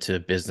goes into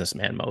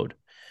businessman mode.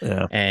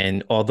 Yeah.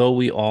 And although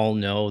we all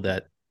know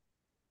that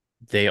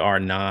they are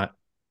not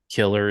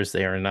killers,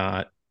 they are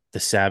not the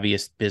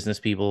savviest business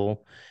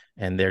people,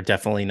 and they're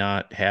definitely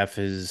not half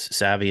as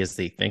savvy as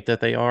they think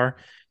that they are,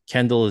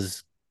 Kendall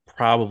is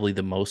probably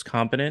the most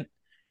competent.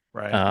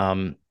 Right.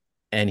 Um,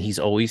 and he's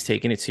always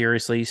taken it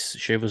seriously.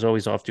 Shiv was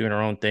always off doing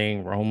her own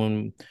thing.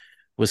 Roman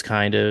was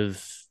kind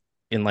of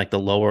in like the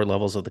lower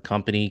levels of the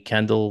company.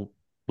 Kendall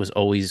was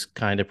always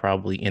kind of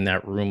probably in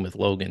that room with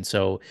Logan.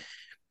 So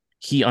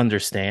he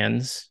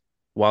understands,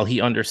 while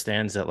he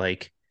understands that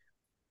like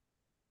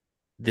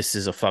this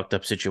is a fucked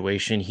up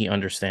situation, he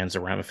understands the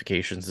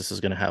ramifications this is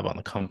going to have on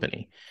the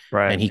company.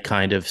 Right. And he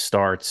kind of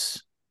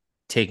starts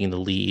taking the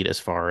lead as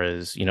far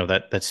as,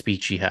 that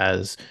speech he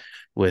has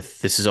with,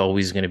 this is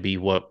always going to be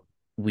what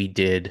we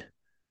did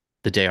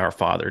the day our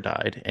father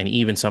died. And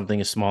even something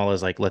as small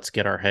as like, let's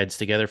get our heads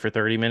together for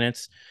 30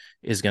 minutes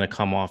is going to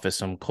come off as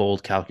some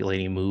cold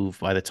calculating move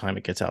by the time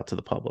it gets out to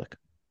the public.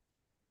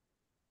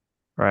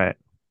 Right.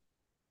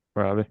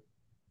 Robbie.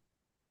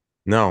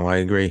 No, I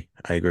agree.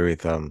 I agree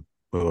with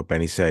what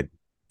Benny said.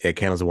 Yeah,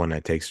 Candle's the one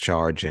that takes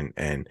charge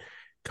and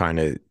kind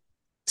of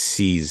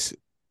sees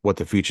what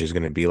the future is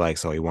going to be like,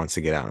 so he wants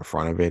to get out in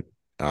front of it.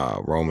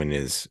 Roman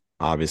is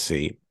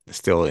obviously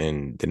still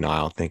in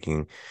denial,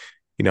 thinking,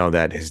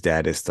 that his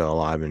dad is still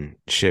alive, and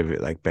Shiv,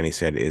 like Benny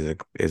said,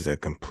 is a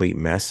complete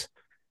mess.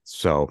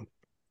 So,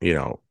 you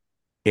know,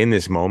 in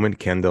this moment,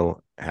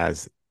 Kendall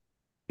has,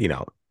 you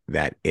know,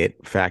 that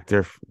it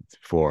factor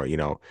for,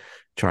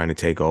 trying to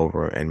take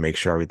over and make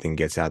sure everything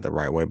gets out the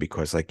right way.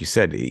 Because, like you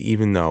said,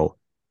 even though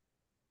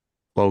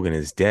Logan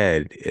is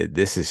dead,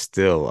 this is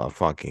still a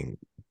fucking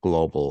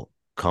global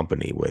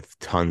company with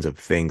tons of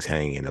things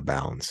hanging in the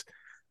balance,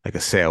 like a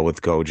sale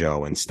with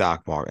Gojo and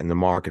stock market and the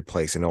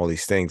marketplace and all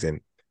these things.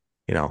 And,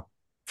 you know,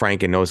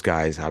 Frank and those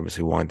guys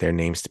obviously want their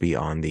names to be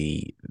on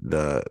the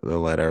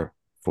letter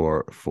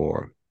for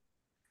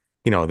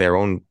their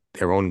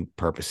own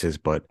purposes.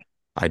 But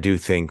I do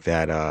think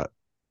that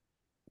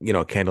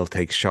Kendall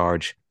takes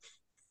charge,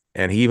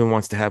 and he even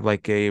wants to have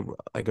like a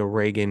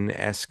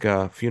Reagan-esque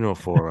funeral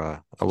for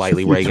a A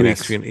lightly few Reagan-esque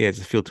tweaks. funeral. Yeah,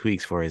 just a few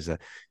tweaks for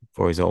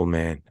his old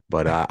man.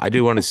 But I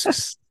do want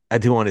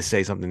to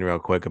say something real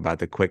quick about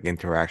the quick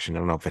interaction. I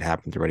don't know if it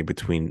happened already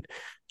between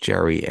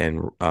Jerry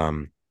and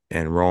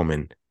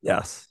Roman,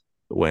 Yes.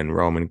 when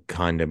Roman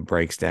kind of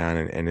breaks down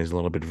and is a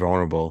little bit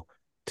vulnerable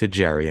to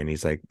Jerry, and he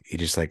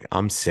just like,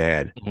 I'm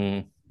sad.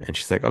 Mhm. And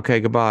she's like,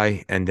 okay,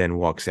 goodbye, and then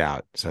walks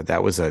out. So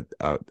that was a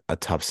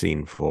tough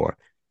scene for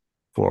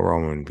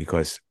Roman,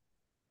 because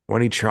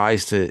when he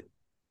tries to,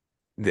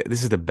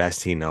 this is the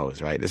best he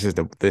knows, right?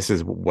 This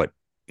is what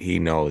he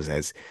knows,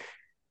 as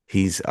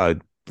he's a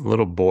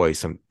little boy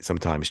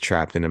sometimes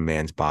trapped in a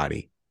man's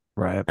body.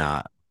 Right.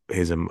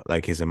 His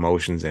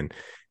emotions and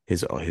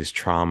his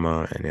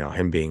trauma, and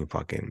him being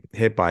fucking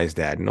hit by his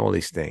dad and all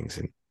these things.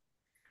 And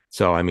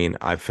so, I mean,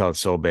 I felt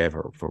so bad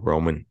for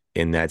Roman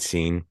in that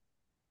scene.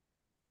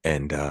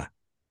 And I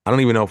don't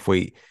even know if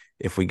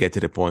we get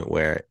to the point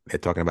where they're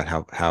talking about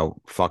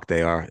how fucked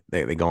they are.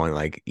 They go on,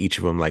 like, each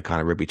of them like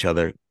kind of rip each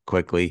other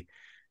quickly.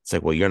 It's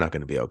like, well, you're not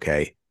going to be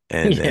okay.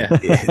 And then Yeah.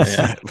 it's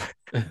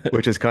Yeah.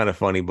 which is kind of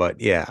funny. But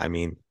yeah, I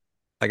mean,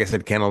 like I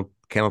said, Kendall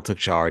took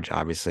charge,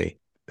 obviously.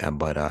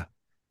 But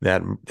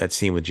that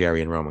scene with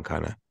Jerry and Roman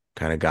kind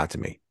of got to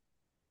me.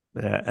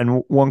 Yeah.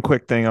 And one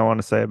quick thing I want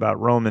to say about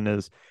Roman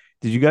is,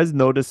 did you guys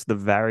notice the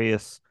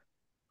various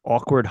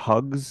awkward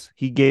hugs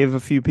he gave a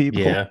few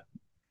people? Yeah.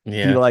 He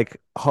Yeah. like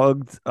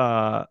hugged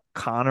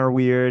Connor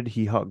weird.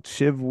 He hugged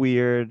Shiv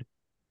weird.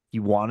 He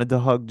wanted to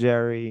hug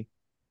Jerry.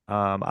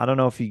 I don't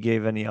know if he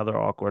gave any other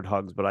awkward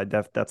hugs, but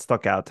that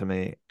stuck out to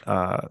me.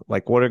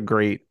 Like what a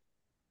great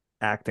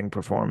acting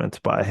performance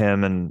by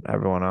him and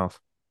everyone else.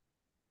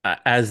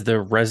 As the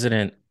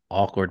resident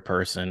awkward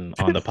person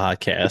on the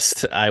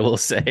podcast, I will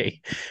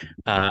say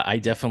I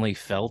definitely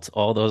felt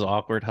all those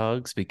awkward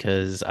hugs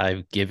because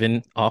I've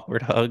given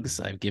awkward hugs.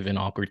 I've given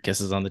awkward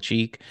kisses on the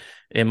cheek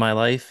in my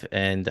life.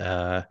 And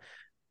I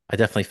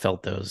definitely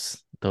felt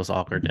those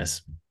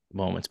awkwardness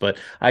moments. But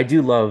I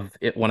do love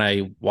it when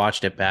I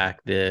watched it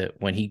back, the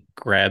when he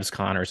grabs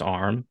Connor's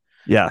arm.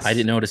 I Yes.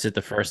 didn't notice it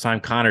the first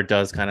time. Connor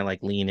does kind of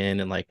like lean in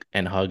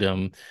and hug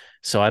him.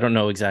 So I don't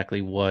know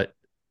exactly what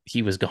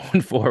he was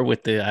going for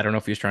with the, I don't know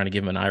if he was trying to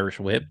give him an Irish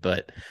whip,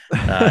 but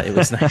it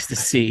was nice to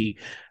see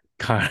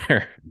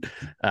Connor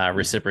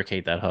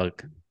reciprocate that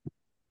hug.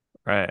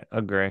 Right.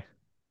 Agree.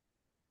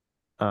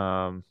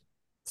 Um,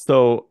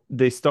 so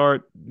they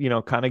start,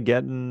 kind of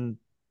getting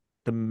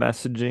the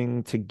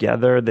messaging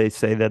together. They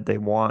say that they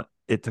want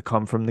it to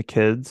come from the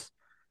kids.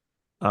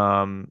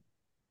 Um,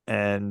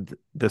 and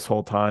this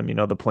whole time,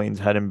 the plane's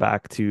heading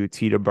back to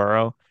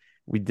Teterboro.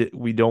 We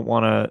don't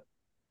want to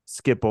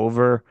skip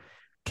over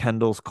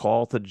Kendall's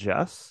call to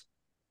Jess,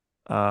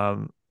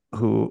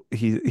 who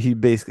he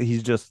basically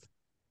he's just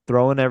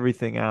throwing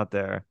everything out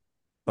there.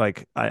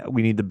 Like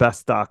we need the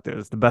best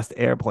doctors, the best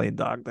airplane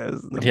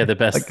doctors, Yeah,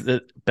 like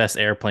the best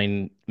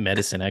airplane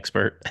medicine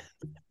expert.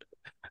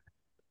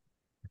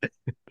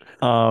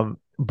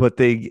 but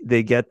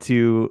they get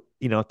to,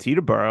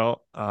 Teterboro.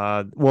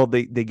 Well,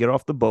 they get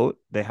off the boat.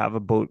 They have a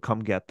boat come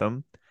get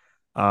them.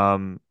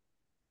 Um,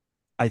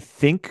 I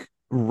think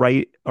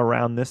right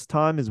around this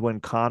time is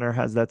when Connor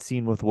has that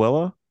scene with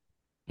Willa,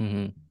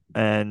 Hmm.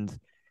 and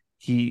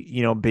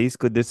he,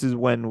 basically this is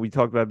when we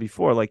talked about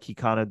before, like he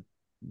kind of,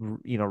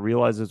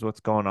 realizes what's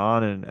going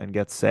on and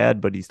gets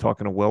sad, but he's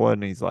talking to Willa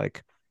and he's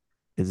like,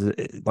 is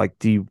it like,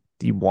 do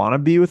you want to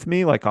be with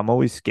me? Like, I'm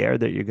always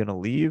scared that you're gonna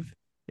leave.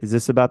 Is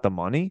this about the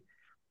money?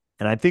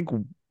 And I think,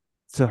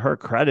 to her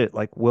credit,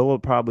 like Willa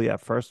probably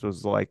at first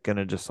was like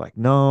gonna just like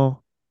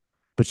no,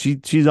 but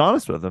she's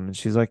honest with him and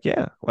she's like,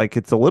 yeah, like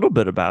it's a little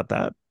bit about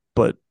that,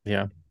 but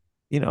Yeah.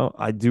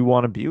 I do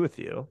want to be with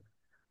you.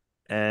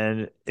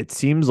 And it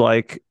seems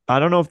like, I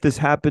don't know if this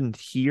happened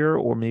here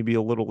or maybe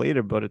a little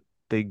later, but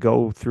they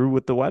go through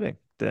with the wedding.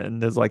 Then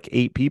there's like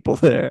 8 people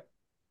there.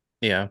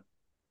 Yeah.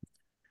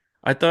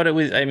 I thought it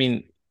was, I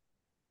mean,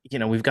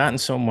 we've gotten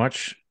so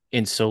much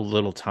in so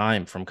little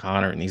time from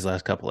Connor in these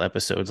last couple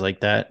episodes.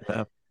 Like that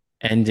Yeah.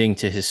 ending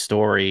to his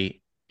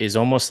story is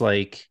almost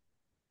like,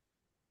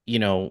 you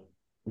know,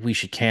 we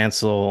should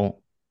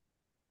cancel.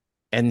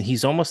 And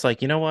he's almost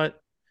like, you know what?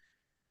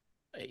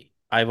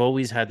 I've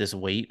always had this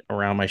weight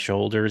around my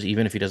shoulders,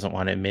 even if he doesn't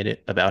want to admit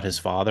it, about his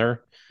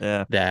father,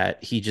 Yeah.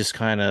 that he just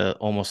kind of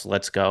almost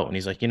lets go. And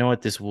he's like, you know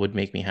what? This would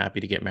make me happy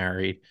to get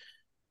married.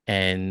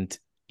 And,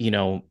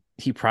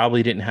 he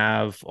probably didn't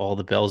have all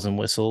the bells and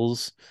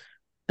whistles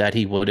that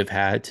he would have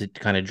had to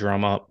kind of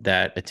drum up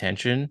that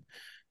attention,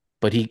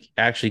 but he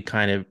actually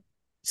kind of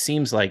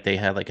seems like they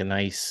had like a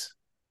nice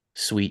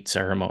sweet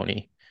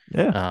ceremony.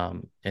 Yeah,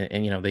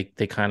 And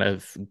they kind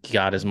of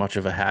got as much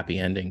of a happy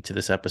ending to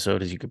this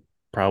episode as you could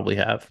probably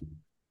have.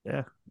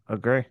 yeah,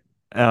 agree.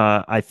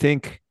 I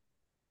think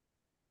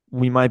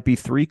we might be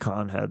three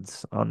con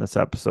heads on this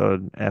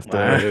episode There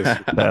after it is.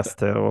 the past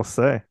two, we'll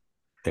say.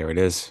 There it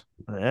is.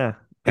 Yeah.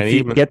 And If you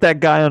even get that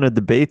guy on a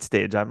debate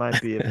stage, I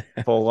might be a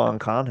full on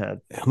con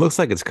head. it looks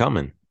like it's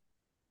coming.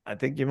 I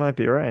think you might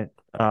be right.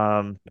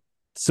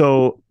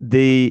 So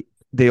they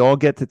all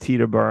get to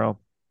Teterboro,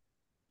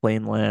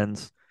 plane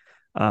lands.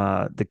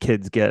 The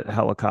kids get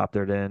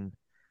helicoptered in,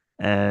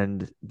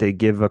 and they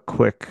give a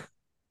quick,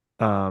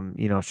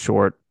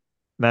 short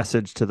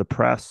message to the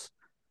press.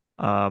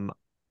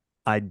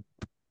 I'm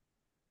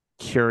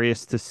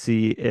curious to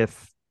see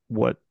if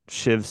what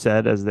Shiv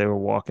said as they were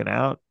walking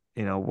out,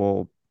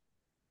 will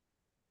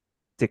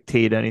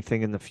dictate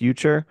anything in the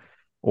future,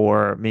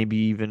 or maybe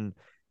even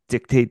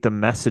dictate the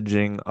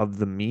messaging of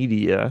the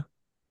media,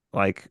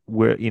 like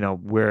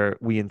where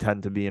we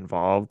intend to be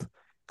involved,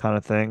 kind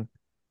of thing.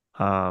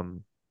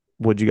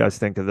 What'd you guys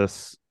think of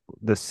this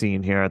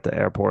scene here at the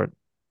airport?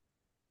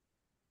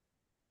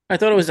 I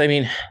thought it was, I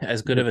mean,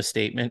 as good of a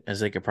statement as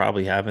they could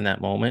probably have in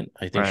that moment.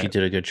 I think she Right.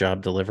 did a good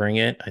job delivering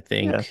it. I Yeah.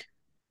 think,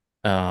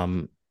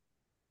 um,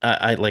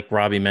 I like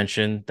Robbie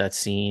mentioned that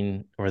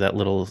scene or that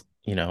little,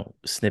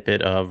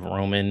 snippet of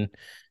Roman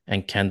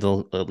and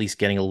Kendall at least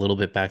getting a little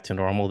bit back to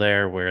normal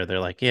there, where they're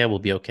like, "Yeah, we'll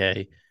be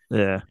okay,"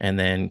 Yeah. and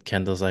then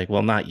Kendall's like,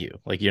 "Well, not you.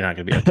 Like, you're not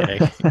gonna be okay,"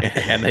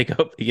 and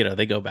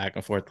they go back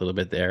and forth a little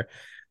bit there.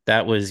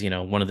 That was,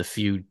 one of the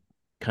few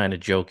kind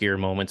of jokier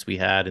moments we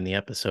had in the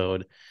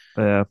episode.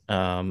 Yeah.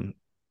 Um,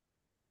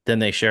 then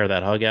they share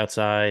that hug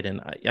outside,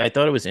 and I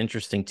thought it was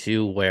interesting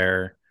too,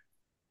 where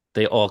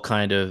they all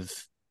kind of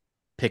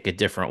pick a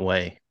different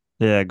way.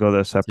 Yeah. Go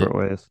their To, separate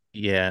ways.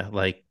 yeah,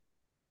 like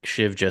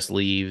Shiv just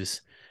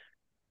leaves.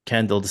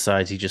 Kendall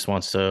decides he doesn't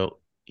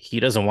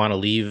want to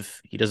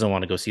leave. He doesn't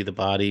want to go see the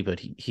body,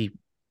 but he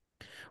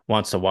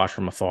wants to watch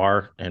from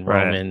afar. And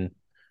Right. Roman,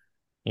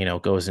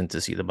 goes in to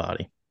see the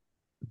body.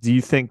 Do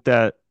you think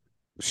that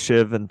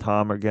Shiv and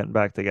Tom are getting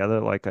back together,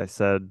 like I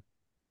said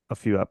a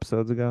few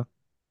episodes ago?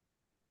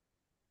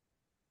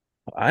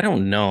 I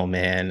don't know,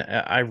 man.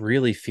 I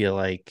really feel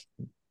like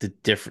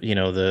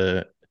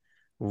the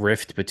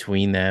rift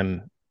between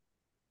them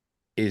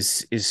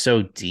is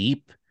so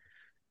deep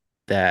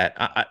that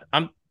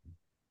I'm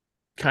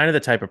kind of the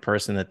type of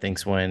person that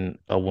thinks when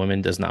a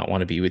woman does not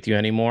want to be with you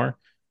anymore,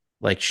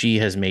 like she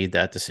has made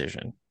that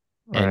decision,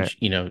 and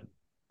Right.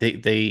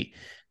 they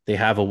they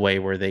have a way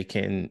where they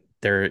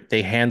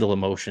handle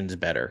emotions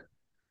better,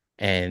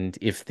 and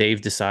if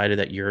they've decided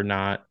that you're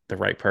not the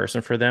right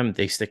person for them,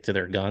 they stick to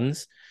their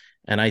guns.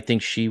 And I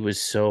think she was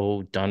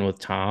so done with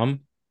Tom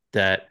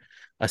that,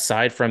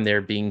 aside from there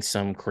being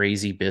some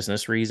crazy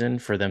business reason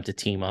for them to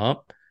team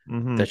up,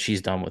 Mm-hmm. that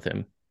she's done with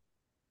him.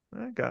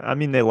 Okay. I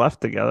mean, they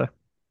left together.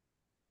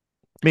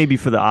 Maybe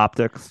for the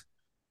optics.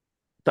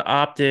 The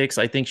optics,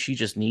 I think she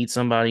just needs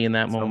somebody in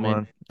that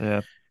moment, Someone.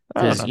 Yeah.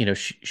 I don't because know.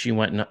 she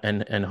went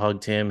and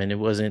hugged him, and it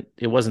wasn't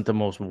the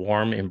most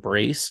warm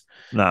embrace.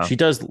 No. She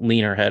does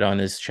lean her head on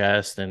his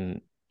chest,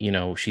 and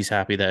she's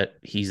happy that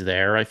he's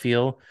there, I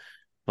feel.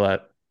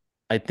 But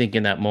I think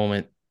in that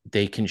moment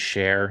they can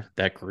share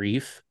that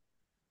grief,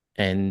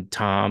 and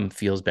Tom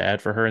feels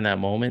bad for her in that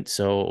moment.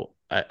 So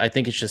I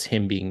think it's just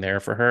him being there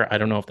for her. I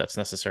don't know if that's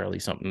necessarily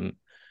something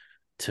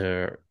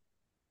to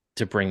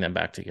bring them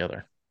back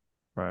together.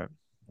 Right.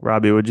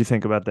 Robbie, what'd you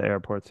think about the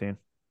airport scene?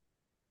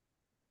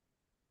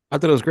 I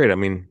thought it was great. I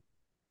mean,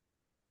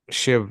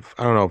 Shiv,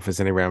 I don't know if there's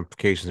any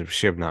ramifications of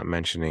Shiv not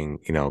mentioning,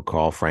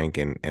 Carl Frank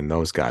and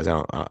those guys.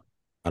 I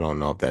don't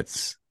know if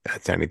that's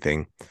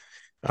anything.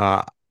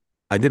 Uh,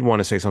 I did want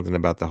to say something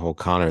about the whole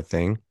Connor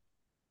thing.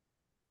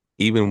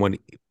 Even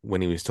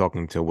when he was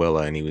talking to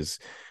Willa and he was,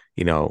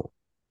 you know,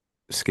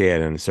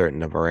 scared and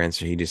uncertain of her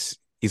answer, he's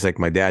like,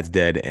 my dad's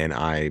dead and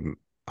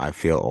I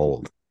feel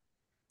old.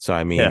 So I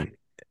Yeah. mean,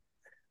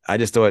 I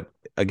just thought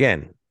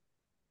again,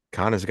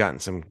 Connor's gotten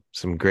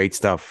some great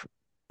stuff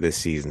this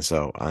season.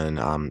 So and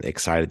I'm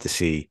excited to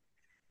see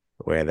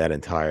where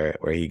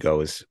he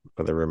goes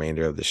for the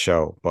remainder of the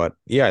show. But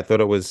yeah, I thought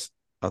it was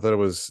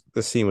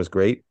this scene was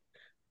great.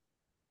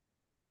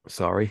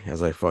 Sorry,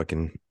 as I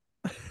fucking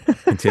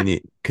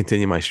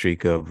continue my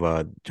streak of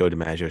Joe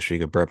DiMaggio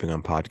streak of burping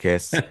on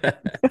podcasts.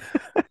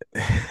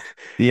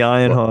 The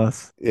Iron But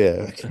Horse.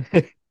 yeah.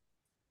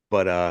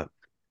 But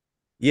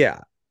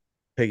yeah,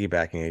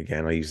 piggybacking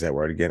again, I'll use that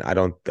word again. I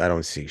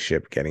don't see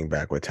Ship getting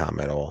back with Tom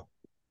at all.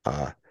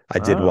 I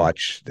did Oh,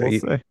 watch we'll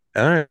see. all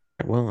right,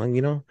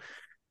 well,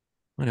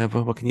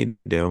 whatever. What can you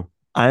do?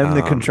 I am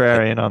the I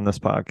contrarian on this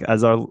podcast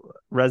as our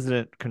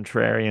resident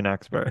contrarian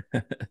expert.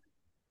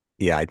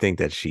 yeah, I think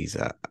that she's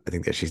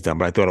done,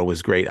 but I thought it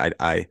was great.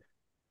 I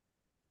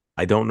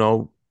don't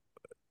know,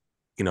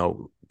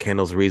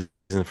 Kendall's reason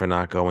for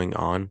not going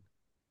on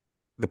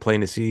the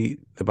plane to see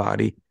the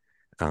body.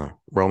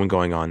 Roman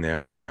going on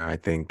there, I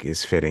think,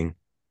 is fitting.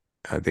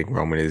 I think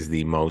Roman is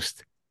the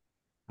most,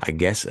 I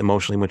guess,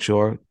 emotionally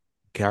mature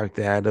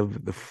character out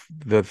of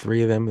the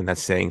three of them, and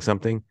that's saying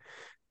something.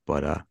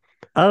 But I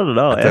don't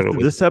know. I thought it After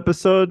was this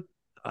episode,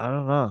 I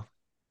don't know.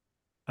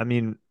 I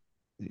mean,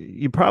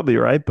 you're probably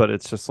right, but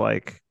it's just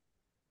like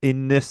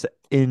in this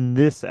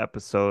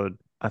episode,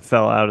 I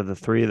fell out of the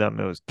three of them.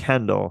 It was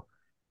Kendall,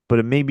 but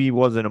it maybe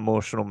wasn't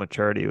emotional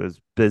maturity. It was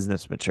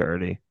business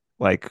maturity.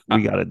 Like I,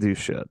 we got to do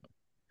shit.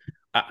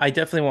 I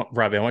definitely want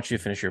Robbie. I want you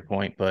to finish your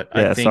point, but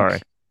Yeah. Sorry.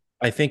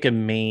 I think a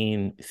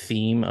main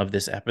theme of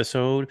this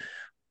episode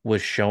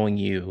was showing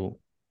you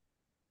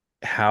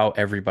how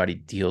everybody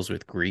deals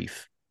with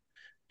grief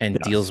and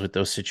Yes. deals with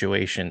those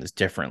situations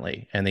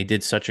differently. And they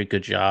did such a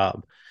good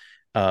job.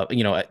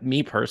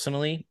 Me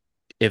personally,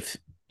 if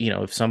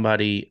if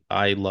somebody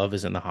I love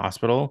is in the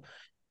hospital,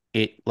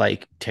 it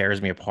like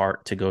tears me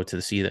apart to go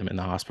to see them in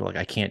the hospital. Like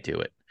I can't do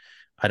it.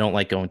 I don't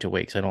like going to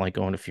wakes. I don't like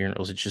going to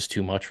funerals. It's just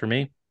too much for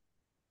me.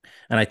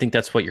 And I think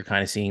that's what you're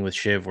kind of seeing with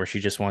Shiv, where she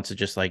just wants to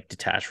just like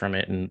detach from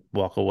it and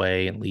walk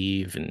away and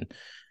leave. And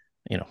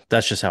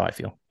that's just how I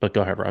feel. But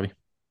go ahead, Robbie.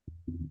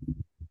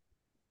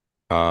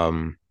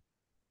 I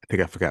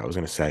think I forgot what I was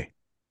gonna say,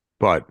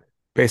 but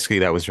basically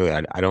that was really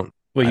Well, I you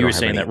were don't have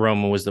saying that any.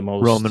 Roman was the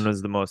Roman most,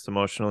 was the most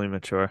emotionally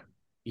mature.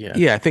 yeah.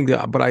 Yeah, I think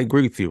that, but I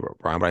agree with you,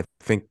 Brian. But I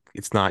think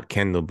it's not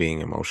Kendall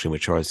being emotionally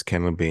mature; it's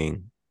Kendall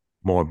being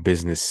more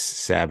business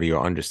savvy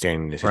or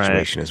understanding the Right.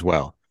 situation as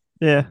well.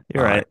 Yeah,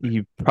 you're Uh, right.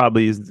 He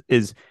probably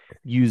is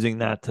using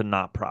that to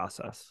not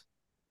process.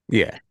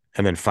 yeah,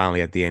 and then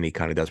finally at the end, he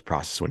kind of does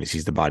process when he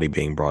sees the body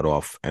being brought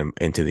off and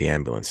into the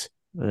ambulance,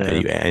 Yeah.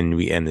 and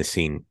we end the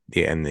scene,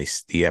 the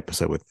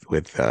episode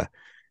with the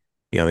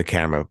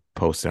camera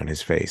posted on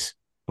his face.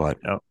 But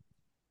Yep.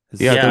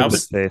 His yeah, I thought Yeah, it I stupid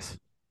was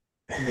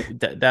was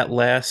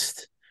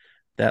face.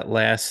 that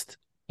last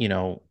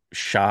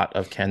shot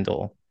of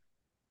Kendall,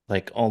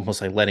 like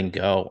almost like letting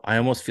go. I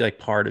almost feel like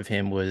part of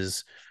him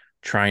was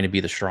trying to be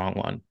the strong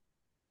one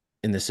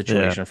in this Yeah.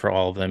 situation for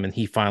all of them. And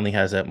he finally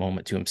has that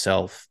moment to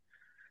himself,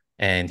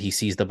 and he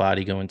sees the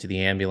body go into the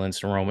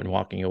ambulance and Roman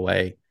walking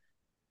away.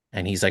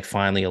 And he's like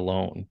finally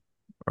alone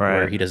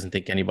where Right. he doesn't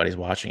think anybody's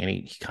watching, and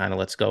he kind of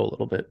lets go a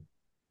little bit.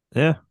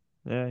 Yeah.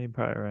 Yeah, you're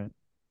probably right.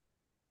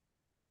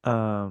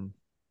 Um,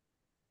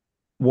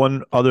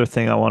 One other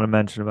thing I want to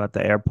mention about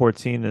the airport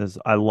scene is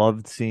I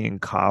loved seeing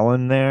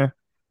Colin there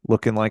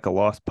looking like a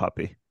lost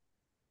puppy.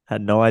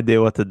 Had no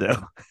idea what to do.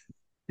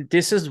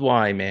 This is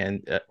why,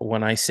 man,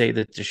 when I say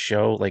that the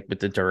show, like with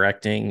the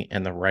directing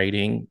and the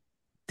writing,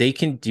 they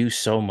can do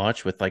so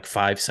much with like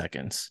 5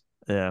 seconds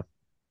Yeah.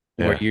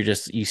 where yeah,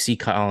 you see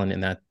Colin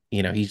in that,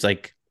 he's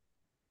like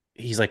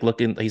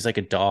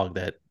a dog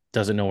that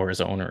doesn't know where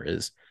his owner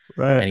is,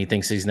 Right. and he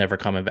thinks he's never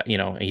coming back,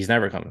 he's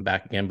never coming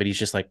back again, but he's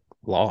just like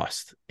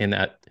lost in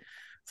that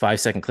 5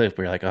 second clip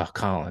where you're like, oh,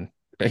 Colin.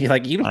 You're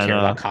like, you don't I care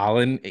about know.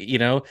 Colin,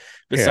 yeah,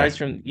 besides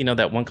from,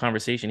 that one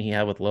conversation he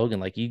had with Logan,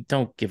 like you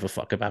don't give a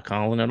fuck about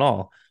Colin at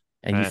all.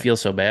 And you Right. feel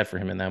so bad for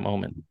him in that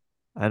moment.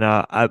 And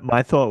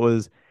my thought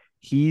was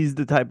he's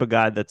the type of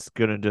guy that's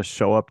gonna just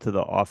show up to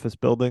the office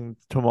building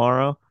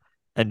tomorrow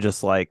and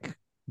just like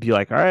be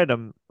like, all right,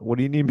 what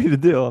do you need me to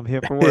do? I'm here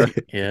for work.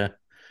 Yeah.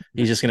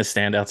 He's just gonna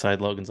stand outside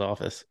Logan's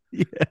office.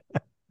 Yeah.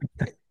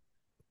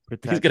 He's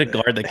Protect gonna me.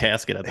 guard the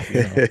casket at the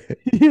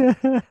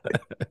funeral. Yeah.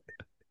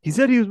 He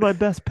said he was my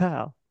best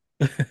pal.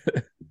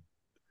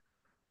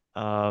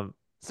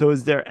 So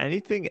is there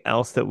anything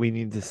else that we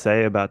need to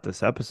say about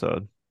this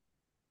episode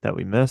that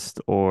we missed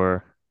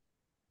or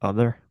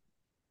other?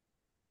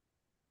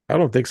 I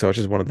don't think so. It's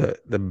just one of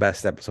the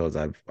best episodes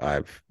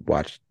I've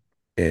watched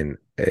in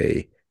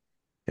a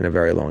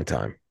very long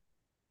time.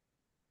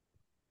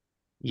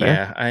 Fair?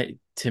 Yeah, I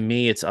to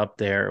me it's up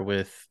there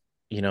with,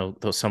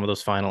 those some of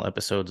those final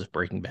episodes of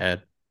Breaking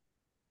Bad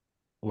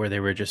where they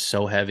were just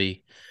so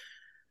heavy.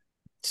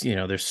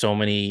 There's so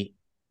many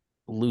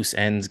loose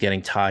ends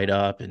getting tied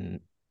up,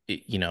 and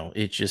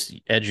it's just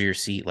edge of your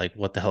seat, like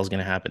what the hell's going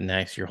to happen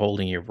next. You're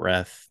holding your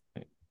breath.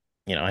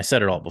 I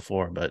said it all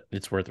before, but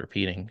it's worth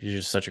repeating. It's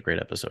just such a great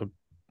episode.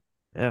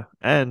 Yeah.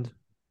 And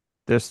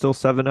there's still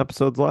 7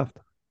 episodes left.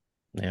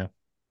 Yeah.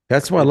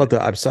 That's why I Crazy. love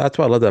that. That's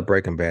why I love that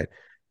Breaking Bad.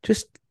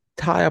 Just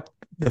tie up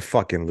the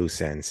fucking loose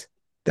ends.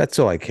 That's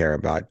all I care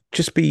about.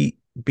 Just be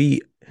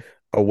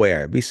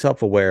aware, be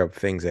self-aware of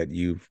things that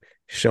you've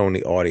shown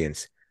the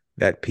audience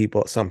that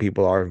some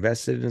people are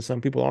invested in, and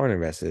some people aren't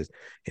invested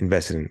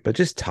in. But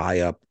just tie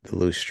up the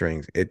loose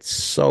strings. It's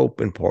so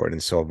important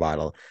and so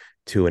vital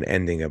to an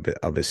ending of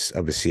a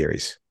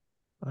series.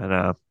 I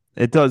know.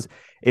 It does.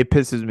 It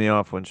pisses me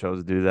off when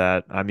shows do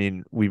that. I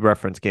mean, we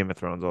reference Game of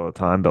Thrones all the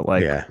time, but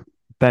like, Yeah.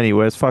 Benny,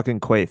 where's fucking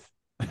Quaith?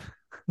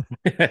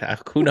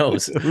 Who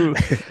knows? Who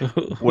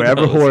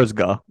Wherever knows? whores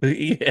go.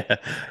 Yeah.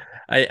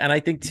 I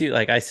think too,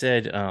 like I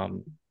said,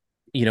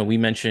 we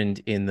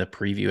mentioned in the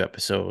preview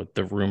episode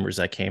the rumors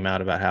that came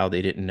out about how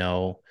they didn't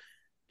know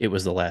it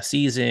was the last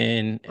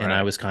season, and I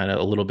Right. was kind of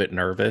a little bit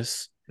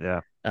nervous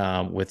Yeah.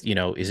 with,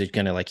 is it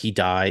gonna, like, he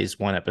dies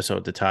one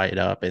episode to tie it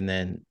up, and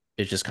then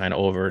is just kind of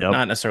over. Yep.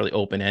 Not necessarily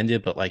open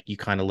ended, but like you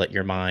kind of let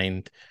your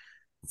mind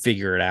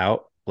figure it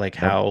out, like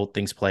Yep. how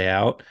things play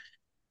out.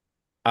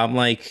 I'm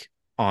like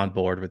on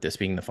board with this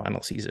being the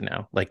final season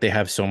now. Like they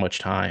have so much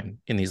time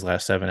in these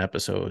last 7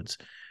 episodes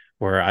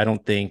where I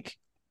don't think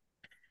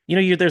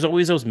there's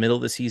always those middle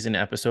of the season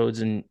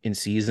episodes in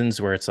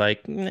seasons where it's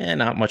like,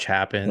 not much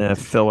happened.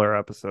 Filler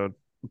episode.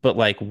 But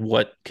like,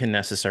 what can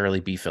necessarily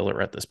be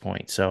filler at this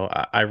point? So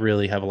I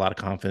really have a lot of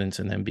confidence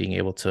in them being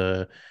able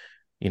to,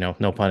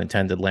 no pun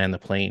intended, land the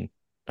plane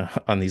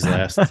on these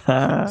last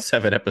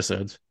 7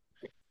 episodes.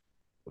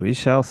 We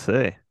shall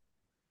see.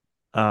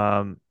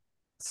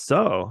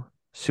 So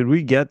should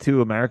we get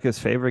to America's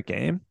favorite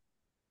game?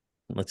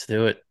 Let's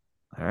do it.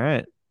 All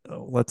right.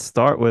 Let's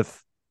start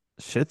with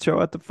shit show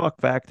at the fuck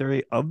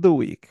factory of the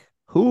week.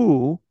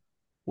 Who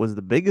was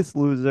the biggest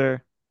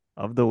loser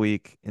of the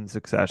week in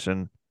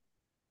succession?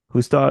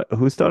 Who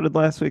started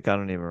last week? I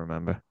don't even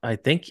remember. I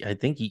think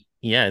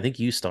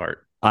you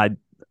start.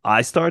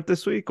 I start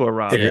this week or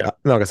Rob? Yeah.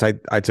 No, because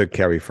I took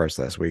Kerry first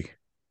last week.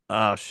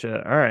 Oh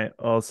shit. All right.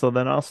 Oh, so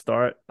then I'll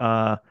start.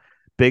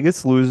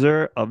 Biggest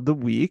loser of the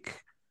week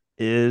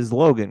is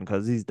Logan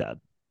because he's dead.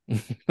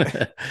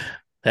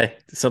 Hey,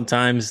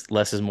 sometimes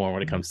less is more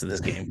when it comes to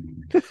this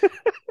game.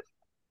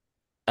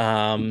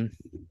 I'm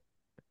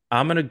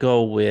gonna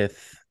go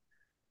with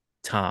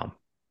Tom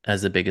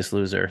as the biggest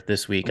loser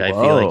this week. I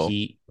feel like Whoa.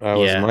 That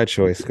was my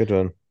choice. Good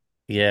one.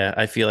 Yeah,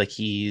 I feel like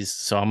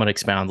so I'm gonna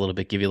expound a little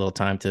bit, give you a little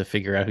time to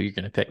figure out who you're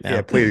gonna pick now.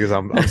 Yeah, please, because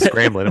I'm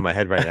scrambling in my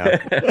head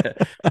right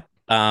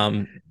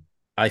now.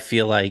 I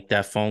feel like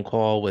that phone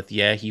call with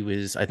I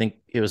think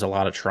it was a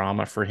lot of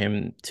trauma for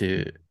him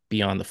to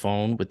be on the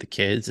phone with the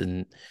kids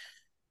and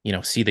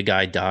see the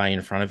guy die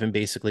in front of him,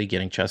 basically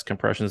getting chest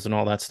compressions and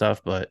all that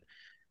stuff. But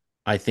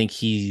I think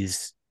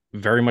he's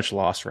very much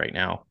lost right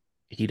now.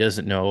 He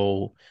doesn't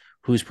know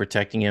who's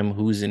protecting him,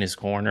 who's in his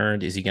corner.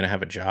 Is he going to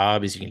have a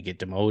job? Is he going to get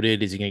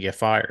demoted? Is he going to get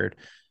fired?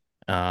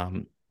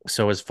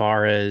 So as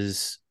far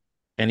as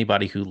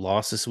anybody who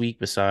lost this week,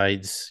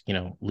 besides,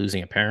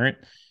 losing a parent,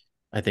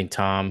 I think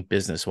Tom,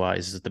 business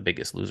wise, is the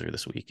biggest loser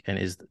this week and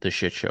is the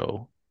shit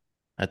show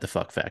at the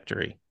fuck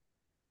factory.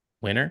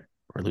 Winner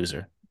or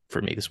loser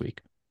for me this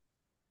week?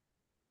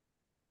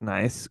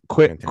 Nice.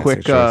 Quick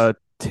Fantastic choice.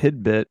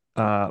 tidbit.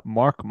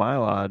 Mark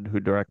Mylod, who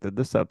directed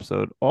this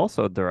episode,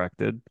 also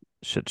directed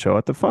Shit Show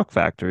at the Fuck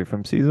Factory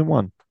from season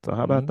 1. So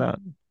how about that?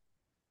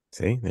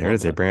 See, there it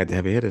is. They bring out the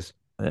heavy hitters.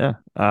 Yeah.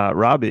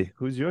 Robbie,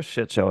 who's your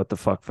shit show at the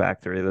Fuck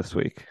Factory this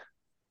week?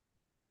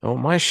 Oh,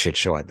 my shit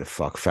show at the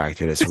fuck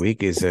factory this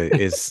week is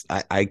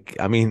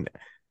I mean,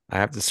 I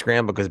have to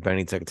scramble because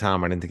Benny took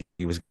time. I didn't think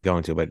he was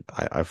going to, but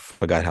I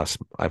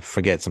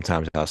forget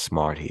sometimes how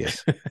smart he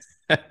is.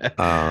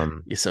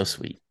 You're so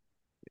sweet.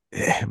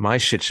 My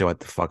shit show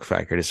at the fuck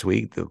factory this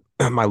week,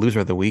 my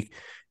loser of the week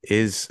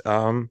is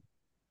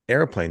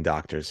airplane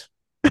doctors.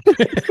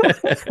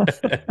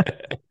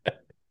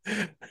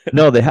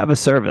 No, they have a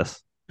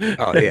service.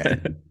 Oh yeah.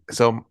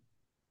 So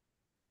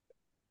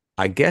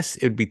I guess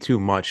it'd be too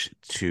much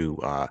to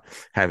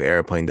have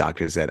airplane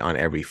doctors that on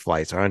every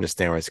flight. So I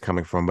understand where it's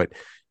coming from, but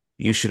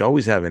you should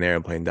always have an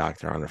airplane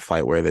doctor on a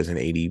flight where there's an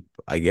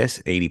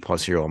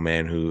 80-plus-year-old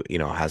man who,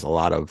 has a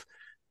lot of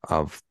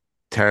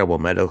terrible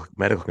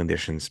medical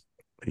conditions.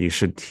 He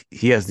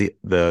has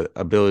the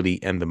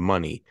ability and the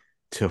money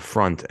to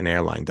front an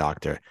airline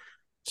doctor.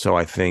 So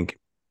I think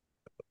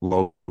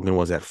Logan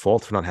was at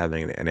fault for not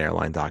having an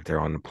airline doctor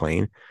on the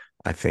plane.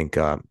 I think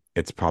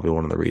it's probably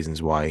one of the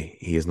reasons why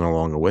he is no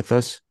longer with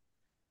us.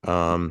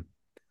 I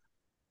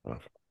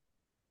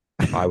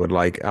would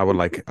like, first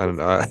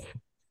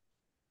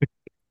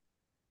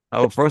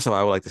of all,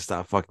 I would like to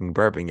stop fucking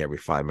burping every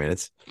 5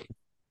 minutes.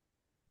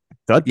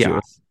 Gut Yeah,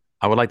 juice.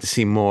 I would like to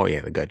see more. Yeah,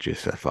 the gut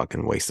juice, a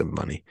fucking waste of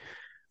money.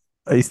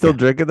 Are you still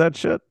drinking that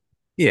shit?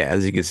 Yeah,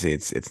 as you can see,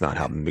 it's not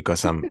helping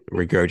because I'm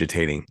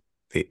regurgitating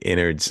the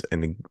innards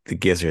and the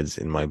gizzards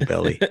in my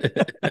belly.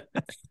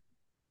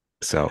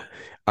 So,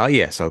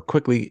 so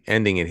quickly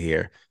ending it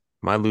here.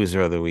 My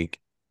loser of the week,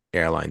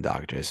 airline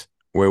doctors.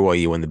 Where were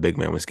you when the big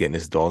man was getting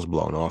his dolls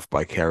blown off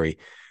by Kerry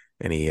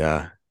and he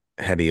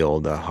had the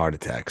old heart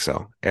attack?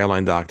 So,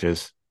 airline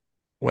doctors,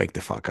 wake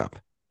the fuck up.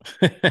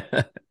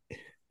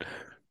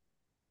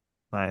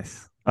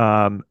 Nice.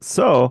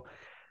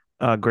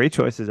 Great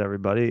choices,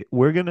 everybody.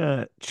 We're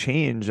gonna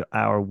change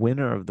our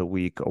winner of the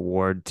week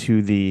award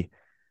to the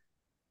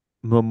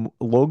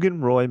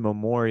Logan Roy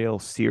Memorial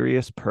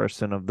Serious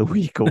Person of the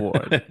Week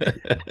award.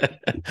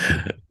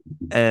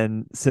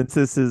 And since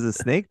this is a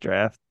snake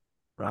draft,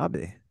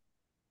 Robbie,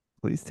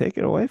 please take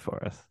it away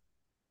for us.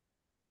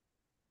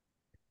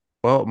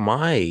 Well,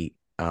 my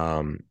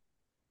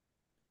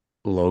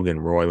Logan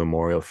Roy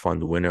Memorial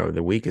Fund winner of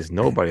the week is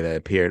nobody that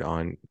appeared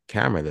on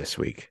camera this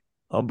week.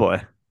 Oh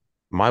boy.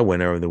 My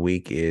winner of the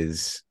week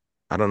is,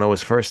 I don't know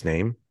his first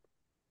name,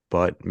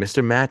 but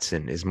Mr.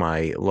 Matson is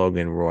my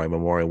Logan Roy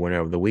Memorial winner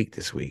of the week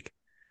this week.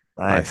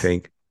 Nice.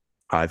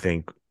 I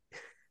think,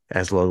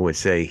 as Logan would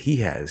say, he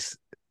has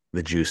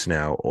the juice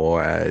now,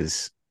 or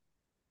as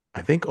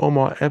I think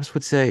Omar Epps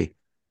would say,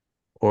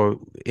 or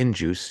in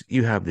juice.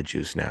 You have the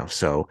juice now.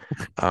 So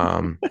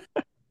um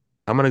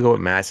I'm gonna go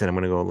with Matson. I'm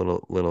gonna go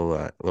a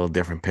little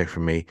different pick for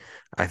me.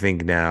 I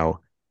think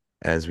now,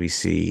 as we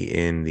see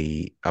in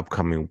the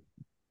upcoming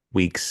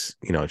weeks,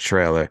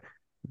 trailer,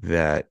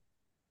 that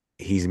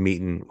he's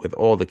meeting with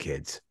all the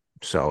kids.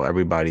 So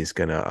everybody's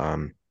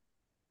gonna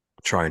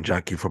try and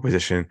jockey for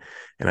position.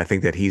 And I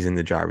think that he's in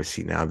the driver's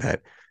seat now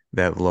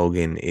that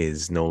Logan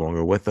is no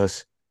longer with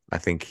us. I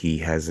think he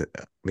has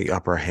the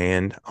upper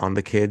hand on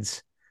the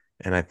kids.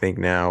 And I think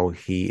now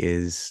he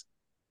is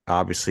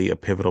obviously a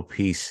pivotal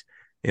piece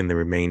in the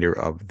remainder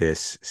of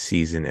this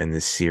season and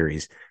this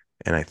series.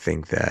 And I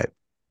think that,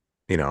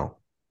 you know,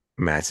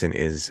 Matson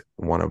is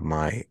one of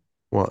my,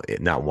 well,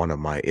 not one of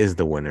my, is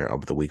the winner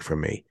of the week for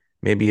me.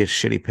 Maybe a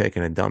shitty pick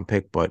and a dumb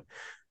pick, but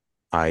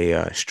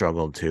I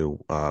struggled to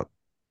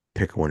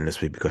pick a winner this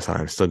week because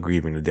I'm still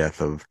grieving the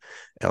death of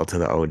L to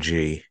the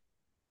OG.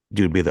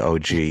 Dude be the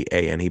OG,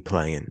 and he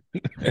playing.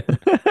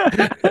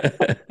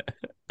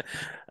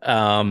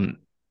 um,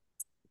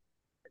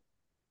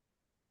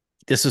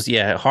 this was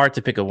hard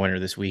to pick a winner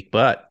this week,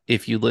 but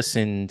if you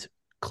listened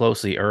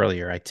closely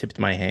earlier, I tipped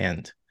my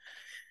hand.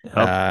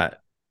 Yep.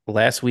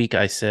 Last week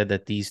I said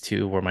that these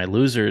two were my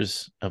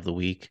losers of the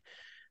week,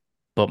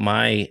 but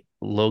my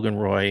Logan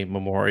Roy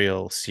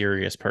Memorial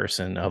Serious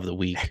Person of the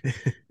week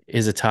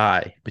is a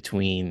tie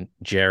between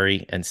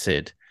Jerry and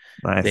Sid.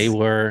 They Nice.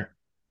 were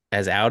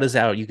as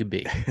out you could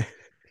be.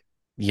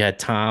 You had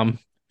Tom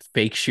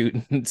fake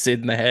shooting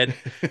Sid in the head.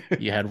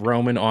 You had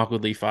Roman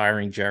awkwardly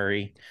firing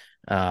Jerry.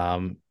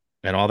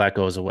 And all that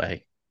goes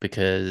away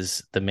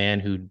because the man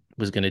who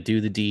was going to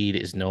do the deed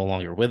is no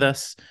longer with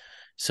us.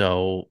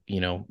 So,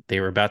 they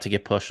were about to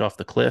get pushed off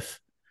the cliff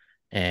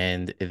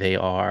and they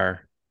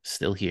are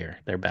still here.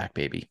 They're back,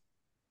 baby.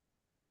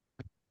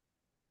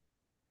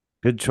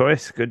 Good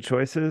choice. Good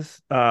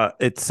choices.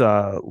 It's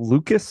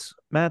Lucas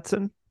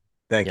Matson.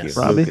 Thank you, Yes.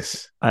 Robbie?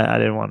 Lucas. I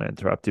didn't want to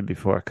interrupt you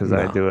before because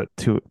I No. do it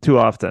too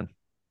often.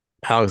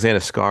 Alexander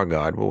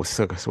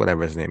Skarsgård,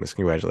 whatever his name is.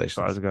 Congratulations.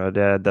 Skarsgård,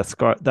 yeah,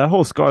 that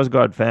whole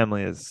Skarsgård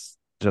family is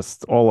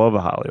just all over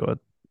Hollywood.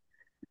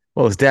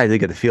 Well, his dad did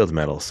get the Fields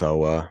Medal,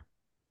 so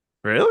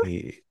Really?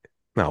 he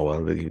no,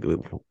 well,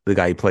 the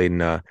guy he played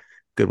in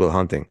Good Will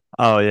Hunting.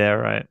 Oh yeah,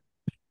 right.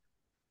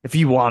 If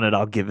you want it,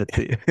 I'll give it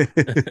to you.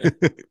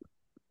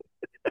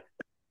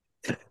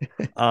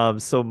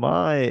 So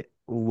my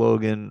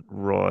Logan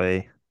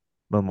Roy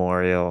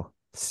Memorial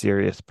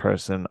Serious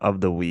Person of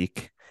the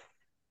Week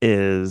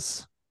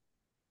is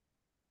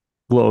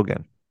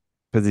Logan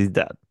because he's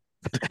dead.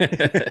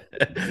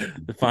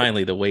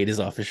 Finally, the weight is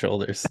off his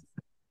shoulders.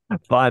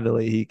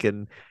 Finally, he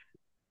can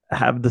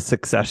have the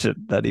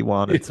succession that he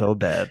wanted so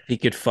bad. He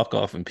could fuck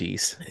off in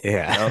peace.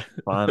 Yeah. Yep,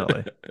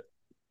 finally.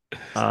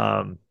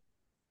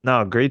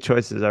 No, great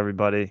choices,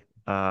 everybody.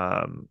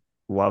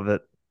 Love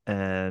it.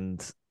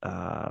 And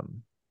I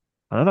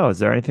don't know, is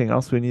there anything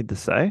else we need to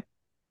say?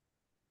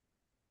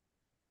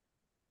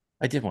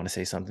 I did want to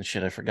say something.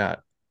 Shit, I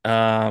forgot.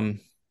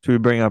 Should we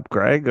bring up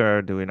Greg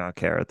or do we not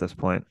care at this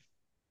point?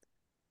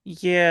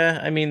 Yeah,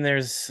 I mean,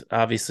 there's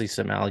obviously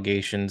some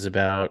allegations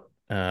about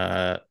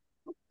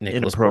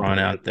Nicholas Braun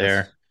out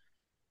there.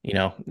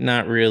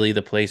 Not really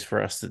the place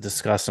for us to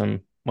discuss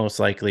them. Most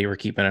likely, we're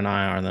keeping an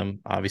eye on them.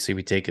 Obviously,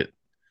 we take it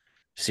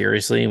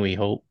seriously and we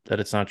hope that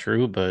it's not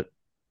true, but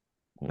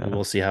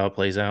we'll see how it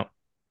plays out.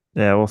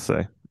 Yeah, we'll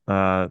see.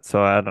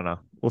 So I don't know.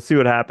 We'll see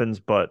what happens,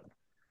 but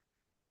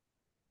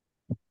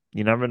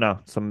you never know.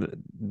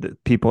 The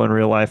people in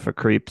real life are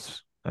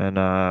creeps, and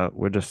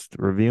we're just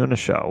reviewing a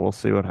show. We'll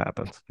see what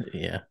happens.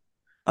 Yeah.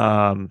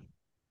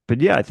 But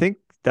yeah, I think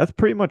that's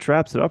pretty much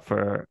wraps it up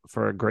for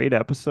a great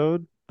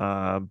episode,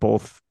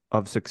 both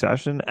of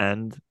Succession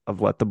and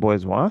of Let the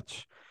Boys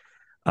Watch.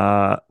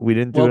 We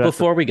didn't do Well, it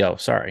before we go,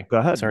 sorry. Go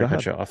ahead. Sorry Go to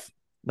cut ahead. you off.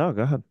 No,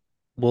 go ahead.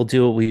 We'll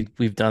do what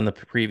we've done the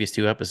previous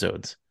two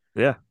episodes.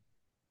 Yeah.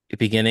 At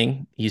the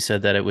beginning, you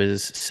said that it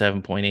was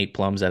 7.8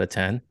 plums out of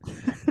 10.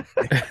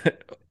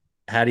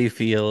 How do you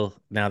feel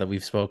now that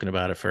we've spoken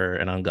about it for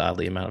an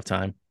ungodly amount of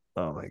time?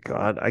 Oh my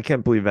God. I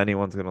can't believe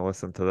anyone's gonna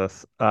listen to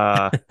this.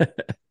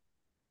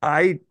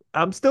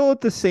 I'm still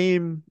at the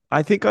same,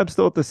 I think I'm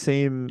still at the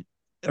same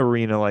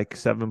arena, like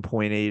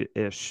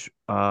 7.8-ish.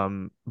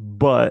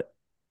 But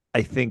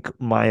I think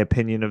my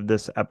opinion of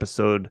this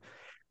episode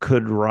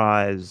could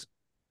rise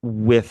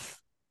with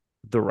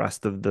the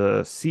rest of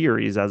the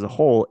series as a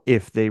whole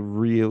if they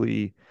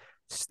really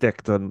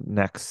stick the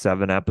next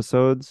 7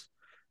 episodes.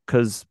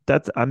 Because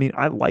I mean,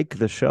 I like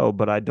the show,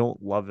 but I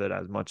don't love it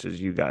as much as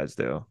you guys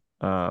do.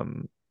 But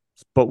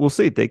we'll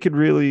see. They could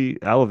really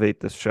elevate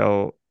this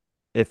show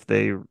if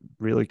they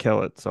really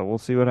kill it. So we'll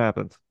see what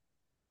happens.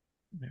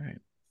 All right.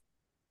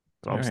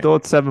 So I'm still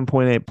at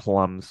 7.8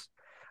 plums.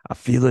 I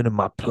feel it in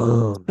my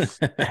plums.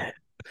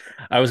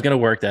 I was gonna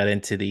work that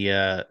into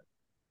the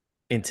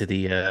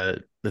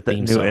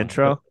theme New song.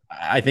 intro.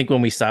 I think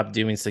when we stop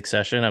doing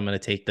Succession, I'm gonna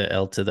take the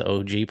L to the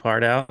OG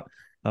part out.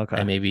 Okay.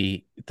 And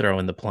maybe throw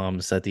in the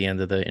plums at the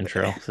end of the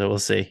intro. So we'll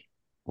see.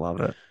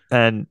 Love it.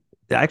 And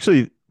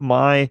actually,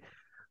 my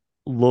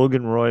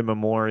Logan Roy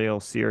Memorial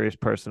Serious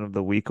Person of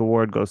the Week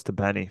award goes to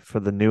Benny for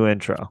the new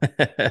intro.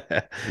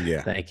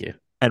 Yeah. Thank you.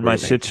 And my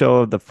Great. shit show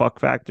of the fuck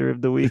factor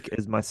of the week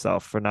is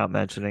myself for not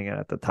mentioning it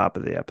at the top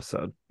of the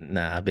episode.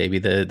 Nah, baby,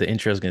 the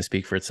intro is going to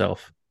speak for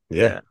itself.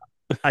 Yeah.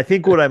 I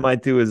think what I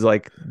might do is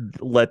like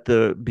let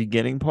the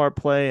beginning part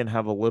play and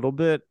have a little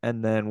bit,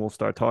 and then we'll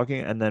start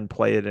talking, and then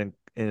play it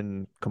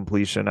in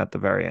completion at the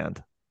very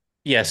end.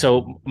 Yeah.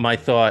 So my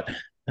thought,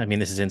 I mean,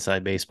 this is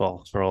inside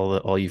baseball for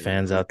all you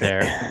fans out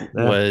there,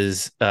 Yeah.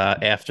 was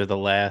after the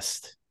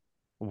last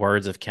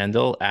words of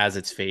Kendall, as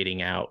it's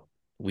fading out,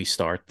 we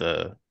start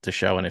the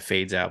show and it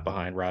fades out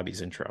behind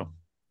Robbie's intro.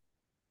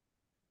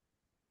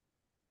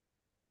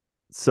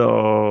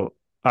 So,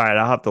 all right,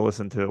 I'll have to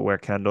listen to it where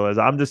Kendall is.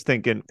 I'm just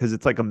thinking because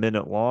it's like a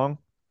minute long.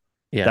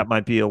 Yeah. That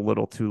might be a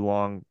little too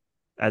long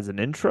as an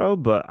intro,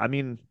 but I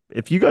mean,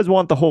 if you guys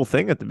want the whole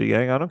thing at the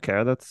beginning, I don't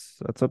care.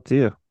 That's up to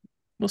you.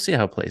 We'll see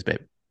how it plays,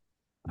 babe.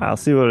 I'll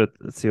see what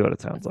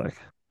it sounds like.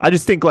 I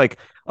just think like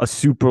a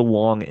super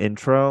long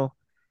intro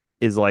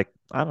is like,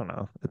 I don't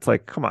know. It's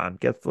like, come on,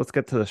 let's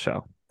get to the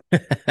show.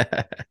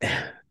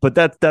 But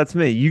that's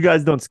me. You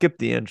guys don't skip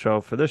the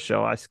intro for this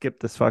show. I skip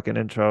this fucking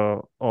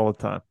intro all the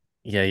time.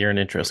 Yeah, you're an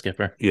intro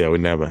skipper. Yeah, we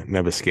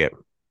never skip.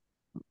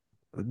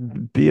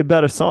 Be a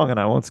better song and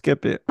I won't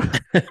skip it.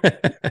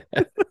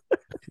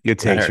 Your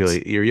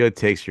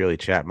takes really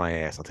chat my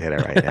ass. I'll tell you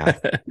that right now.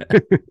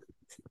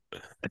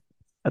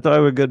 I thought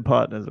we were good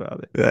partners,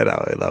 Robbie. I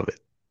know, I love it.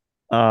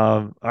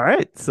 All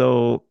right.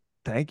 So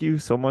thank you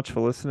so much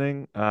for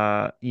listening.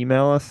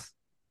 Email us,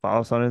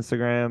 follow us on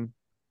Instagram,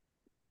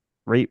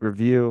 rate,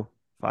 review.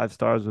 5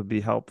 stars would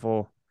be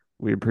helpful.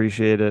 We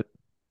appreciate it.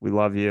 We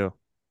love you.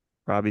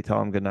 Robbie,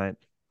 tell him good night.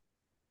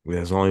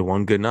 There's only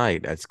one good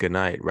night. That's good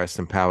night. Rest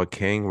in power,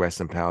 King. Rest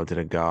in power to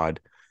the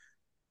God,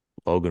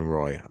 Logan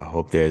Roy. I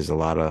hope there's a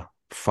lot of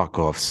fuck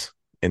offs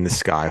in the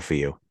sky for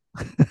you.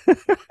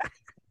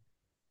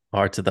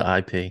 R to the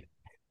IP.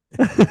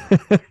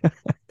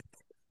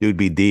 Dude,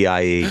 be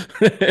DIE.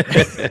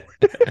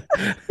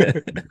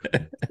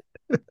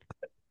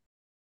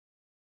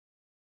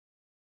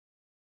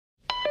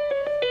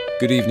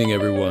 Good evening,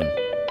 everyone.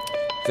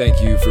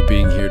 Thank you for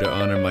being here to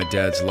honor my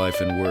dad's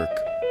life and work.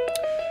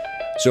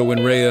 So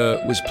when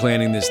Rhea was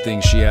planning this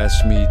thing, she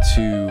asked me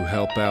to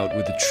help out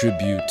with a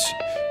tribute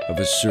of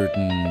a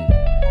certain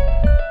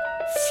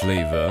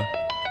flavor.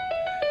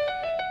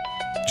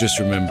 Just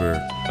remember,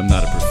 I'm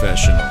not a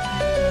professional.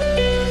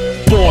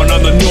 Born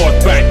on the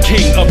North Bank,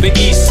 king of the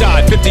East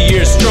Side, 50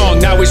 years strong,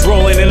 now he's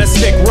rolling in a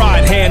sick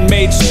ride.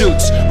 Handmade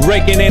suits,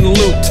 raking in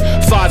loot,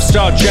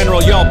 5-star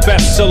general, y'all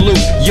best salute.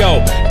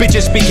 Yo,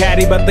 bitches be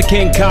catty, but the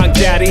King Kong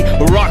daddy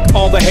rock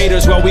all the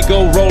haters while we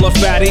go roll a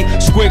fatty.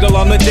 Squiggle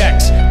on the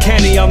decks,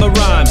 Kenny on the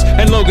rhymes,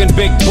 and Logan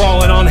big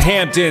ballin' on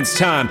Hampton's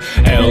time.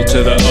 L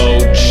to the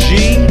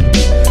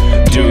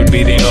OG, dude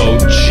be the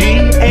OG.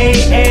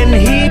 A-N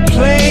he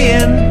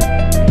playing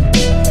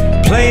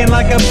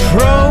like a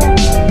pro.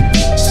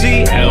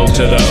 L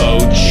to the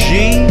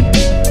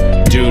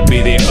OG, dude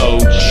be the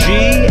OG.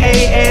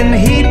 A-N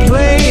he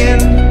playing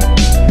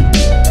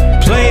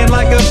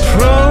like a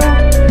pro.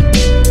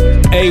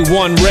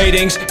 A1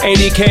 ratings,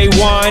 80K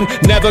wine,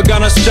 never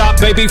gonna stop,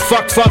 baby,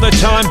 fuck Father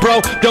Time, bro.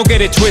 Don't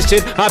get it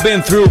twisted, I've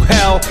been through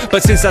hell,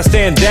 but since I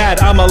stand dad,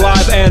 I'm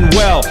alive and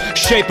well.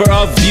 Shaper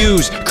of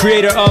views,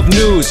 creator of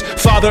news,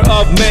 father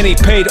of many,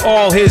 paid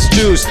all his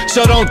dues.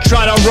 So don't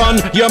try to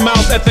run your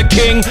mouth at the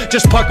king,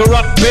 just pucker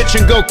up, bitch,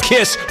 and go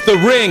kiss the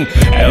ring.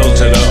 L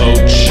to the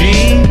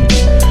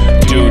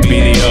OG, dude be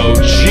the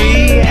OG.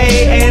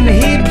 A-N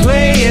he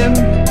playing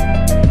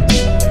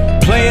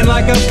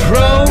like a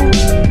pro.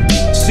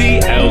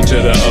 L to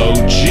the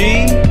OG,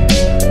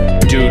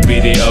 dude be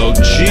the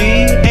OG.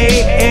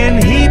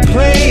 A-N he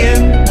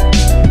playing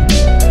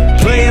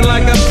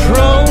like a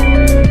pro.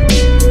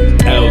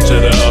 L to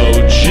the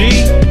OG,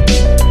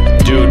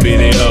 dude be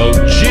the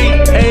OG.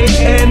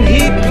 A-N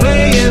he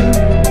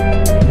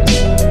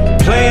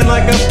playing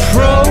like a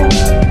pro.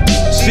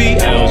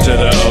 L to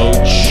the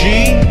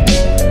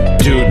OG,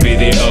 dude be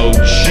the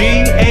OG.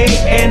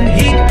 A-N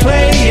he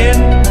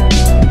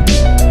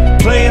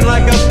playing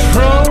like a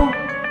pro.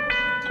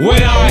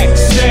 When I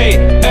say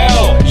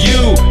L,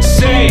 you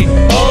say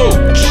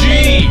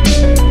O-G.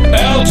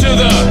 L to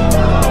the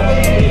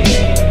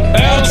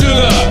L to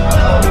the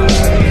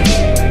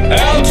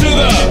L to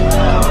the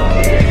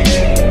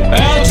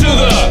L to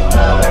the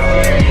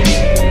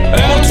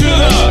L to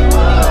the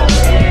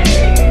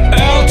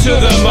L to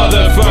the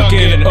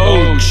motherfucking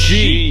OG.